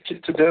speak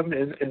to them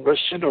in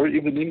Russian or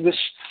even English,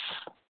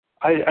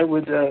 I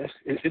would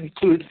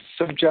include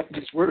some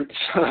Japanese words.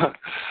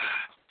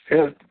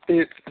 And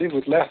they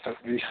would laugh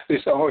at me. They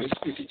said, "Oh, he's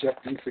speaking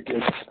Japanese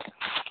again."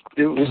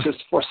 It was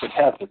just force of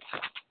habit.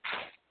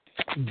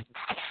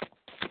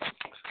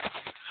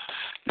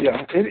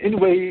 Yeah.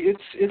 Anyway,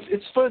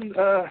 it's fun.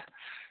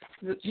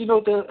 The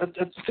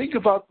thing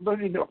about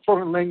learning a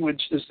foreign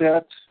language is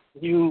that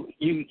you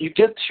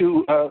get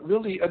to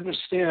really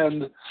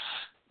understand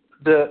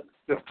the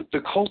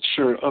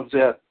culture of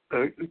that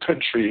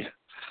country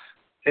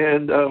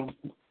and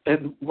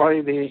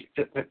why they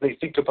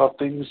think about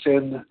things,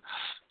 and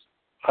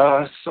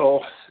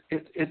so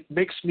it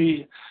makes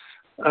me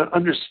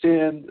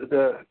understand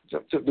the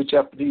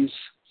Japanese.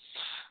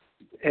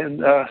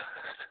 And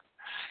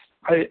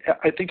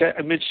I think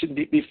I mentioned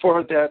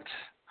before that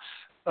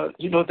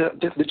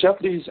the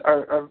Japanese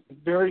are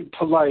very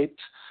polite.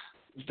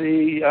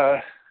 They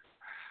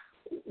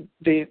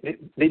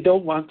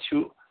don't want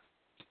to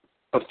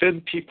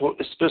offend people,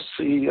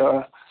 especially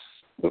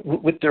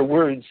with their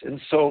words, and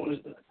so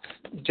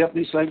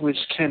Japanese language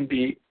can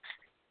be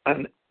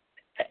an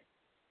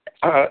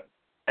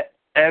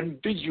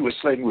ambiguous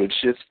language.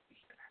 It's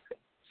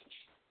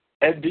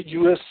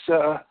ambiguous.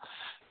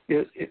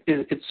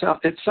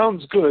 It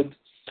sounds good,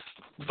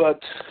 but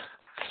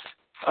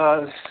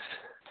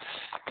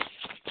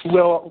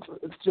well,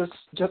 just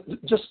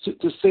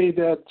to say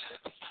that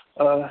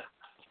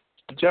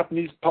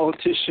Japanese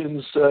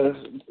politicians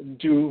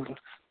do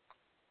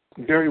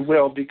very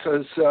well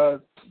because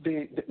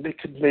they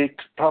can make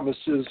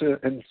promises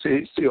and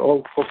say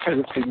all kind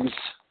of things,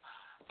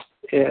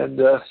 and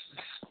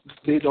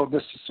they don't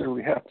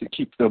necessarily have to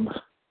keep them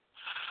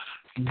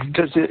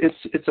because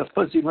it's a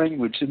fuzzy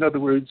language. In other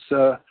words,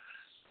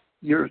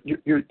 you're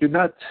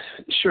not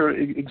sure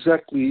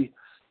exactly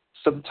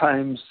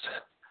sometimes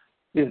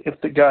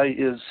if the guy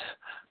is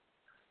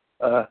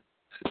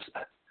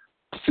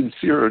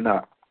sincere or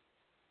not.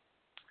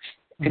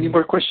 Any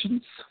more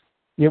questions?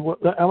 Yeah, well,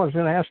 I was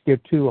going to ask you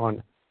too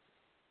on,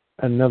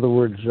 in other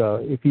words,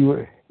 if you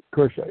were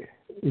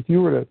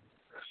to,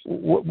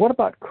 what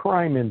about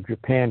crime in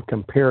Japan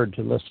compared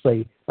to, let's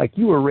say, like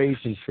you were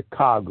raised in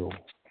Chicago,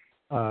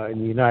 in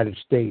the United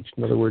States.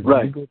 In other words,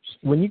 right.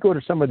 When you go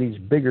to some of these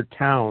bigger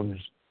towns,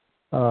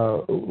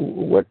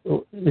 what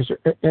is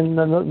there? And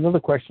another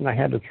question I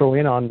had to throw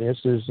in on this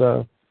is,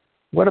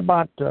 what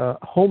about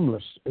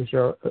homeless? Is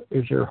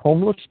there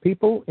homeless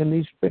people in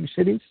these big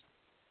cities?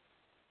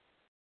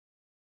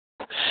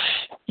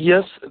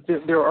 Yes,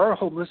 there are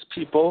homeless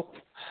people,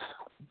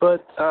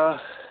 but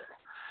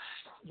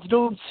you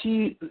don't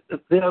see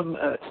them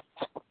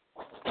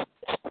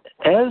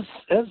as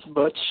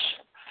much.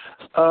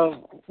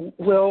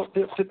 Well,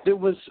 there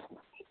was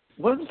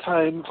one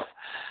time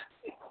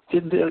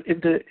in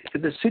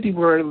the city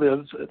where I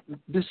live.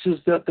 This is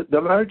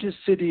the largest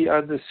city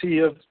on the Sea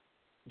of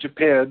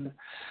Japan.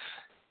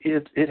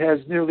 It has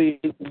nearly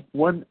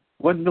 1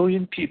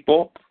 million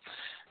people,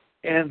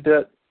 and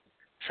the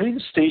train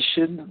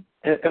station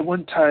at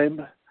one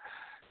time,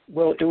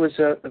 well, it was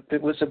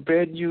a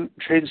brand new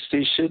train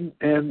station,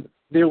 and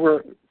there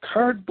were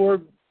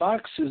cardboard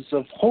boxes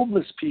of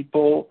homeless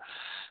people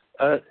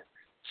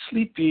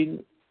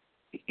sleeping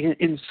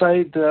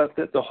inside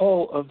the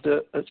hall of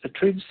the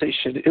train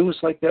station. It was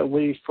like that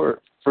way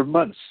for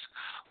months.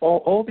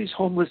 All these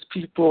homeless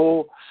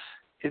people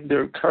in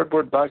their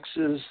cardboard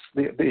boxes.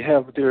 They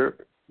have their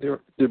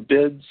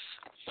beds.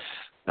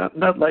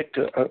 Not like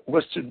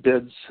Western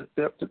beds.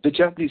 The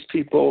Japanese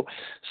people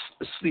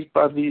sleep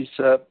on these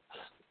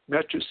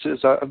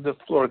mattresses on the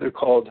floor. They're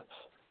called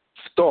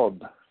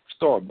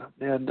futon,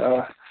 and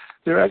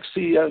they're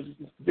actually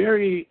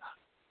very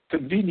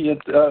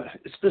convenient,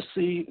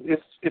 especially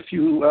if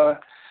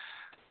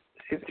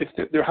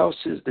their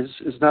house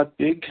is not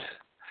big,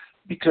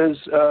 because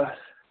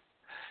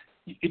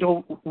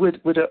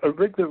with a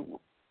regular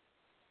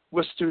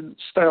Western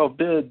style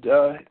bed,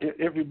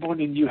 every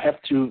morning you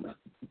have to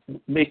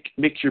make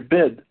your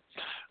bed,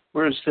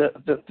 whereas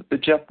the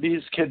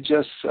Japanese can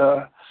just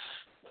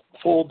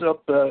fold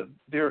up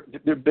their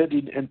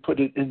bedding and put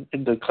it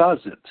in the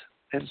closet,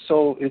 and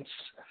so it's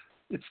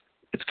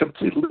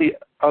completely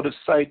out of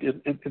sight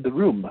in the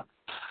room.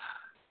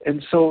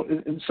 And so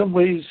in some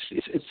ways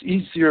it's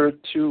easier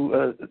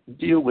to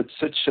deal with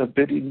such a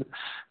bedding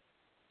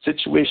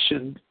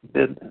situation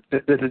than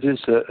it is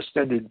a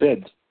standard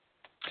bed.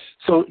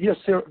 So yes,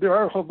 there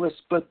are homeless,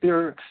 but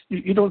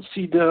you don't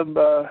see them.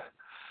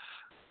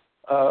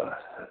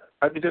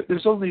 I mean,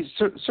 there's only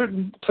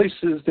certain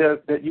places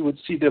that you would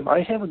see them.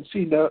 I haven't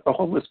seen a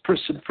homeless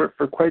person for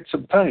quite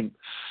some time,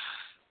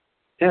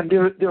 And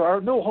there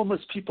are no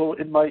homeless people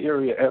in my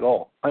area at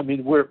all. I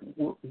mean,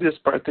 this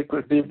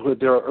particular neighborhood,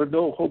 there are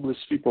no homeless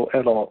people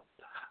at all.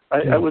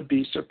 I would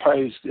be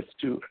surprised if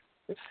to.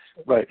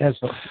 Right.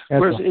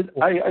 Whereas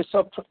I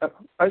saw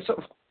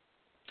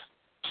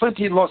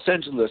plenty in Los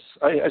Angeles.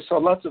 I saw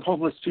lots of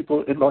homeless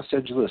people in Los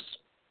Angeles.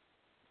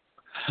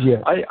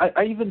 Yeah.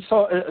 I even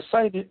saw a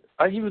sign. It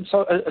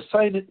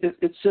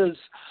says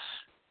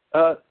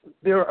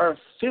there are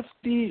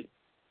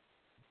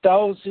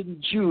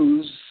 50,000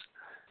 Jews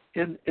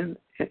in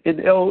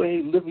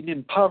LA living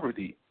in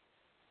poverty.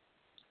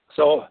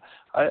 So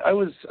I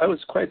was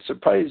quite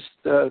surprised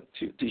to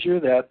hear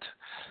that,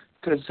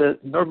 because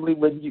normally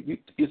when you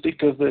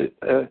think of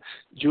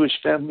Jewish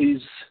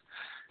families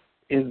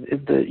in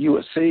the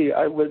USA,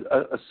 I would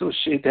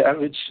associate the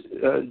average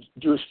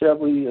Jewish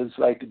family as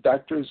like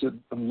doctors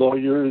and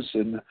lawyers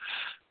and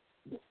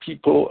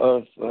people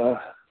of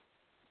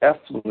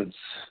affluence,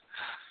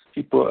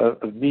 people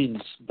of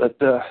means. But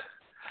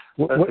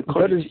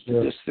according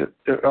to this,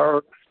 there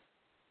are.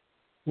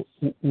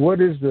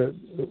 What is the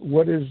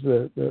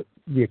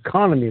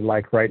economy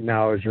like right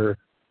now? Is there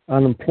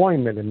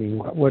unemployment? I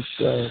mean,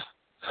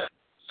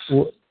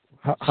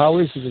 how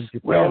is it in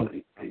Japan? Well,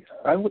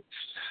 I would.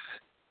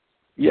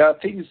 Yeah,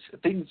 things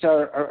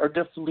are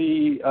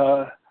definitely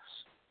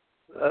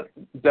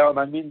down.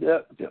 I mean,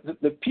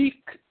 the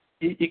peak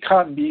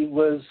economy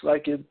was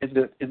like in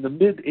the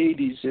mid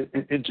 '80s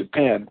in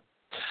Japan.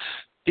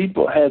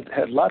 People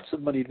had lots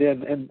of money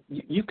then, and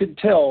you can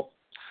tell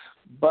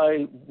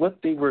by what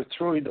they were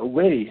throwing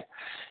away.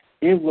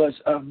 It was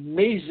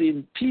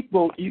amazing.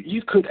 People,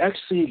 you could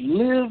actually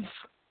live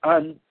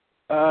on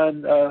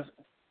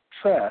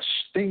trash,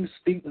 things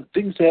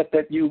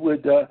that you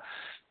would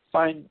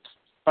find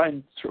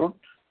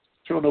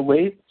thrown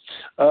away.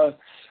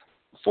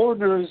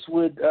 Foreigners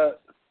would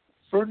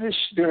furnish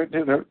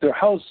their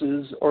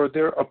houses or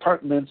their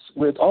apartments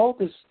with all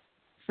this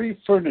free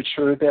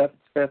furniture that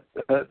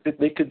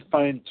they could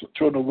find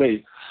thrown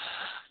away.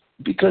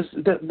 Because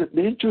the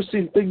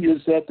interesting thing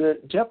is that the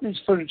Japanese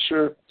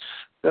furniture,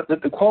 that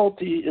the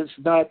quality is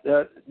not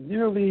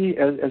nearly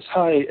as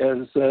high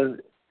as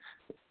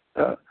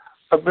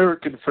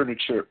American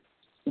furniture.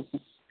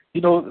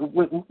 You know,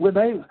 when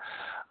I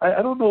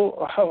don't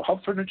know how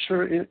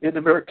furniture in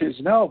America is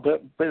now,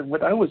 but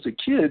when I was a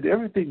kid,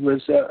 everything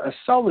was a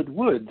solid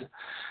wood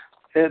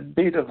and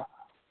made of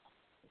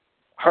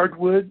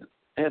hardwood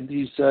and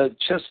these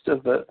chests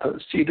of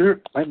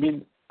cedar. I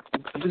mean,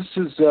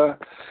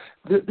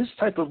 this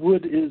type of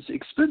wood is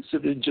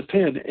expensive in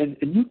Japan, and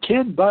you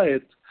can buy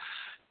it.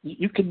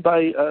 You can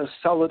buy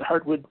solid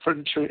hardwood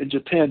furniture in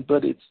Japan,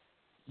 but it's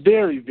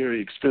very,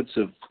 very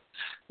expensive.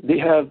 They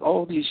have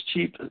all these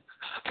cheap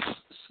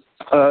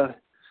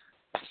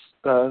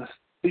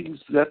things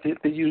that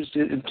they used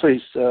in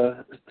place,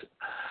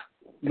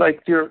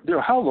 like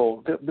they're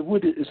hollow. The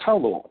wood is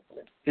hollow.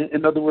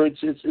 In other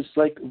words, it's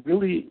like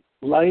really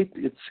light.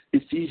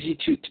 It's easy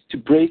to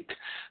break.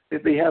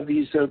 They have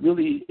these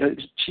really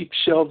cheap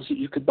shelves that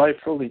you could buy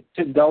for only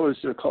 $10.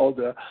 They're called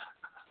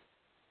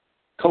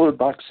color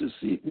boxes.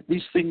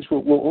 These things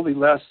will only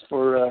last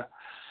for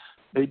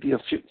maybe a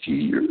few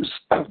years,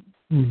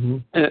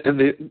 and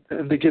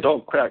they get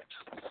all cracked.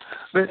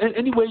 But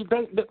anyway,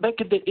 back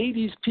in the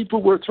 80s,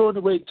 people were throwing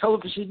away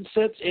television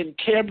sets and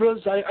cameras.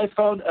 I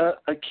found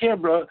a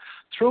camera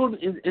thrown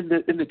in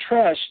the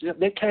trash.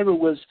 That camera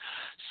was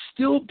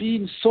still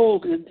being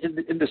sold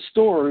in the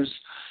stores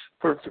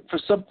for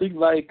something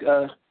like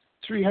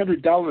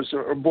 $300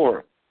 or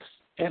more.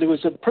 And it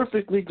was a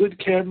perfectly good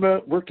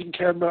camera, working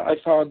camera. I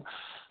found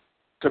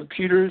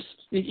computers.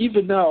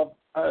 Even now,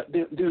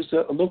 there's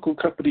a local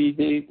company.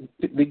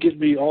 They give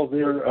me all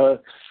their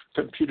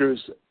computers,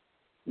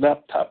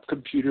 laptop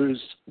computers.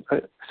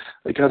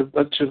 I got a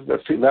bunch of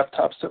free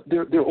laptops.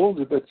 They're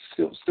older, but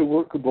still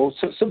workable.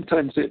 So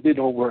sometimes they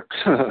don't work.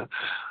 The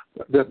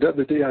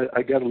other day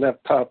I got a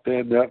laptop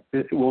and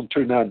it won't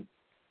turn on.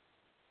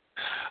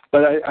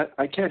 But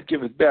I can't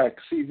give it back.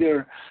 See,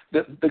 the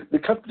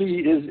company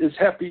is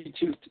happy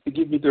to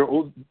give me their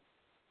old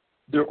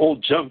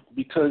junk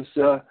because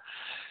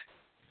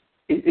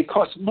it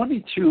costs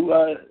money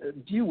to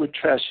deal with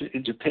trash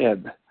in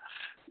Japan.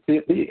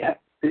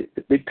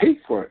 They pay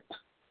for it,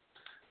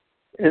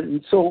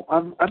 and so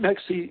I'm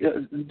actually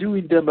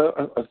doing them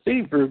a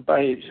favor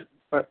by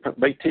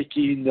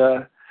taking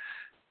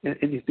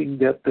anything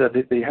that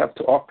they have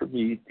to offer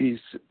me, these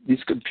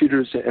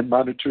computers and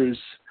monitors.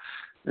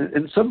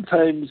 And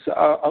sometimes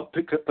I'll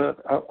pick up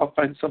I'll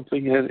find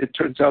something and it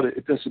turns out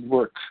it doesn't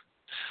work.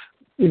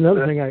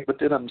 But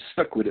then I'm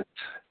stuck with it.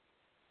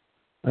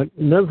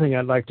 Another thing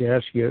I'd like to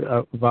ask you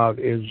about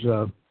is,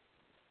 I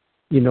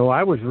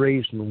was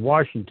raised in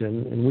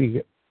Washington, and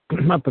we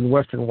up in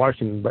Western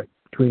Washington, but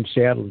between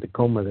Seattle and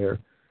Tacoma there.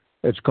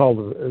 It's called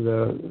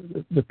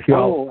the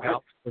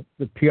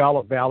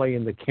Puyallup Valley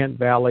and the Kent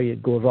Valley.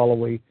 It goes all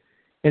the way.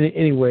 And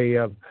anyway,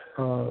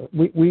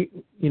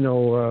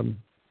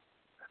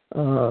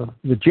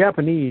 the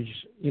Japanese,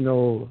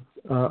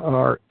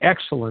 are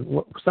excellent,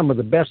 some of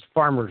the best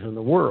farmers in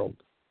the world.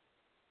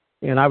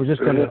 And I was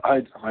just going to.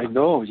 I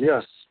know.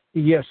 Yes.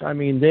 Yes,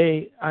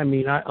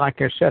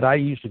 like I said, I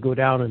used to go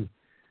down and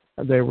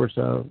there was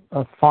a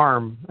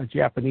farm, a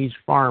Japanese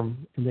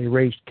farm, and they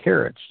raised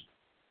carrots.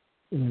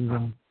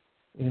 And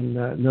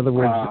in other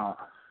words,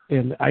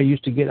 and I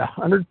used to get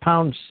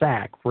 100-pound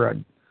sack for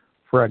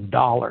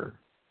 $1.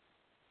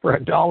 For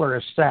 $1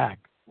 a sack.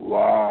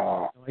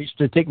 Wow. I used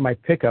to take my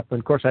pickup, and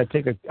of course I'd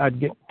get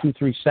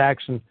 2-3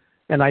 sacks,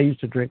 and I used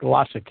to drink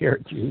lots of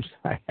carrot juice.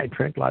 I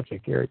drank lots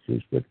of carrot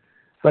juice,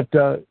 but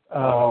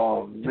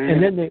oh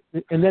man.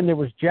 and then there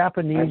was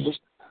Japanese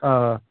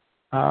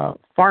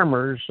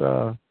farmers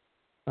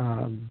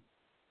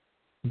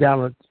down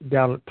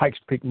at Pikes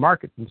Peak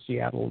Market in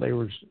Seattle. There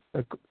was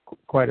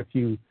quite a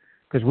few,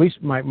 because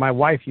my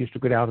wife used to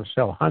go down and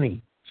sell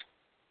honey.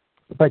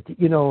 But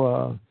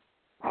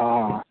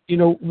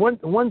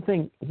one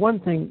thing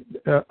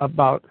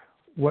about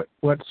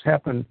what's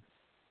happened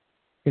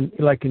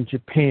in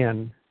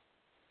Japan,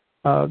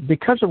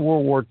 because of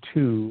World War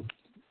II,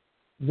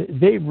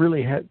 they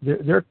really had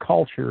their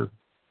culture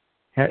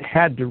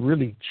had to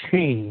really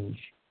change.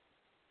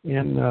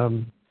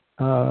 And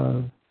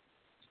in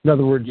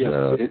other words,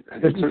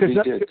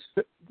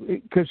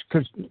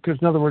 because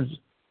in other words,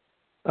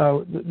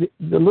 the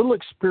little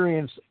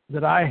experience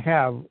that I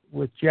have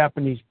with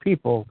Japanese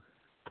people,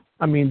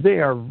 I mean, they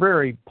are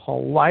very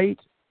polite,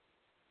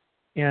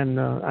 and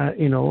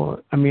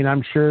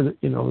I'm sure that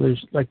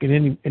there's like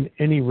in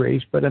any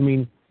race, but I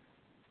mean,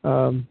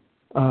 and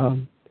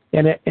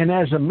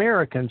as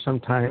Americans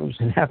sometimes,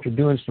 and after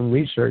doing some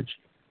research,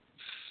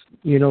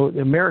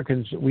 the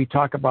Americans, we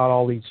talk about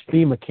all these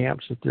FEMA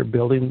camps that they're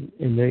building,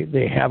 and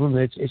they have them.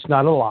 It's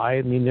not a lie.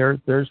 I mean,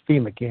 there's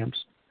FEMA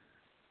camps.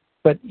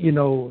 But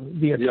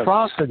the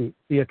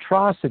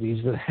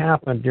atrocities that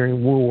happened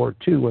during World War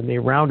II when they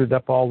rounded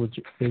up all the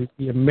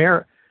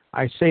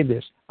I say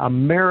this,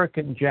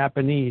 American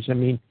Japanese. I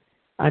mean,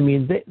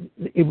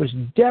 it was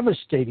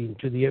devastating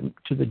to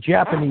the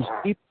Japanese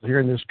people here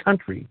in this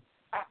country.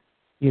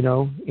 And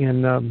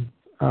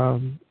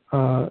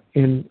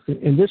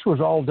this was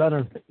all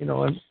done,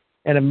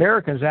 and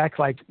Americans act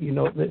like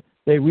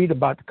they read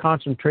about the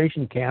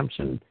concentration camps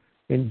in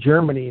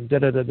Germany and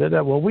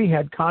da-da-da-da-da. Well, we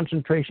had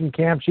concentration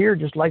camps here,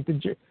 just like I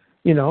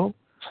know.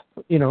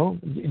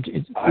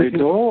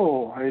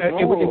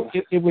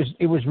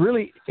 It was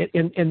really,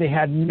 and they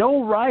had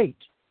no right.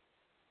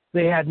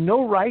 They had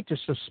no right to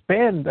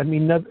suspend. I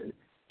mean,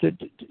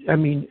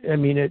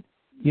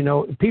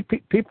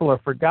 people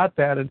have forgot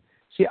that. And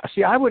see,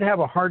 I would have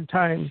a hard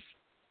time.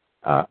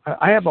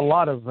 I have a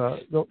lot of,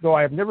 though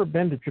I have never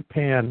been to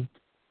Japan,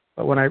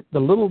 but the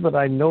little that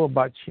I know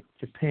about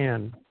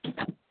Japan,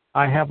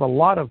 I have a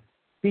lot of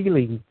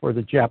feeling for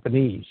the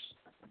Japanese.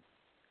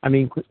 I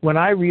mean, when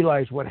I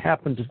realize what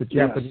happened to the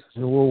Japanese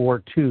in World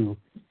War II,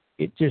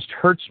 it just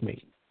hurts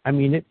me. I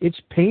mean, it's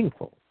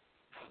painful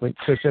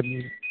because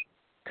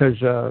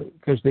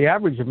the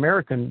average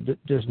American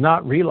does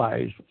not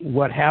realize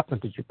what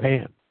happened to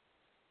Japan.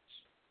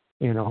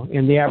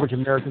 And the average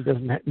American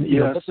doesn't.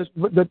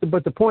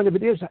 But the point of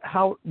it is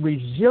how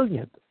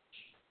resilient,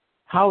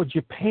 how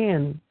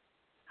Japan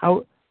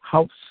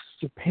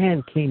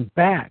came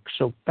back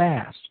so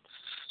fast.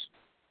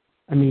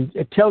 I mean,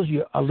 it tells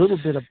you a little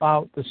bit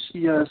about the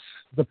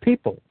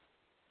people.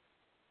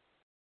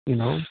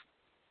 Yes,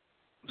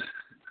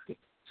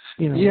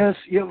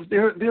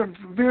 they're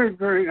very,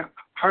 very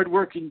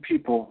hardworking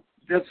people.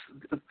 That's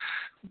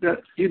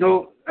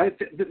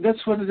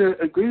one of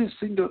the greatest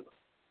things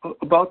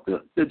about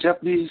the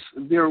Japanese.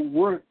 Their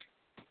work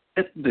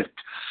ethic.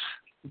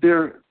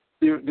 They're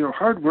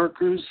hard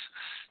workers.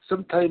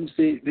 Sometimes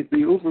they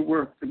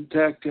overwork. In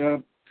fact,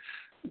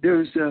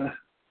 there's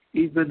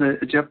even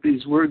a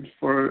Japanese word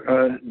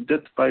for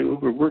death by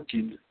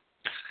overworking.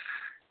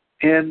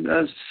 And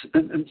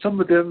some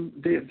of them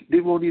they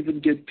won't even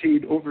get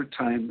paid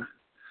overtime,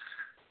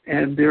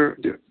 and they're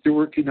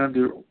working on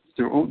their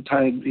own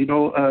time.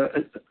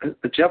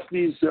 A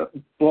Japanese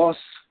boss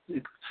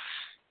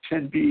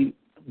can be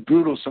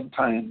brutal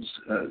sometimes,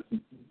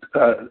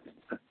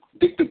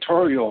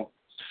 dictatorial,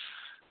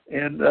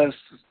 and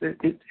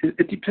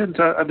it depends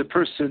on the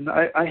person.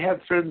 I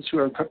have friends who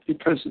are company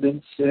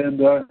presidents,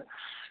 and of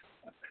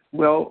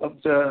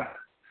the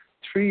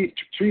three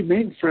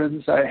main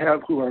friends I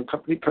have who are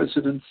company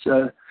presidents,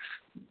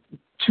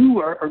 two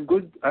are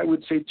good. I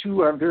would say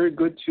two are very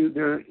good to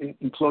their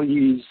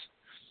employees,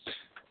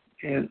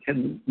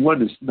 and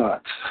one is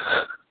not.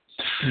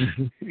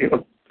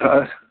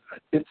 Mm-hmm.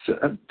 It's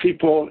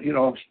people.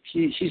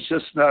 He's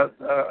just not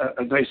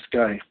a nice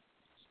guy.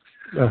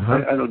 Uh-huh.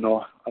 I don't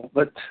know,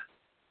 but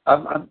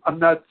I'm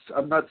not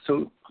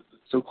so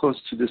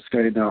close to this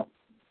guy now.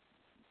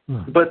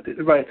 But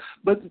right,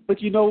 but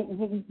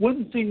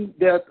one thing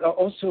that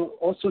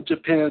also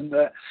Japan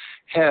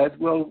had,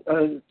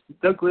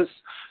 Douglas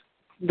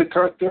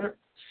MacArthur,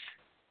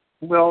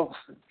 the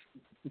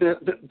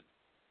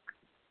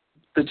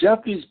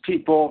Japanese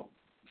people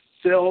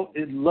fell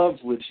in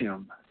love with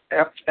him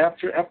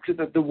after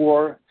the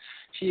war.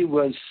 He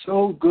was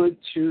so good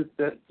to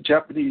the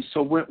Japanese.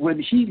 So when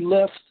he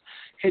left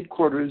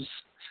headquarters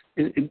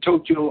in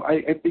Tokyo.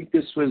 I think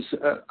this was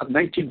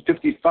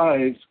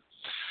 1955.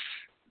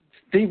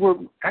 They were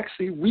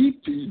actually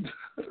weeping.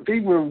 They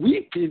were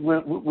weeping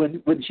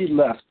when he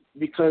left,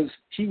 because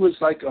he was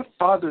like a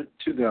father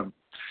to them,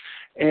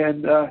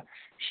 and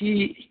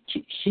he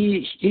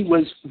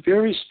was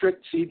very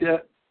strict. See,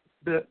 the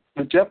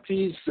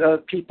Japanese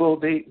people,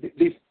 they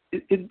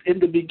in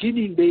the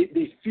beginning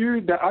they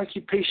feared the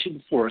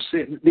occupation force.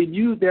 They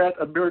knew that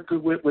America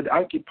would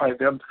occupy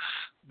them,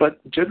 but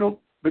General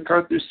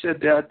MacArthur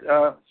said that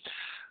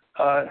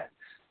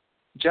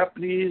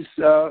Japanese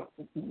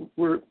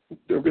were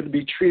going to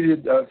be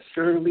treated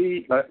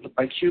fairly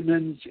like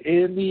humans.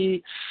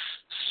 Any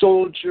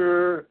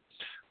soldier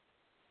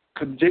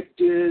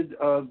convicted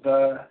of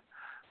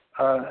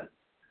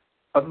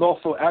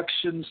unlawful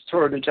actions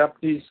toward a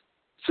Japanese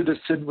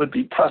citizen would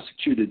be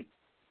prosecuted.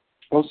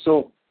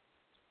 Also,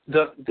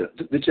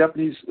 the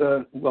Japanese,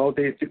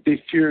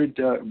 they feared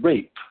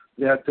rape,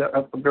 that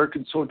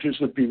American soldiers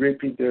would be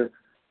raping their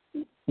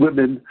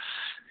women.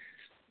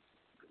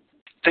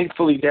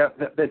 Thankfully,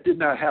 that did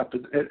not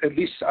happen, at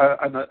least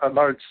on a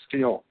large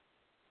scale.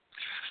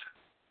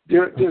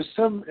 There's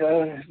some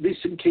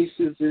recent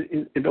cases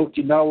in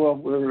Okinawa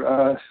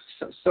where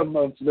some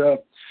of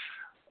the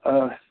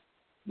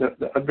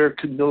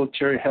American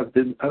military have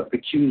been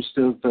accused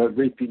of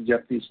raping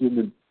Japanese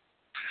women.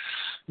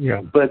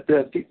 Yeah. But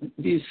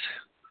these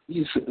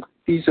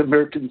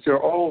Americans,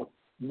 they're all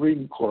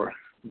Marine Corps.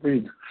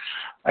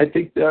 I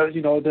think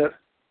the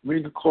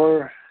Marine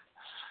Corps,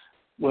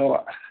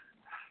 well,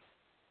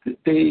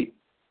 there's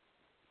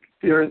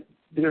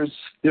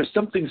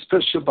something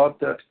special about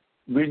the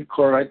Marine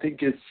Corps. I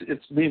think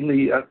it's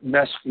mainly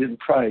masculine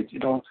pride.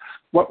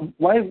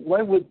 Why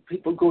would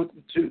people go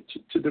to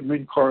the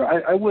Marine Corps?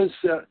 I was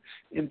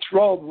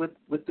enthralled with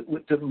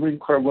the Marine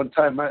Corps one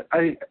time.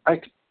 I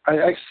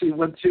actually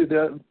went to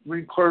the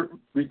Marine Corps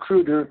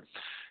recruiter,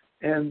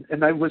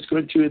 and I was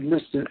going to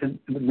enlist in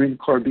the Marine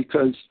Corps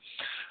because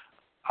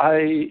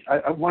I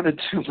wanted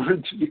to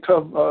learn to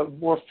become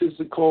more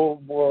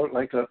physical, more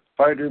like a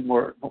fighter,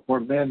 more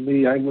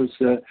manly. I was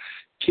a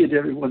kid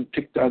everyone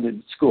picked on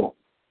in school.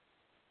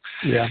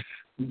 Yeah.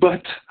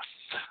 But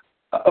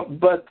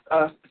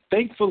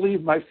thankfully,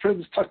 my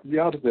friends talked me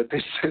out of it.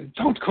 They said,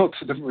 "Don't go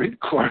to the Marine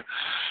Corps.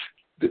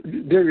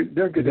 They're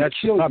going to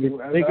kill you."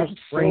 That's the biggest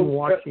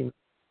brainwashing.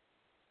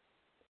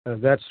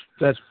 That's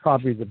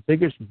probably the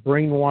biggest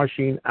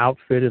brainwashing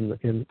outfit in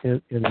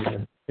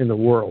the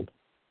world.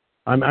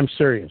 I'm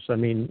serious. I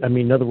mean,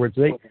 in other words,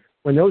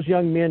 when those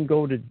young men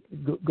go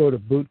to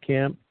boot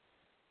camp,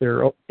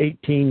 they're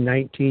 18,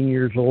 19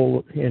 years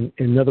old, and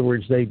in other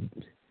words, they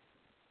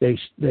I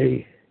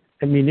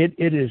mean,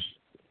 it is,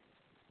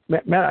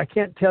 Matt, I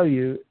can't tell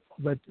you,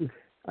 but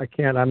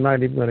I'm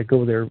not even going to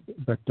go there,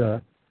 but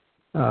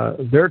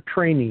their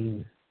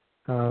training,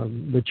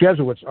 the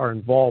Jesuits are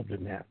involved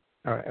in that,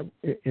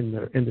 in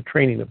the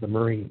training of the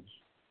Marines,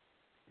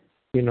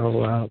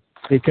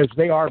 because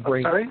they are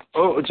brain. Sorry?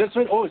 Oh,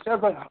 Jesuit? Oh, is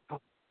that right?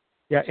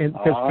 Yeah, and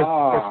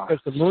because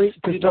the Marines,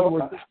 in other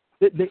words,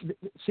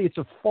 see, it's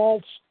a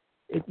false,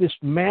 this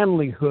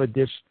manlyhood,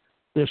 this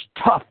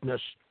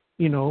toughness,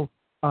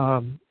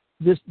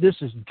 this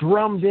is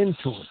drummed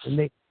into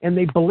it, and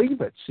they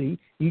believe it. See,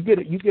 you get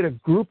a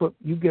group of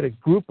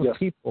Yes.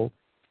 people,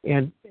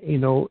 and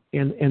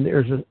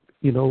there's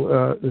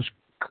this,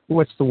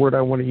 what's the word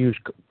I want to use,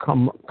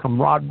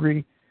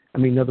 camaraderie. I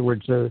mean, in other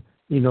words, yes.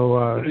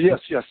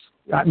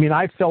 I mean,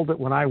 I felt it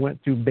when I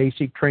went through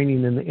basic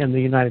training in the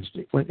United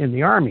States, in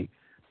the Army,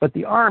 but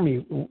the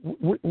Army,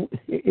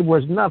 it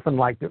was nothing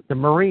like the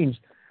Marines.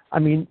 I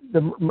mean,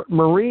 the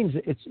Marines,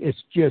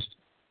 it's just,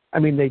 I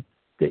mean, they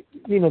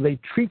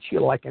treat you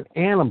like an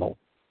animal.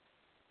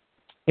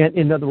 And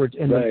in other words,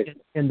 and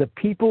the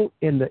people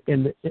and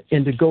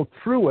to go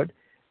through it,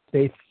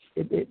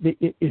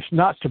 it's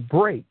not to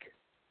break.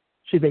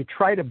 See, they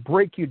try to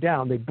break you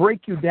down. They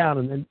break you down,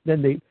 and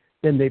then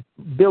they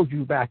build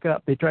you back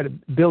up. They try to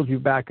build you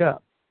back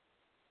up.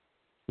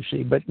 You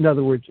see, but in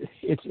other words,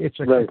 it's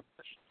a. Right.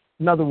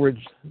 In other words,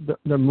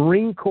 the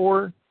Marine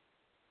Corps,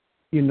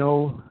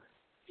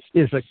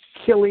 is a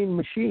killing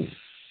machine.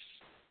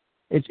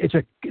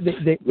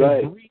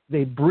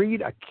 They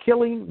breed a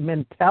killing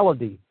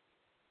mentality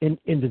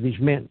into these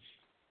men.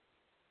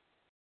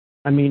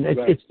 I mean, like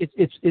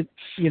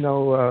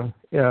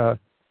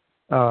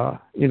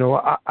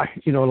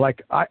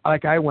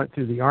I went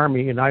through the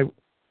Army, and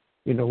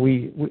it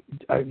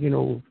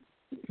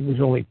was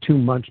only 2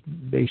 months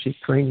basic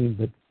training,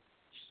 but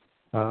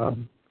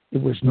it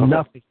was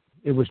nothing.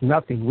 It was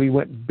nothing. We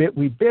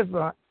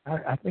bivouac.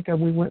 I think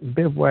we went and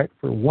bivouac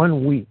for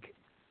 1 week.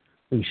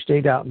 We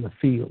stayed out in the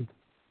field,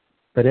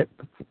 but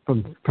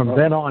from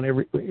then on,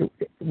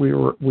 we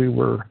were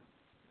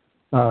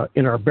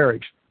in our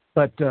barracks.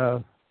 But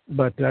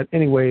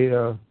anyway,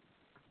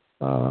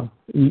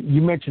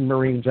 you mentioned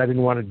Marines. I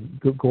didn't want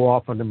to go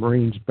off on the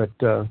Marines, but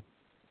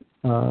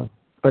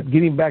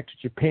getting back to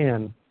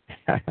Japan,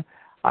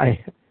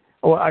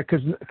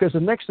 because the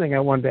next thing I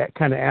wanted to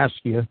kind of ask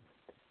you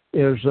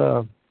is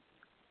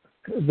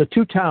the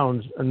two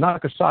towns,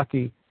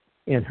 Nagasaki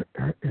and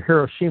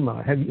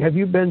Hiroshima. Have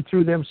you been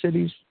through them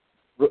cities?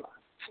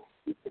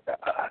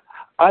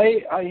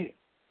 I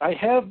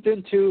have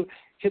been to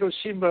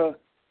Hiroshima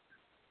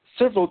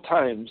several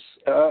times.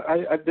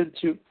 I've been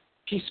to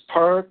Peace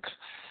Park,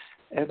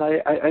 and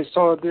I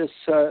saw this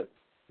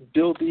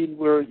building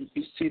where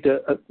you see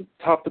the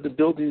top of the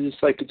building is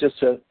like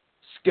just a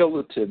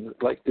skeleton,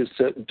 like this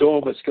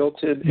dome, a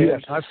skeleton.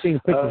 Yes, and, I've seen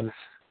pictures.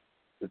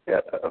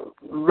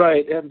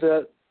 Right, and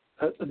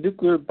a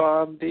nuclear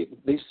bomb, they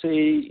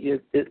say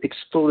it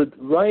exploded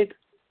right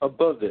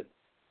above it.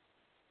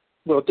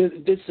 Well,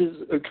 this is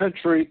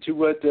contrary to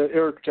what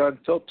Eric John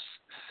Phelps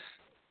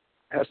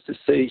has to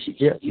say. He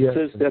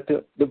says that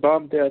the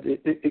bomb that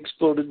it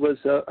exploded was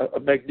a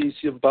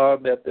magnesium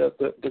bomb, that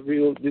the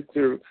real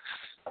nuclear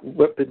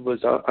weapon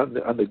was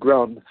on the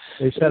ground.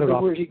 They set it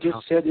off. Where he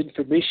gets that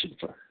information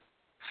from.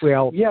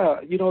 Well,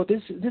 yeah,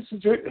 this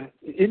is very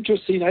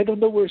interesting. I don't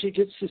know where he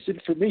gets this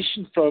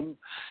information from.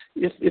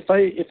 If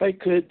I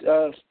could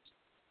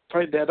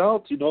find that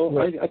out,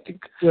 I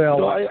think.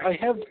 Well, I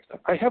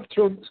have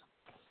thrown.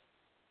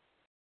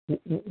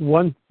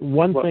 One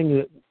thing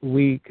that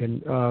we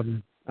can.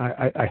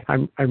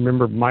 I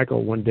remember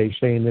Michael one day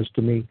saying this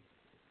to me.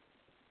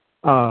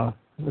 I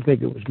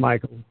think it was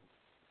Michael.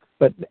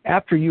 But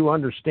after you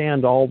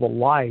understand all the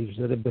lies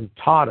that have been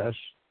taught us,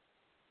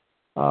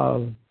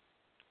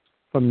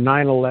 from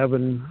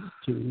 9/11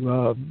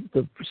 to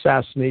the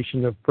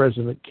assassination of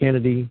President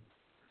Kennedy,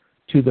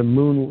 to the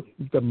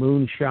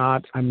moon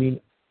shot, I mean,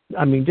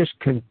 just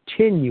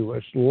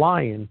continuous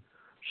lying.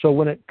 So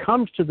when it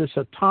comes to this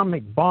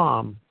atomic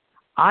bomb,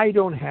 I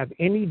don't have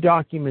any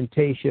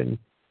documentation,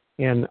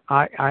 and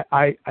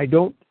I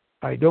don't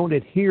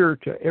adhere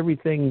to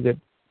everything that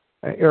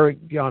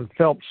Eric John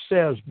Phelps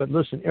says. But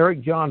listen,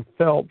 Eric John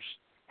Phelps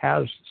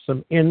has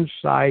some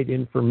inside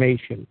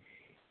information.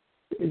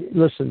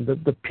 Listen,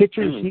 the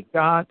pictures he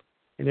got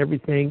and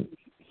everything,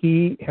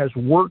 he has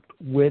worked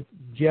with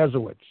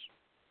Jesuits,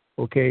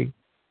 okay?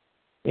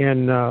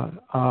 And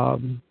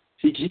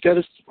he got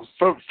it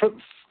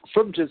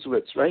from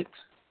Jesuits, right?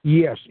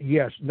 Yes.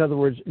 In other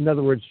words,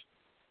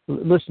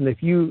 listen,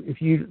 if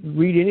you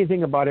read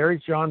anything about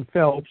Eric John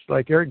Phelps,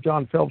 like Eric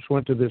John Phelps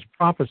went to this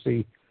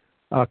prophecy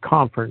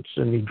conference,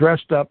 and he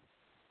dressed up,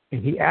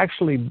 and he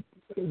actually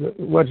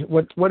what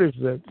is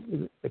the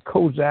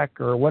Kozak,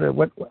 or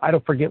what I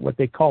don't forget what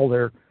they call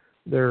their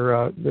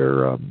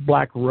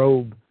black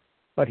robe,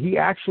 but he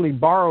actually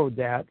borrowed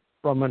that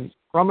from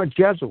a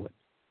Jesuit,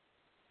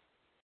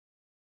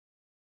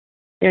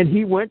 and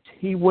he went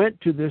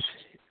to this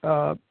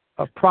a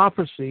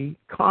prophecy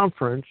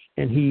conference,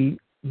 and he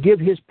give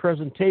his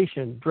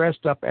presentation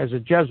dressed up as a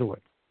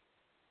Jesuit.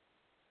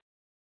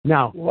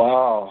 Now,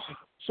 wow.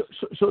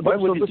 So why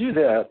would you do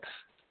that?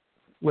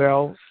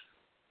 Well,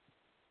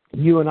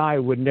 you and I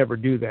would never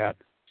do that.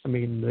 I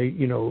mean,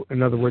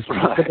 in other words,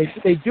 but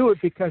they do it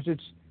because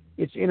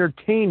it's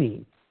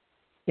entertaining,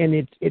 and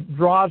it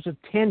draws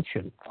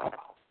attention.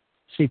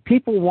 See,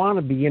 people want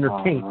to be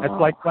entertained. That's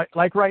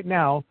like right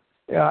now.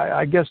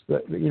 I guess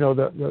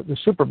the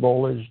Super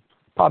Bowl is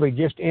probably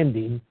just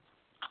ending,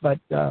 but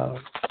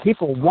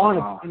people want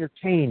to be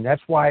entertained.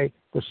 That's why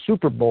the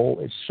Super Bowl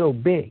is so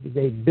big.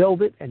 They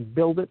build it and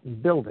build it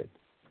and build it,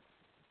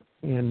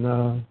 and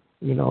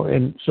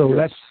and so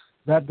yes.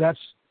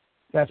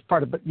 that's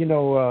part of it.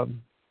 The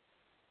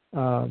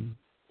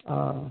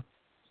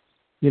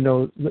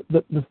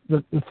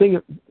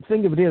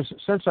thing of it is,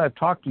 since I've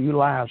talked to you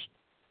last,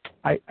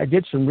 I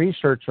did some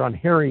research on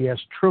Harry S.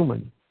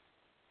 Truman.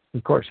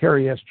 Of course,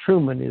 Harry S.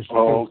 Truman is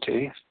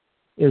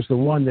the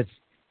one that's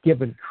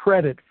given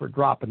credit for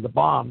dropping the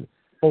bomb,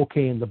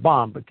 in the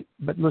bomb.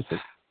 But listen,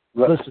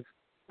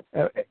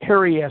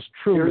 Harry S.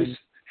 Truman.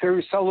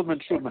 Harry Solomon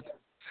Truman.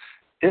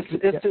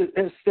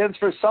 It stands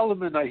for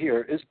Solomon, I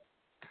hear.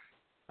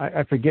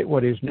 I forget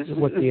what the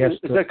S.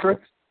 Is that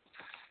correct?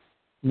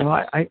 No,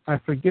 I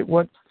forget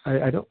what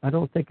I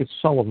don't think it's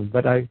Sullivan,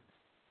 but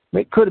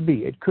it could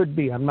be. It could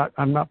be. I'm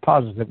not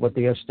positive what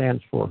the S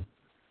stands for,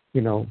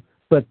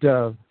 But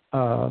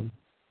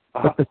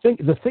but the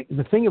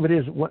thing of it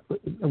is,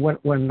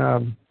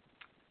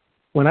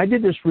 when I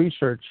did this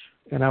research,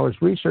 and I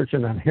was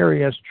researching on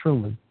Harry S.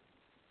 Truman,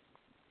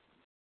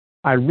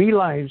 I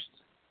realized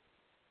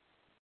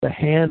the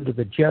hand of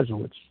the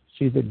Jesuits.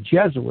 See, the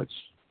Jesuits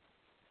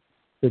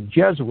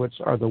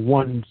are the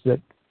ones that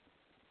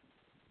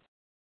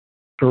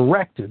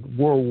directed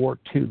World War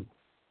II.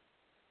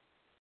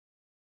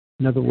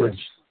 In other words,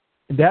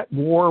 that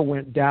war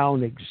went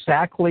down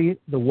exactly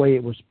the way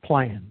it was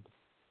planned.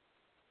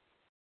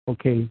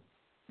 Okay.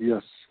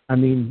 Yes. I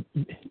mean,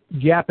 the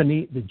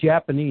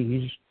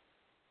Japanese,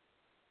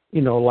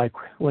 like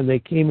when they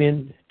came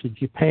in to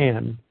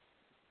Japan,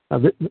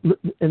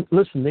 and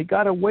listen, they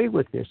got away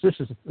with this. This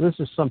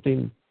is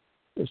something.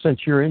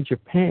 Since you're in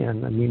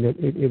Japan, I mean,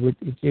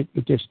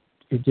 it just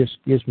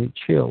gives me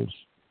chills.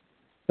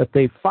 But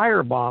they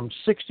firebombed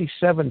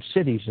 67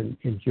 cities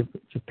in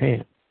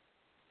Japan.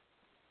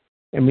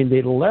 I mean,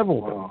 they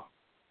leveled them.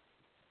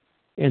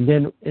 And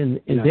then then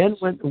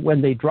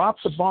when they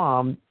dropped the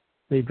bomb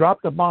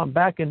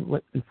back in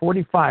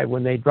 1945.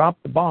 When they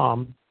dropped the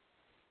bomb,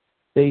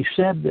 they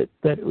said that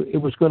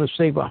it was going to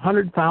save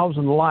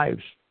 100,000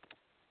 lives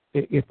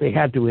if they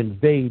had to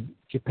invade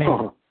Japan.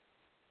 Oh.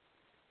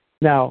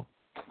 Now,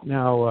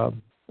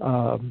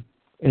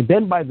 and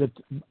then by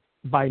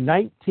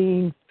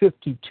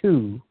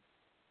 1952,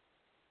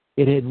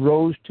 it had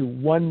rose to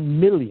 1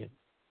 million.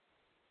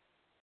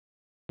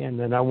 And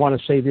then I want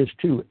to say this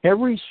too: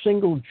 every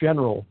single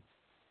general,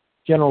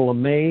 General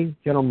LeMay,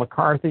 General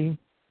McCarthy,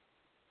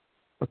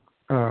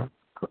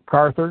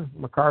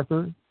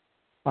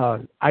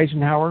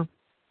 Eisenhower,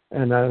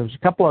 and there's a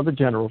couple other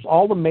generals.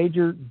 All the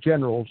major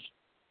generals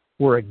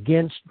were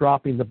against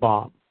dropping the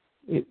bomb.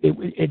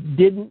 It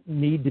didn't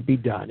need to be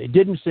done. It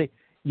didn't say.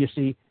 You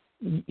see,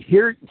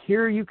 here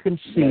you can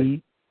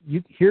see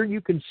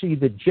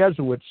the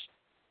Jesuits'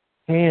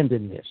 hand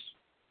in this,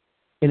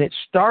 and it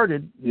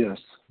started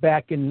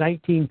back in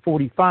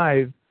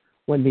 1945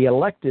 when they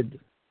elected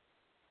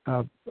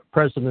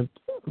President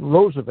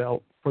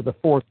Roosevelt for the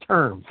fourth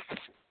term.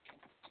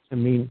 I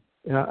mean,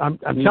 I'm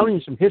telling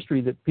you some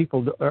history that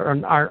people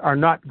are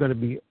not going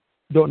to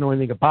don't know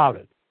anything about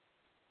it.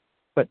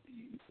 But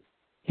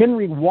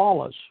Henry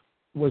Wallace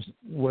was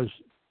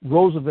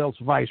Roosevelt's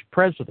vice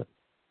president.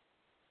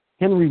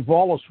 Henry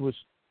Wallace was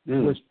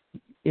in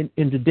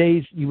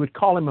today's, you would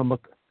call him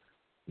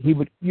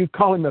you'd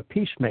call him a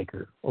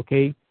peacemaker.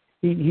 Okay,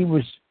 he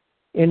was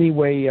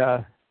anyway.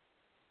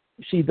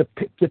 See the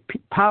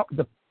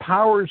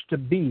powers to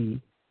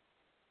be.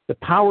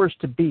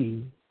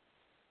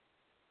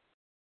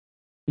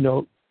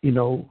 You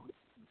know,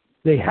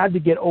 they had to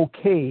get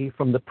okay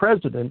from the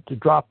president to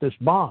drop this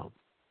bomb.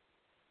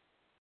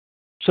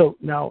 So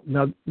now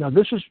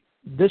this is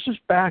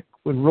back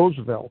when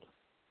Roosevelt.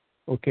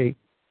 Okay.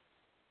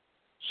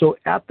 So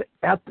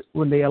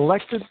when they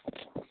elected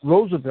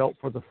Roosevelt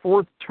for the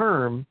fourth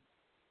term,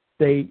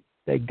 they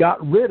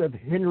got rid of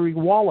Henry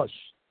Wallace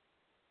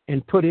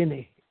and put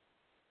in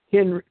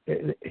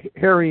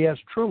Harry S.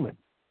 Truman.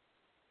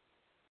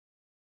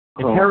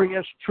 And Harry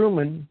S.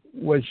 Truman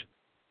was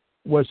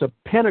a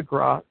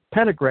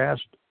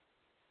Pendergast.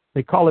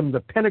 They call him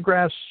the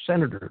Pendergast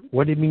senator.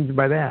 What do you mean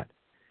by that?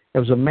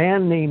 There was a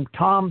man named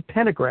Tom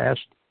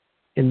Pendergast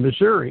in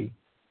Missouri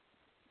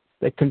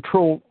that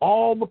controlled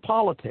all the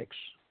politics.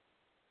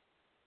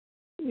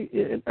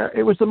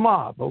 It was the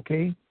mob,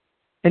 okay?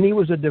 And he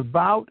was a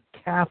devout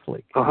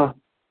Catholic. Uh-huh.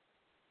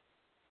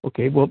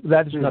 Okay, well,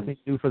 that is nothing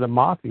new for the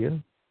mafia.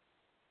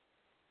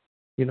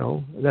 You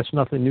know, that's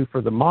nothing new for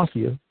the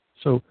mafia.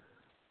 So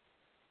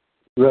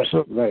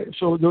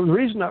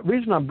the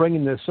reason I'm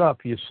bringing this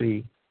up, you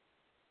see,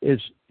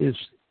 is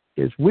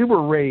we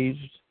were raised.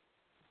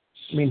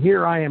 I mean,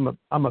 here I am.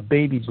 I'm a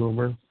baby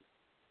boomer.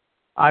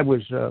 I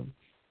was,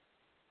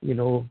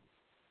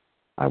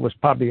 I was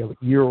probably a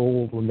year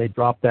old when they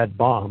dropped that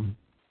bomb.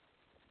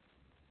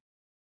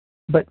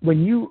 But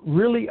when you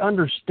really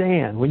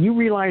understand, when you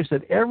realize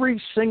that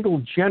every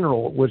single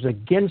general was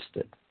against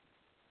it,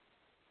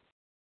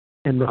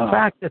 and the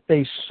fact that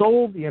they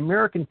sold the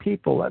American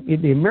people, I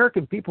mean, the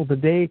American people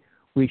today,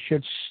 we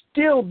should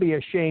still be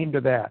ashamed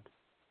of that.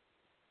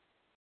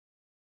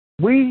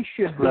 We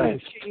should be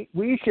ashamed.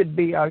 We should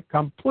be a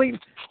complete,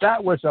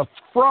 that was a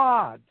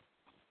fraud.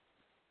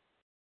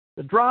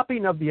 The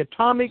dropping of the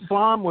atomic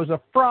bomb was a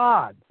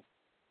fraud.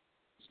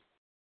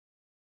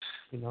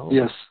 You know?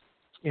 Yes.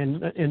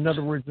 In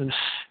other words, and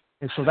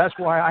so that's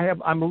why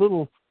I'm a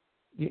little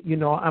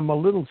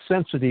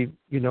sensitive,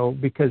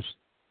 because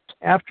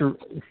after,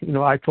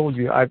 I told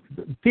you,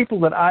 people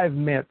that I've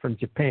met from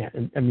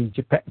Japan,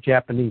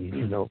 Japanese,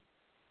 you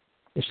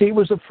see, it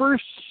was the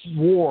first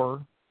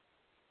war,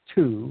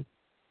 too.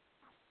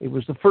 It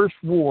was the first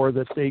war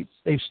that they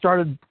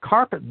started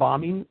carpet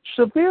bombing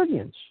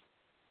civilians.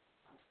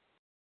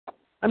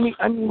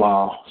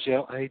 Wow.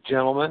 Hey,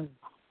 gentlemen.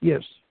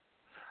 Yes.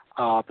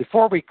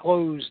 Before we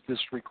close this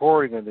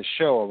recording of the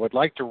show, I would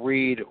like to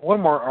read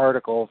one more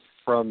article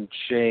from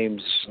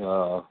James'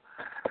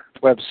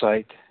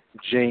 website,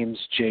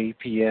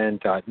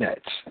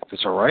 jamesjpn.net. If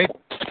it's all right?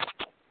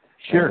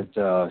 Sure.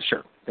 And,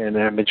 sure. And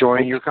I'm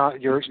enjoying your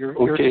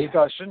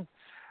discussion,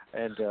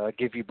 and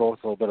give you both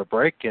a little bit of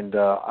break. And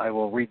I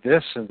will read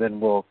this, and then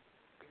we'll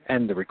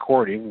end the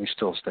recording. We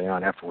still stay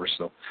on afterwards,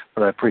 though.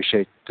 But I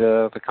appreciate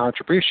the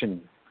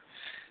contribution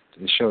to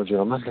the show,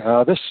 gentlemen.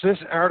 This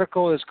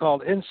article is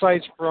called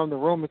 "Insights from the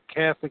Roman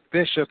Catholic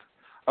Bishop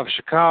of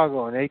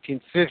Chicago in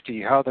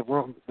 1850: How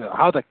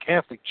the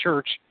Catholic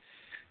Church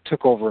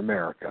Took Over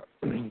America."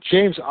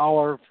 James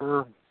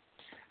Oliver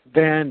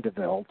Van de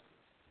Velde,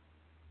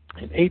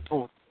 in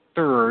April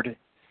 3rd,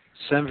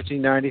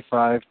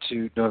 1795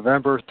 to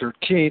November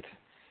 13th,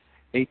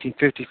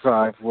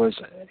 1855, was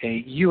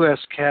a U.S.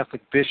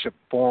 Catholic bishop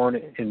born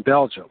in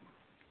Belgium.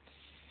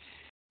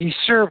 He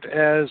served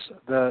as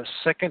the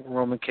second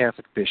Roman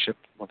Catholic bishop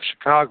of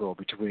Chicago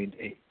between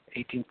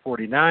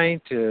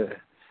 1849 to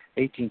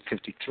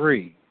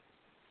 1853.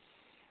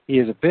 He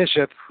is a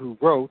bishop who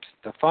wrote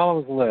the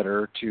following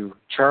letter to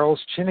Charles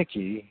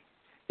Chinnicky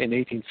in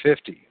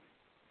 1850.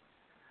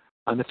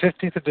 On the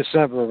 15th of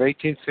December of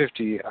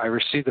 1850, I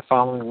received the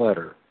following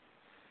letter.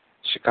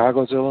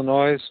 Chicago's,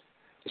 Illinois,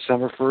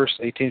 December 1st,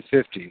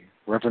 1850.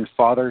 Reverend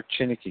Father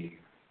Chinnicky,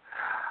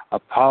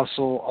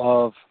 Apostle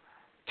of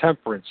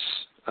Temperance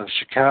of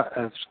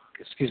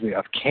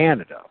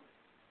Canada.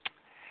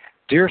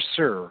 Dear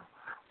Sir,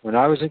 when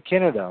I was in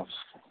Canada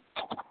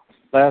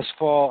last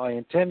fall, I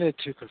intended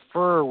to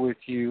confer with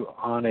you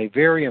on a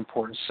very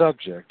important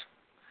subject,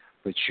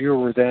 but you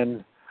were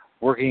then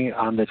working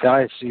on the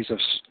Diocese of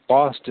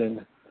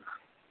Boston,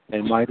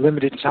 and my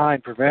limited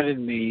time prevented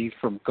me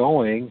from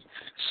going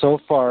so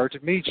far to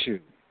meet you.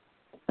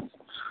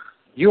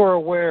 You are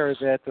aware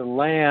that the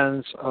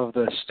lands of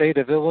the state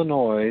of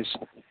Illinois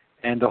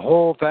and the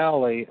whole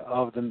valley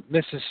of the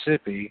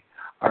Mississippi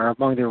are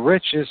among the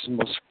richest and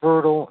most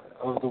fertile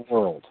of the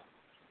world.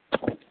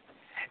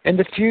 In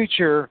the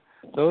future,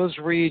 those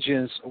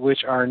regions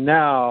which are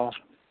now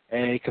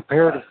a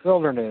comparative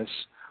wilderness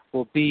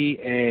will be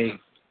a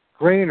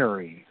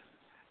granary,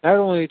 not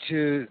only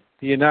to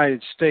the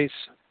United States,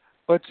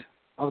 but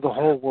of the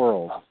whole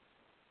world.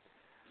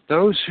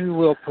 Those who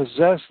will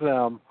possess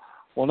them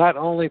will not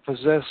only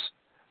possess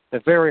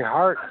the very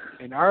heart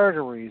and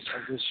arteries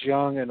of this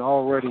young and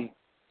already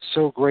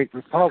so great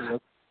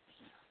republic,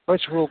 but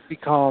will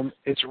become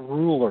its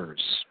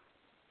rulers.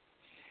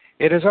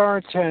 It is our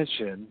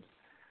intention,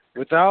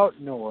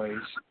 without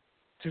noise,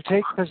 to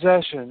take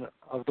possession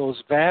of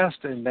those vast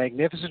and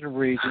magnificent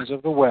regions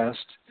of the West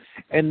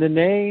in the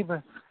name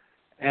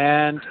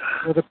and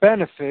for the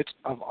benefit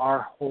of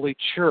our Holy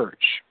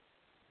Church.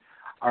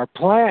 Our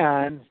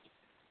plan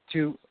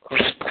to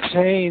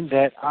obtain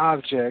that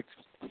object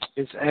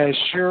is as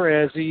sure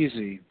as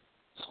easy.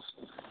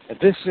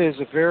 This is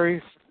a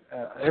very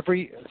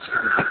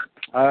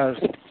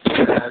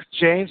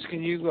James,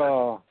 can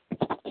you?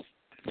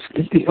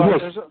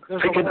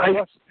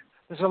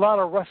 There's a lot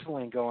of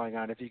rustling going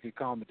on. If you could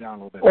calm it down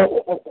a little bit.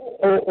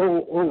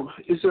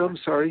 Is it? I'm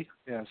sorry.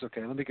 Yeah, it's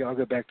okay. I'll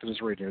go back to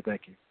this right here.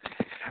 Thank you.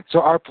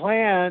 So our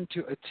plan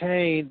to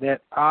attain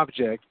that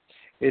object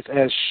is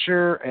as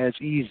sure as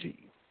easy.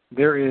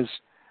 There is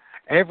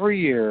every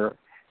year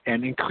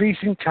an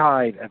increasing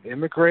tide of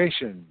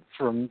immigration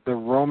from the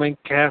Roman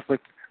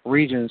Catholic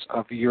regions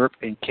of Europe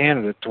and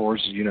Canada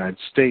towards the United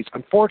States.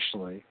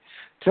 Unfortunately,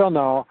 till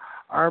now,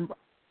 our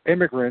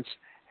immigrants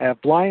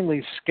have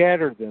blindly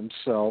scattered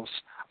themselves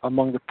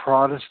among the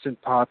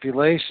Protestant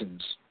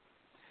populations,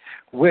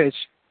 which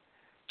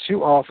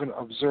too often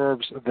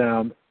absorbs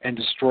them and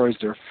destroys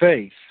their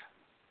faith.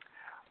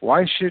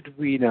 Why should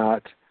we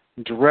not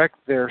direct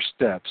their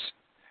steps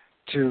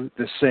to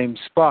the same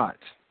spot?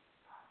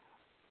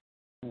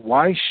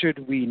 Why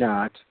should we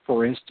not,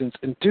 for instance,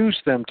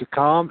 induce them to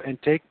come and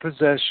take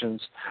possession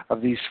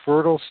of these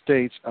fertile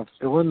states of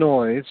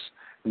Illinois,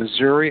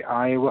 Missouri,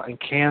 Iowa, and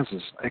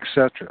Kansas,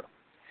 etc.?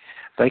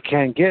 They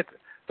can get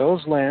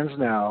those lands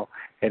now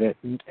at a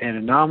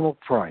nominal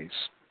price.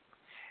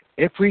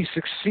 If we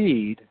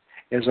succeed,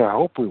 as I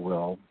hope we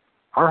will,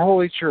 our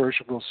Holy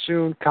Church will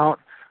soon count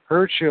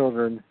her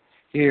children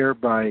here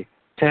by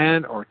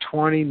 10 or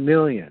 20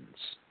 millions.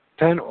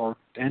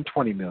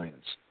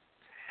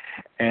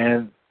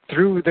 And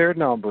through their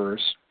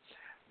numbers,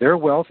 their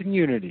wealth and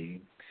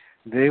unity,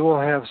 they will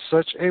have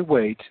such a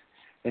weight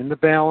in the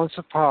balance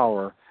of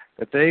power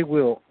that they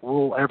will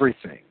rule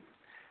everything.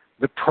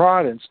 The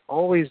Protestants,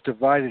 always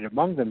divided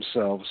among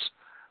themselves,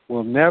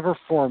 will never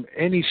form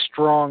any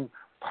strong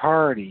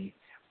party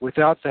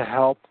without the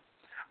help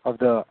of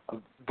the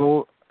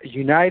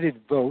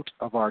united vote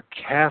of our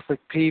Catholic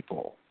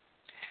people.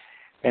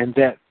 And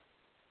that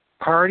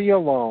party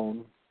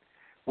alone,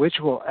 which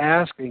will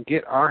ask and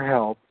get our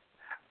help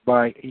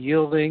by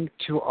yielding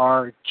to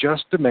our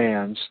just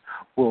demands,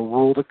 will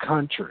rule the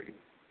country.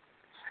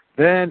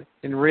 Then,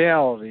 in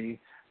reality,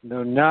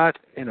 though not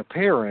in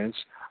appearance,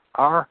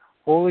 our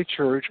Holy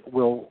Church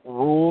will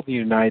rule the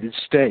United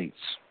States,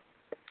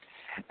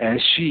 as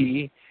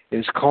she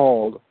is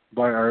called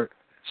by our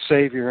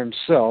Savior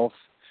himself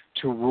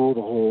to rule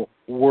the whole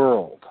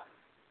world.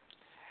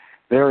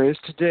 There is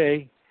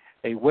today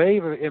a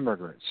wave of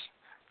immigrants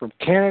from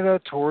Canada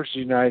towards the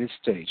United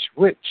States,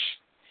 which,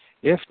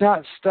 if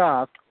not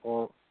stopped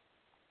or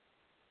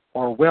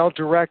well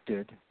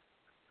directed,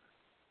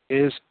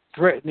 is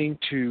threatening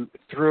to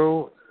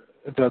throw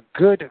the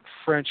good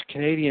French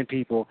Canadian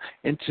people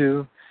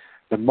into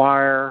the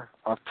mire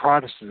of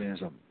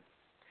Protestantism.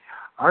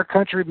 Your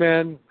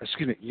countrymen,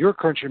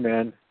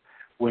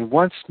 when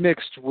once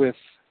mixed with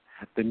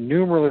the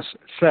numerous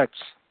sects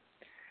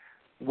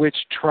which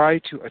try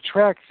to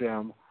attract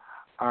them,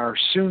 are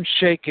soon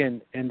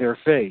shaken in their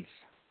faith.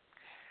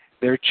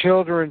 Their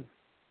children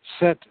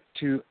sent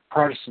to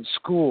Protestant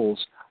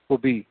schools will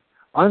be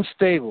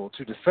unstable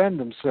to defend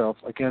themselves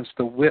against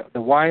the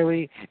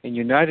wily and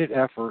united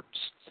efforts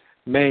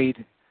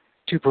made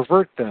to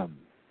pervert them.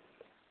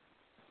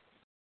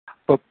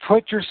 But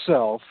put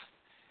yourself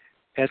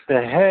at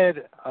the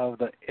head of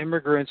the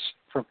immigrants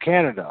from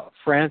Canada,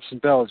 France,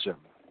 and Belgium.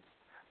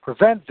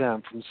 Prevent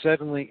them from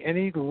settling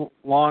any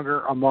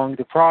longer among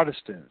the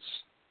Protestants.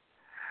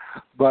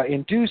 by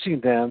inducing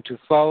them to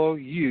follow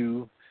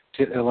you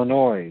to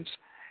Illinois.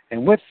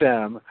 And with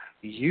them,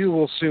 you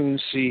will soon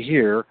see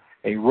here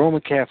a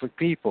Roman Catholic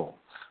people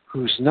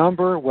whose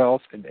number,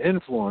 wealth, and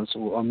influence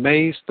will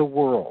amaze the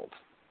world.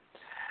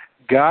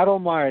 God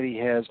Almighty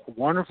has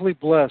wonderfully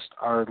blessed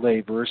our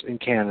labors in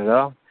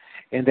Canada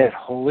in that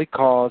holy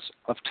cause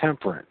of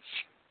temperance.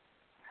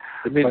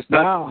 It means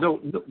no.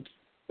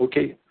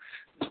 Okay.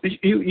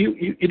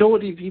 You know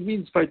what he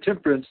means by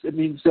temperance? It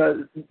means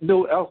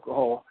no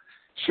alcohol.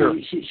 Sure.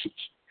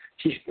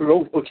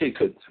 Okay,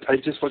 good. I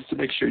just wanted to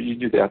make sure you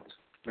knew that.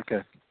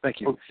 Okay,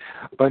 thank you.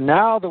 But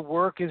now the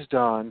work is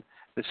done.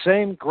 The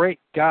same great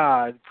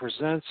God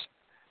presents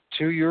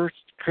to your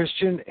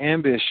Christian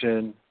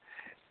ambition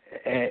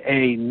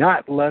a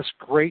not less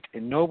great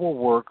and noble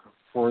work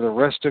for the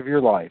rest of your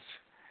life.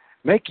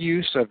 Make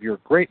use of your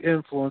great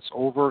influence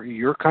over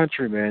your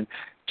countrymen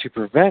to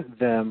prevent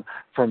them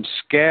from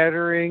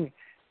scattering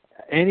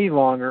any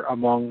longer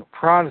among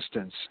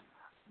Protestants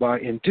by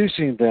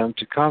inducing them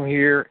to come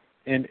here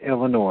in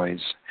Illinois.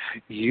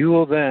 You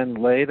will then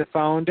lay the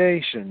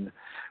foundation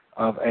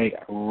of a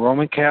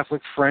Roman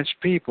Catholic French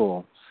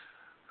people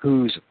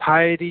whose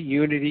piety,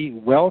 unity,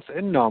 wealth,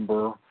 and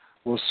number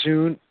will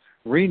soon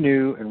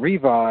renew and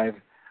revive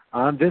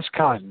on this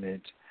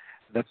continent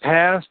the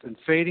past and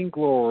fading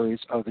glories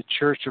of the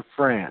Church of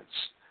France.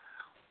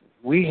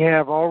 We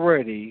have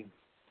already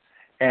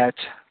at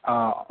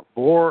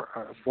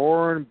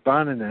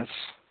Bourg-Bonnenus,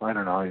 I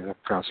don't know how you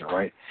pronounce it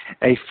right,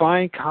 a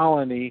fine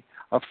colony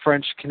of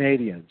French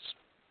Canadians.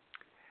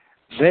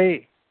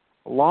 They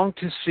long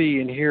to see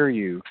and hear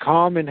you.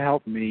 Come and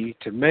help me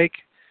to make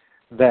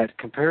that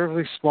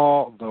comparatively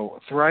small, though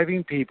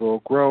thriving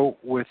people grow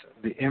with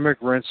the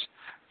immigrants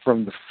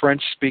from the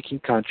French-speaking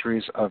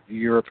countries of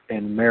Europe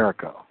and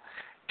America,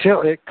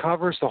 till it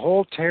covers the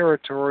whole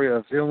territory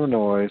of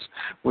Illinois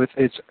with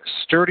its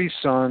sturdy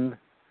sons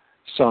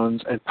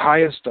and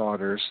pious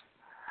daughters.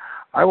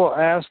 I will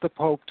ask the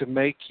Pope to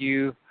make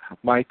you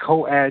my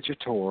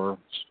coadjutor,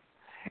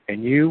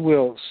 and you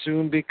will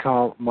soon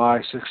become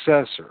my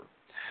successor.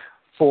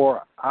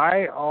 For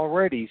I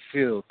already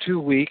feel too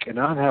weak and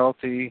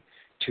unhealthy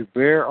to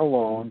bear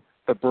alone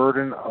the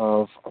burden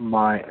of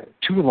my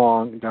too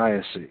large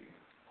diocese.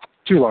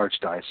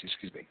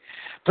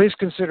 Please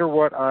consider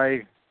what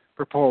I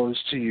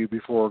propose to you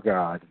before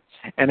God,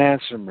 and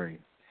answer me.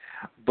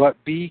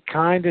 But be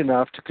kind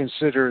enough to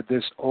consider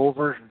this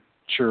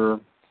overture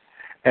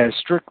as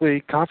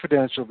strictly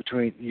confidential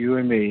between you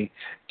and me,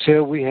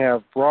 till we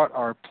have brought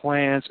our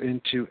plans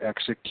into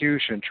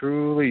execution.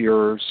 Truly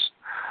yours,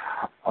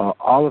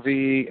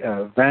 Olivier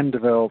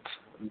Vanderbilt,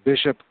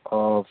 Bishop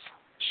of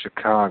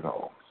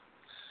Chicago.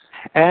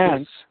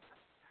 And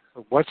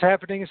what's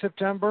happening in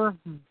September?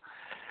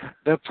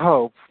 The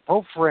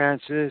Pope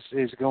Francis,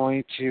 is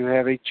going to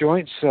have a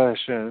joint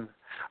session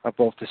of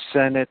both the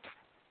Senate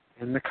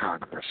and the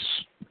Congress.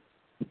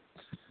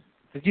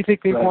 Did you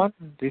think they won?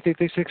 Do you think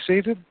they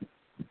succeeded?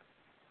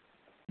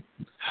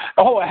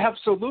 Oh,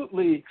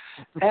 absolutely.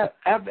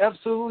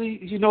 Absolutely.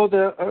 You know,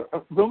 the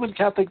Roman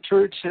Catholic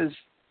Church has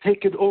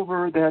taken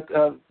over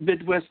that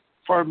Midwest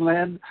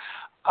farmland.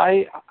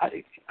 I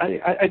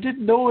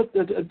didn't know it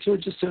until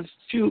just a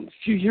few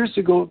years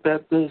ago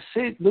that the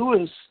St.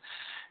 Louis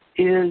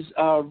is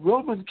a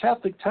Roman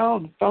Catholic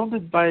town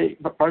founded by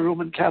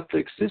Roman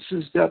Catholics. This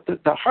is the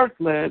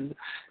heartland,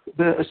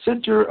 the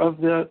center of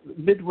the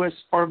Midwest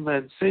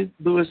farmland, St.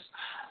 Louis,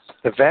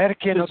 the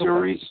Vatican,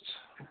 Missouri.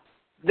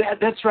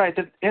 That's right.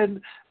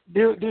 And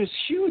there's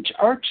huge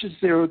arches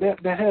there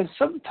that has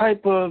some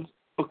type of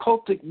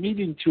occultic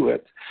meaning to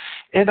it.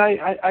 And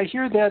I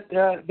hear that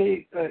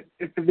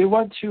they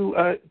want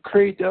to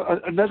create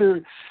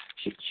another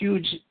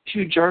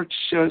huge arch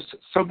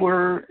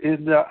somewhere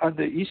on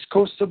the East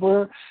Coast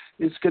somewhere.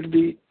 It's going to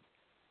be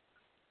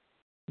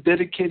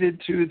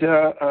dedicated to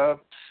the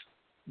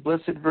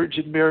Blessed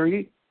Virgin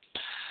Mary.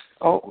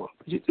 Oh,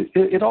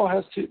 it all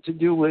has to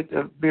do with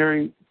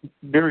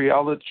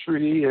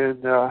Mariolatry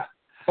and.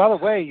 By the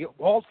way,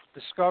 Walt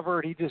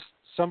discovered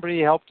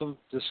somebody helped him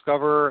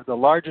discover the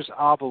largest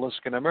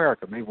obelisk in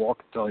America. Maybe Walt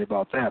can tell you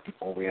about that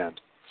before we end.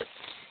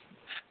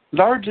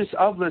 Largest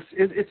obelisk.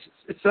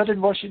 It's not in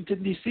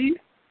Washington, D.C.?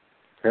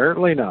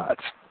 Apparently not.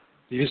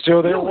 You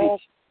still there, really?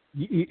 Walt?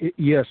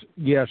 Yes.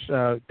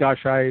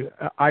 Gosh,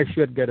 I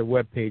should get a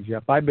web page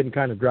up. I've been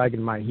kind of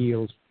dragging my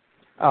heels.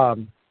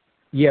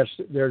 Yes,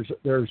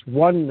 there's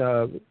one.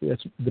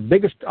 It's the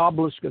biggest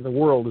obelisk in the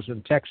world is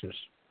in Texas.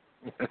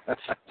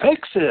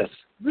 Texas,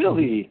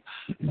 really?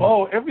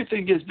 Oh,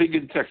 everything is big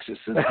in Texas.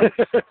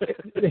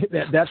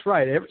 That's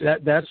right.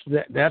 That's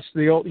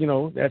the old. You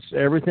know, that's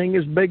everything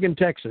is big in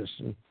Texas.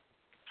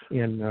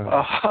 Interesting.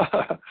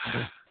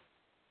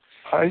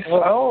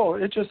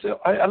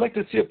 I'd like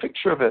to see a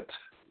picture of it.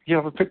 You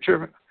have a picture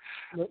of it?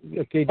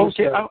 Okay.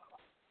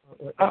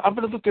 I'm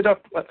going to look it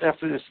up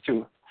after this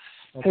too.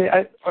 Okay.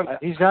 Hey,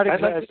 he's not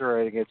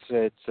exaggerating.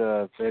 It's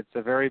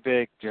a very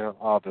big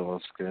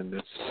obelisk,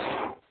 and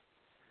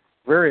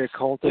very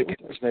occultic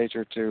in its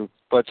nature too.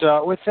 But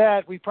with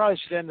that, we probably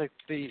should end at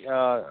least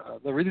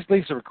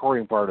the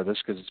recording part of this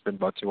because it's been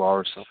about 2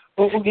 hours. So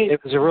it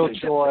was a real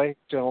joy,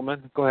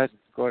 gentlemen. Go ahead.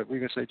 What were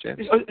you going to say,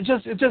 James?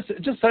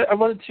 I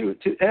wanted to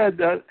add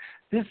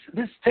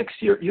this text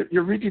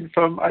you're reading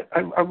from.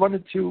 I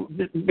wanted to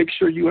make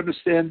sure you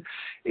understand.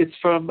 It's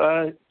from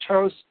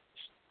Charles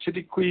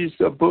Chidikwi's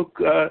book,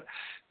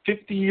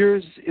 50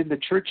 Years in the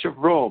Church of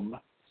Rome.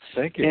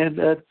 Thank you. And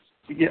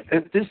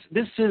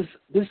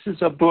this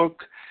is a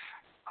book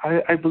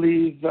I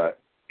believe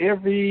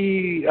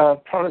every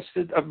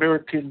Protestant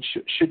American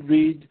should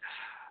read.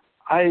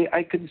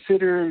 I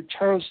consider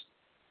Charles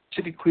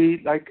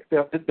Chidikwi like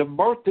the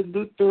Martin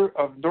Luther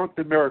of North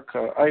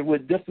America. I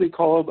would definitely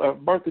call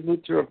him Martin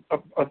Luther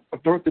of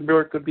North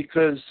America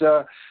because,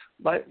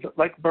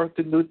 like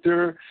Martin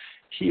Luther,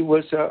 he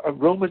was a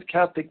Roman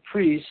Catholic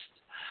priest,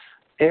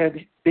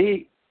 and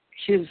the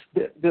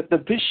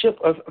bishop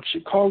of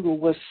Chicago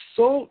was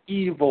so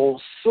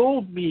evil,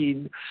 so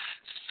mean,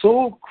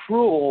 so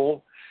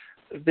cruel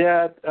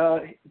that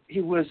he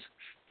was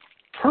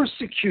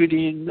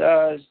persecuting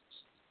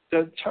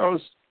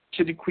Charles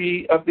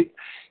Chidikwi.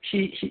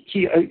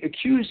 He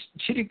accused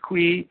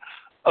Chidikwi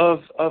of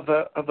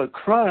a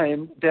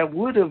crime that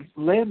would have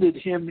landed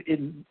him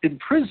in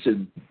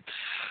prison,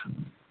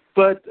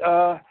 but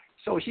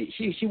so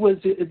he was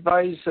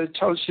advised.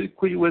 Charles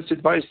Chidikwi was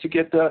advised to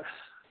get the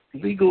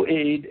legal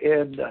aid,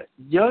 and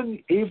young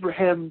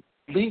Abraham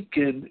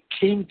Lincoln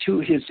came to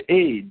his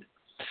aid.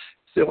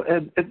 So,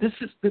 and this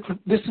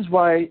is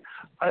why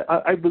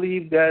I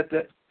believe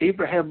that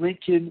Abraham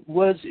Lincoln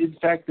was in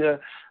fact a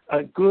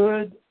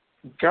good,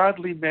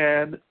 godly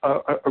man,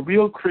 a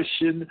real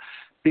Christian,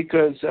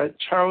 because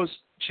Charles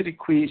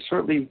Chidikwi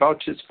certainly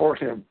vouches for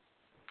him.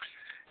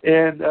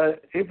 And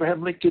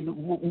Abraham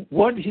Lincoln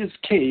won his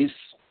case.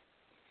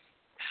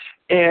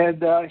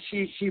 And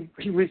he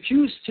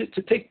refused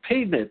to take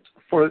payment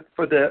for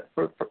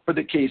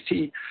the case.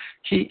 He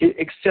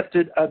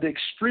accepted an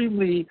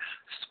extremely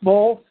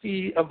small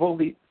fee of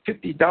only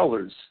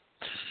 $50.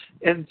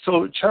 And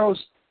so Charles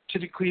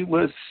Chidikwi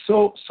was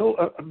so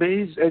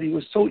amazed, and he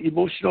was so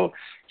emotional.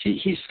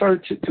 He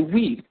started to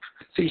weep.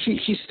 See,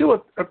 he's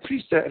still a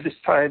priest at this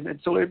time, and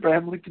so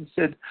Abraham Lincoln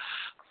said,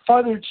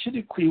 "Father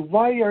Chidikwi,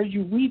 why are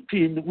you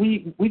weeping?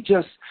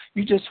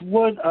 You just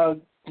won a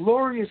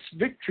glorious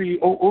victory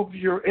over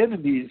your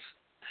enemies."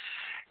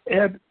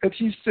 And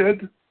he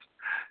said,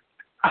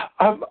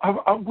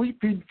 I'm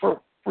weeping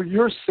for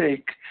your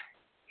sake.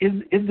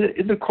 In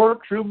the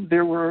courtroom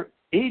there were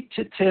 8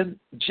 to 10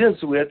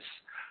 Jesuits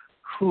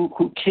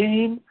who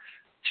came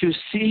to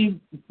see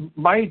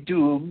my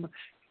doom.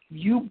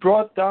 You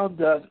brought down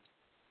the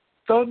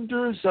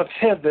thunders of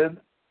heaven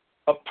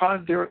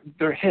upon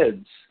their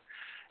heads.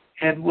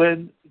 And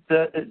when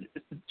the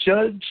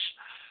judge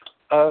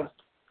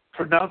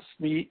pronounced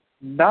me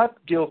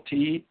not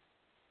guilty,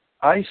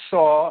 I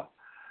saw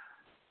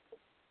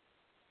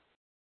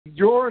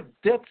your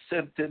death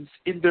sentence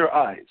in their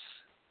eyes.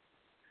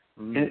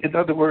 In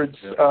other words,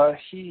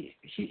 he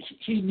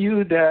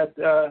knew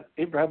that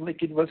Abraham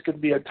Lincoln was going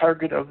to be a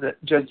target of the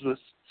Jesuits.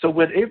 So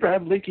when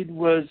Abraham Lincoln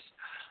was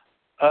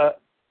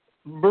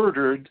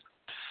murdered,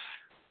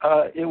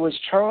 it was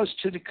Charles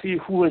Chidikwi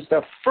who was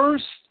the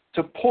first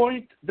to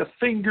point the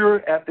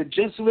finger at the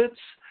Jesuits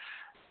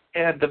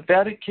and the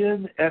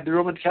Vatican and the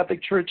Roman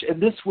Catholic Church, and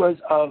this was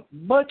a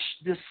much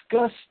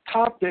discussed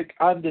topic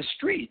on the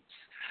streets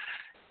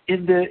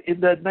in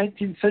the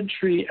 19th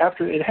century.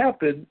 After it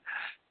happened,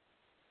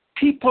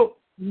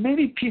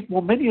 many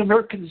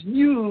Americans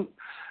knew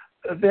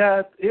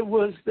that it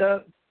was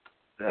the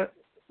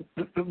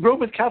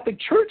Roman Catholic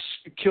Church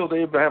killed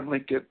Abraham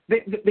Lincoln.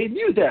 They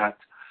knew that,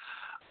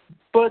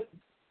 but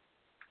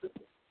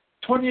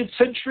 20th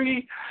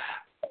century.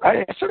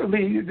 I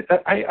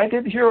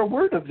didn't hear a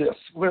word of this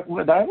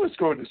when I was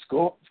going to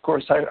school. Of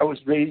course, I was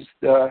raised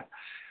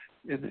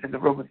in the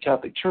Roman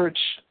Catholic Church.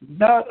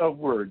 Not a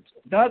word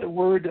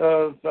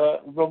of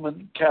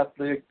Roman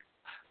Catholic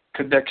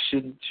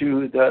connection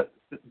to the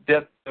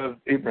death of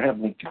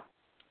Abraham Lincoln.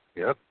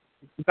 Yep.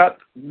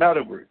 Not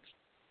a word.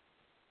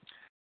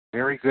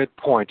 Very good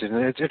point. And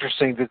it's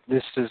interesting that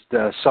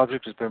the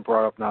subject has been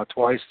brought up now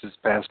twice this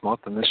past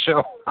month in this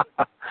show.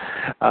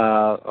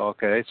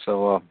 Okay,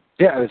 so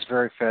yeah, it's a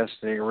very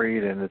fascinating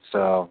read, and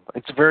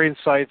it's very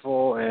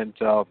insightful. And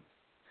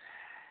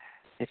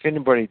if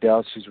anybody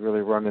doubts who's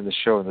really running the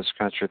show in this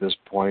country at this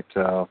point,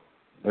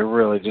 they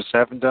really just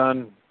haven't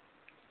done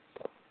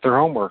their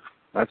homework.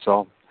 That's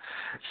all,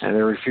 and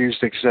they refuse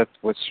to accept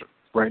what's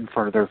right in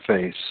front of their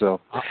face. So,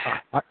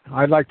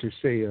 I'd like to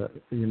say,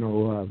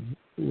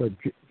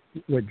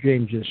 what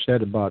James just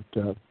said about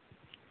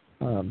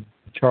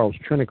Charles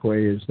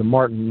Chidikwi is the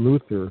Martin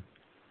Luther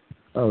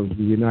of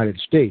the United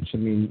States. I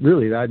mean,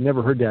 really, I'd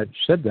never heard that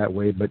said that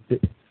way, but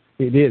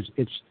it is.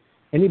 It's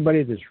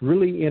anybody that's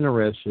really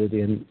interested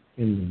in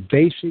the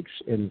basics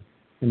and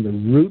in the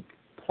root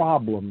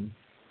problem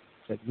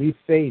that we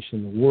face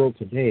in the world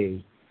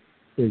today.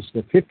 Is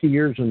the 50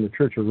 Years in the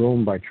Church of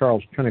Rome by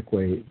Charles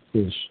Chidikwi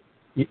is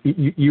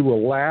You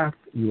will laugh,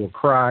 you will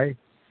cry,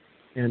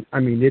 and I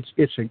mean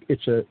it's a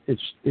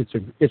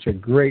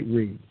great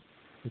read.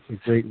 It's a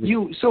great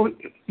read. So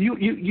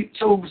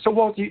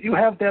Walt, you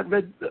have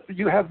read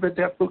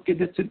that book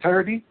in its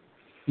entirety?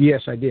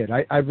 Yes, I did.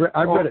 I've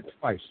read it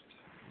twice.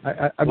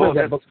 I read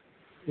that book.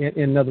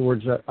 In other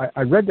words,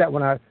 I read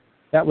that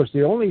that was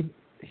the only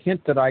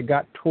hint that I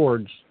got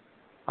towards.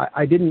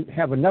 I didn't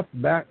have enough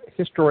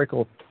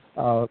historical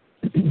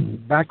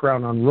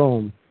background on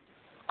Rome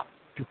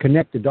to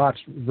connect the dots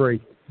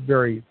very,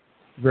 very,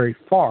 very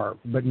far.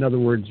 But in other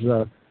words,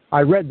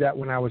 I read that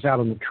when I was out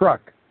on the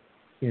truck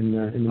in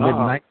the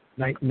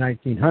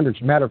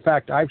mid-1900s. Matter of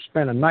fact, I've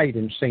spent a night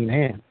in St.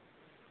 Anne.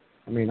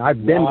 I mean,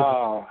 I've been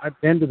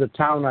to the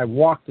town. I've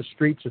walked the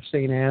streets of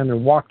St. Anne,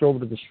 and walked over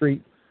to the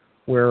street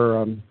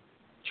where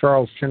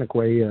Charles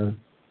Chiniquy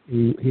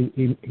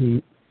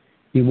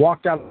he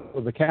walked out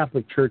of the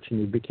Catholic Church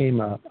and he became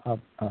a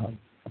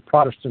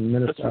Protestant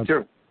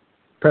minister,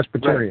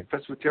 Presbyterian. Right,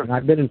 Presbyterian. And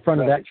I've been in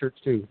front of that church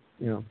too.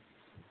 You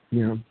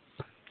know.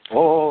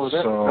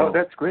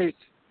 That's great.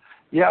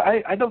 Yeah,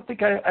 I don't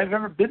think I've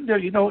ever been there.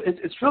 You know,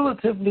 it's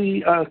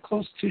relatively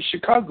close to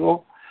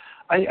Chicago.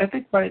 I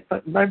think my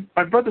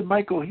brother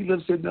Michael, he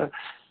lives in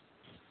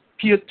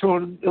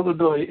Peatone,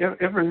 Illinois.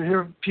 Ever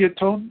hear of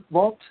Peatone,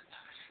 Walt?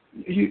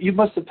 You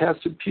must have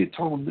passed through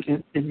Peatone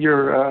in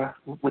your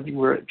when you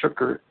were at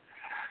Trucker.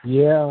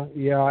 Yeah.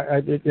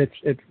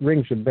 It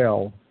rings a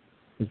bell.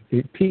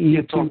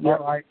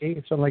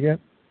 P-E-T-R-I-A, something like that.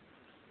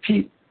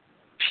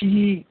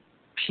 P-A-E.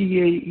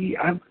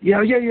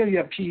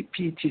 Yeah.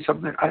 P-T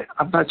something.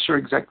 I'm not sure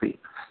exactly.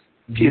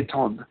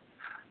 Peatone.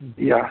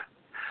 Yeah.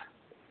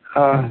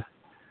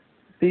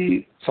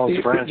 They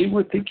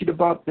were thinking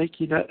about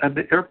making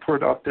an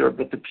airport out there,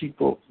 but the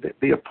people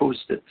they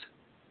opposed it.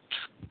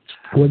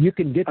 Well, you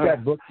can get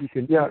that book. You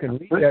can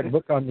read that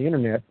book on the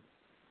internet.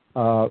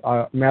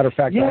 Matter of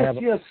fact, I have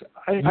it.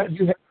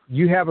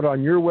 You have it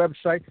on your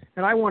website,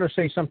 and I want to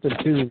say something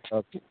too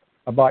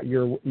about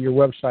your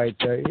website.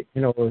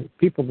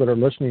 People that are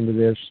listening to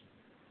this,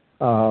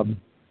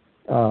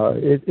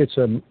 it's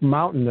a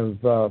mountain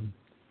of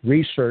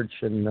research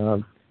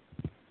and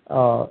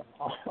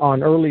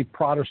on early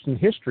Protestant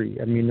history.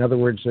 I mean, in other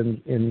words,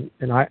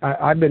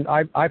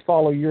 I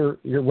follow your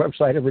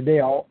website every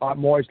day.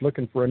 I'm always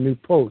looking for a new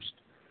post.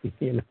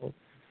 You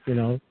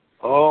know.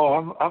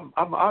 Oh,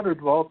 I'm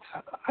honored, Walt.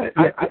 I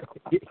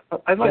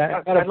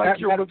like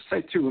your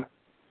website too.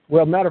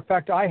 Well, matter of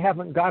fact, I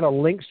haven't got a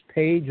links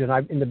page, and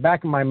in the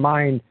back of my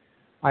mind,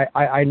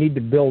 I need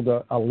to build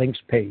a links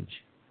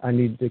page.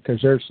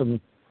 Because there's some.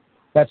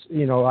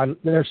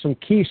 There's some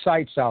key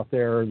sites out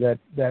there that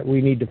we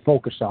need to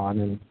focus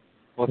on.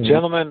 Well,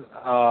 gentlemen,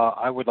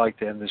 I would like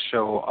to end the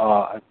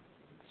show.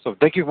 So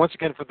thank you once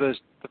again for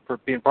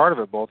being part of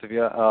it, both of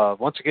you.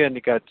 Once again,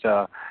 you got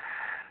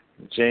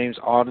James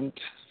Arendt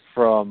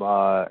from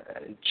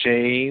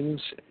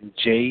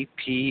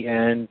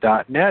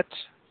jamesjpn.net.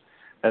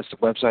 That's the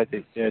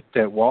website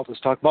that Walt was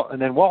talking about.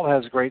 And then Walt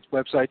has a great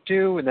website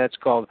too, and that's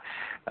called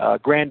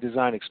Grand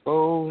Design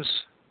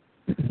Expose.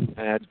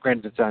 At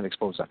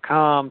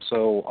granddesignexpose.com.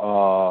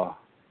 So,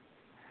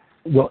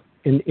 well,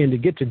 and to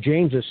get to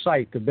James's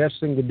site, the best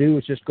thing to do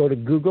is just go to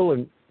Google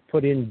and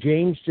put in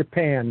James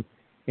Japan,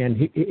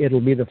 and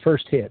it'll be the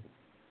first hit.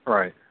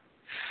 Right.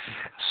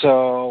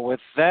 So, with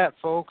that,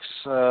 folks,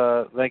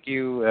 thank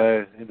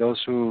you.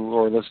 Those who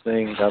are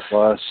listening, God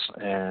bless.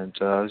 And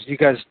you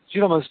guys,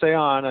 you don't want to stay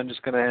on. I'm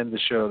just going to end the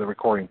show, the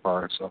recording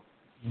part. So,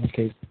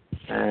 okay.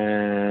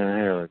 And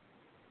here we go.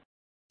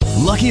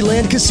 Lucky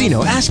Land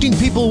Casino, asking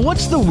people,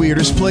 what's the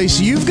weirdest place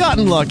you've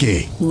gotten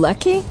lucky?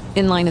 Lucky?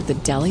 In line at the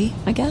deli,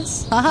 I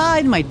guess? Aha,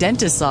 in my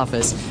dentist's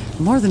office.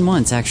 More than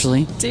once,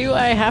 actually. Do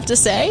I have to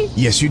say?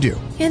 Yes, you do.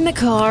 In the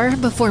car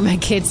before my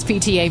kids'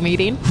 PTA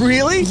meeting.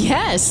 Really?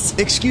 Yes.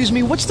 Excuse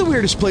me, what's the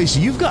weirdest place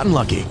you've gotten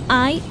lucky?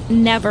 I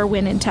never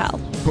win and tell.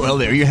 Well,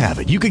 there you have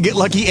it. You can get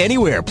lucky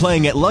anywhere,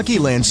 playing at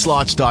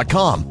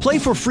LuckyLandSlots.com. Play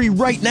for free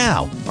right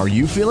now. Are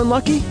you feeling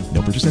lucky?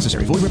 No purchase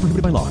necessary. Void where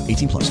prohibited by law.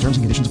 18+. Terms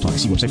and conditions apply.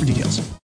 See website for details.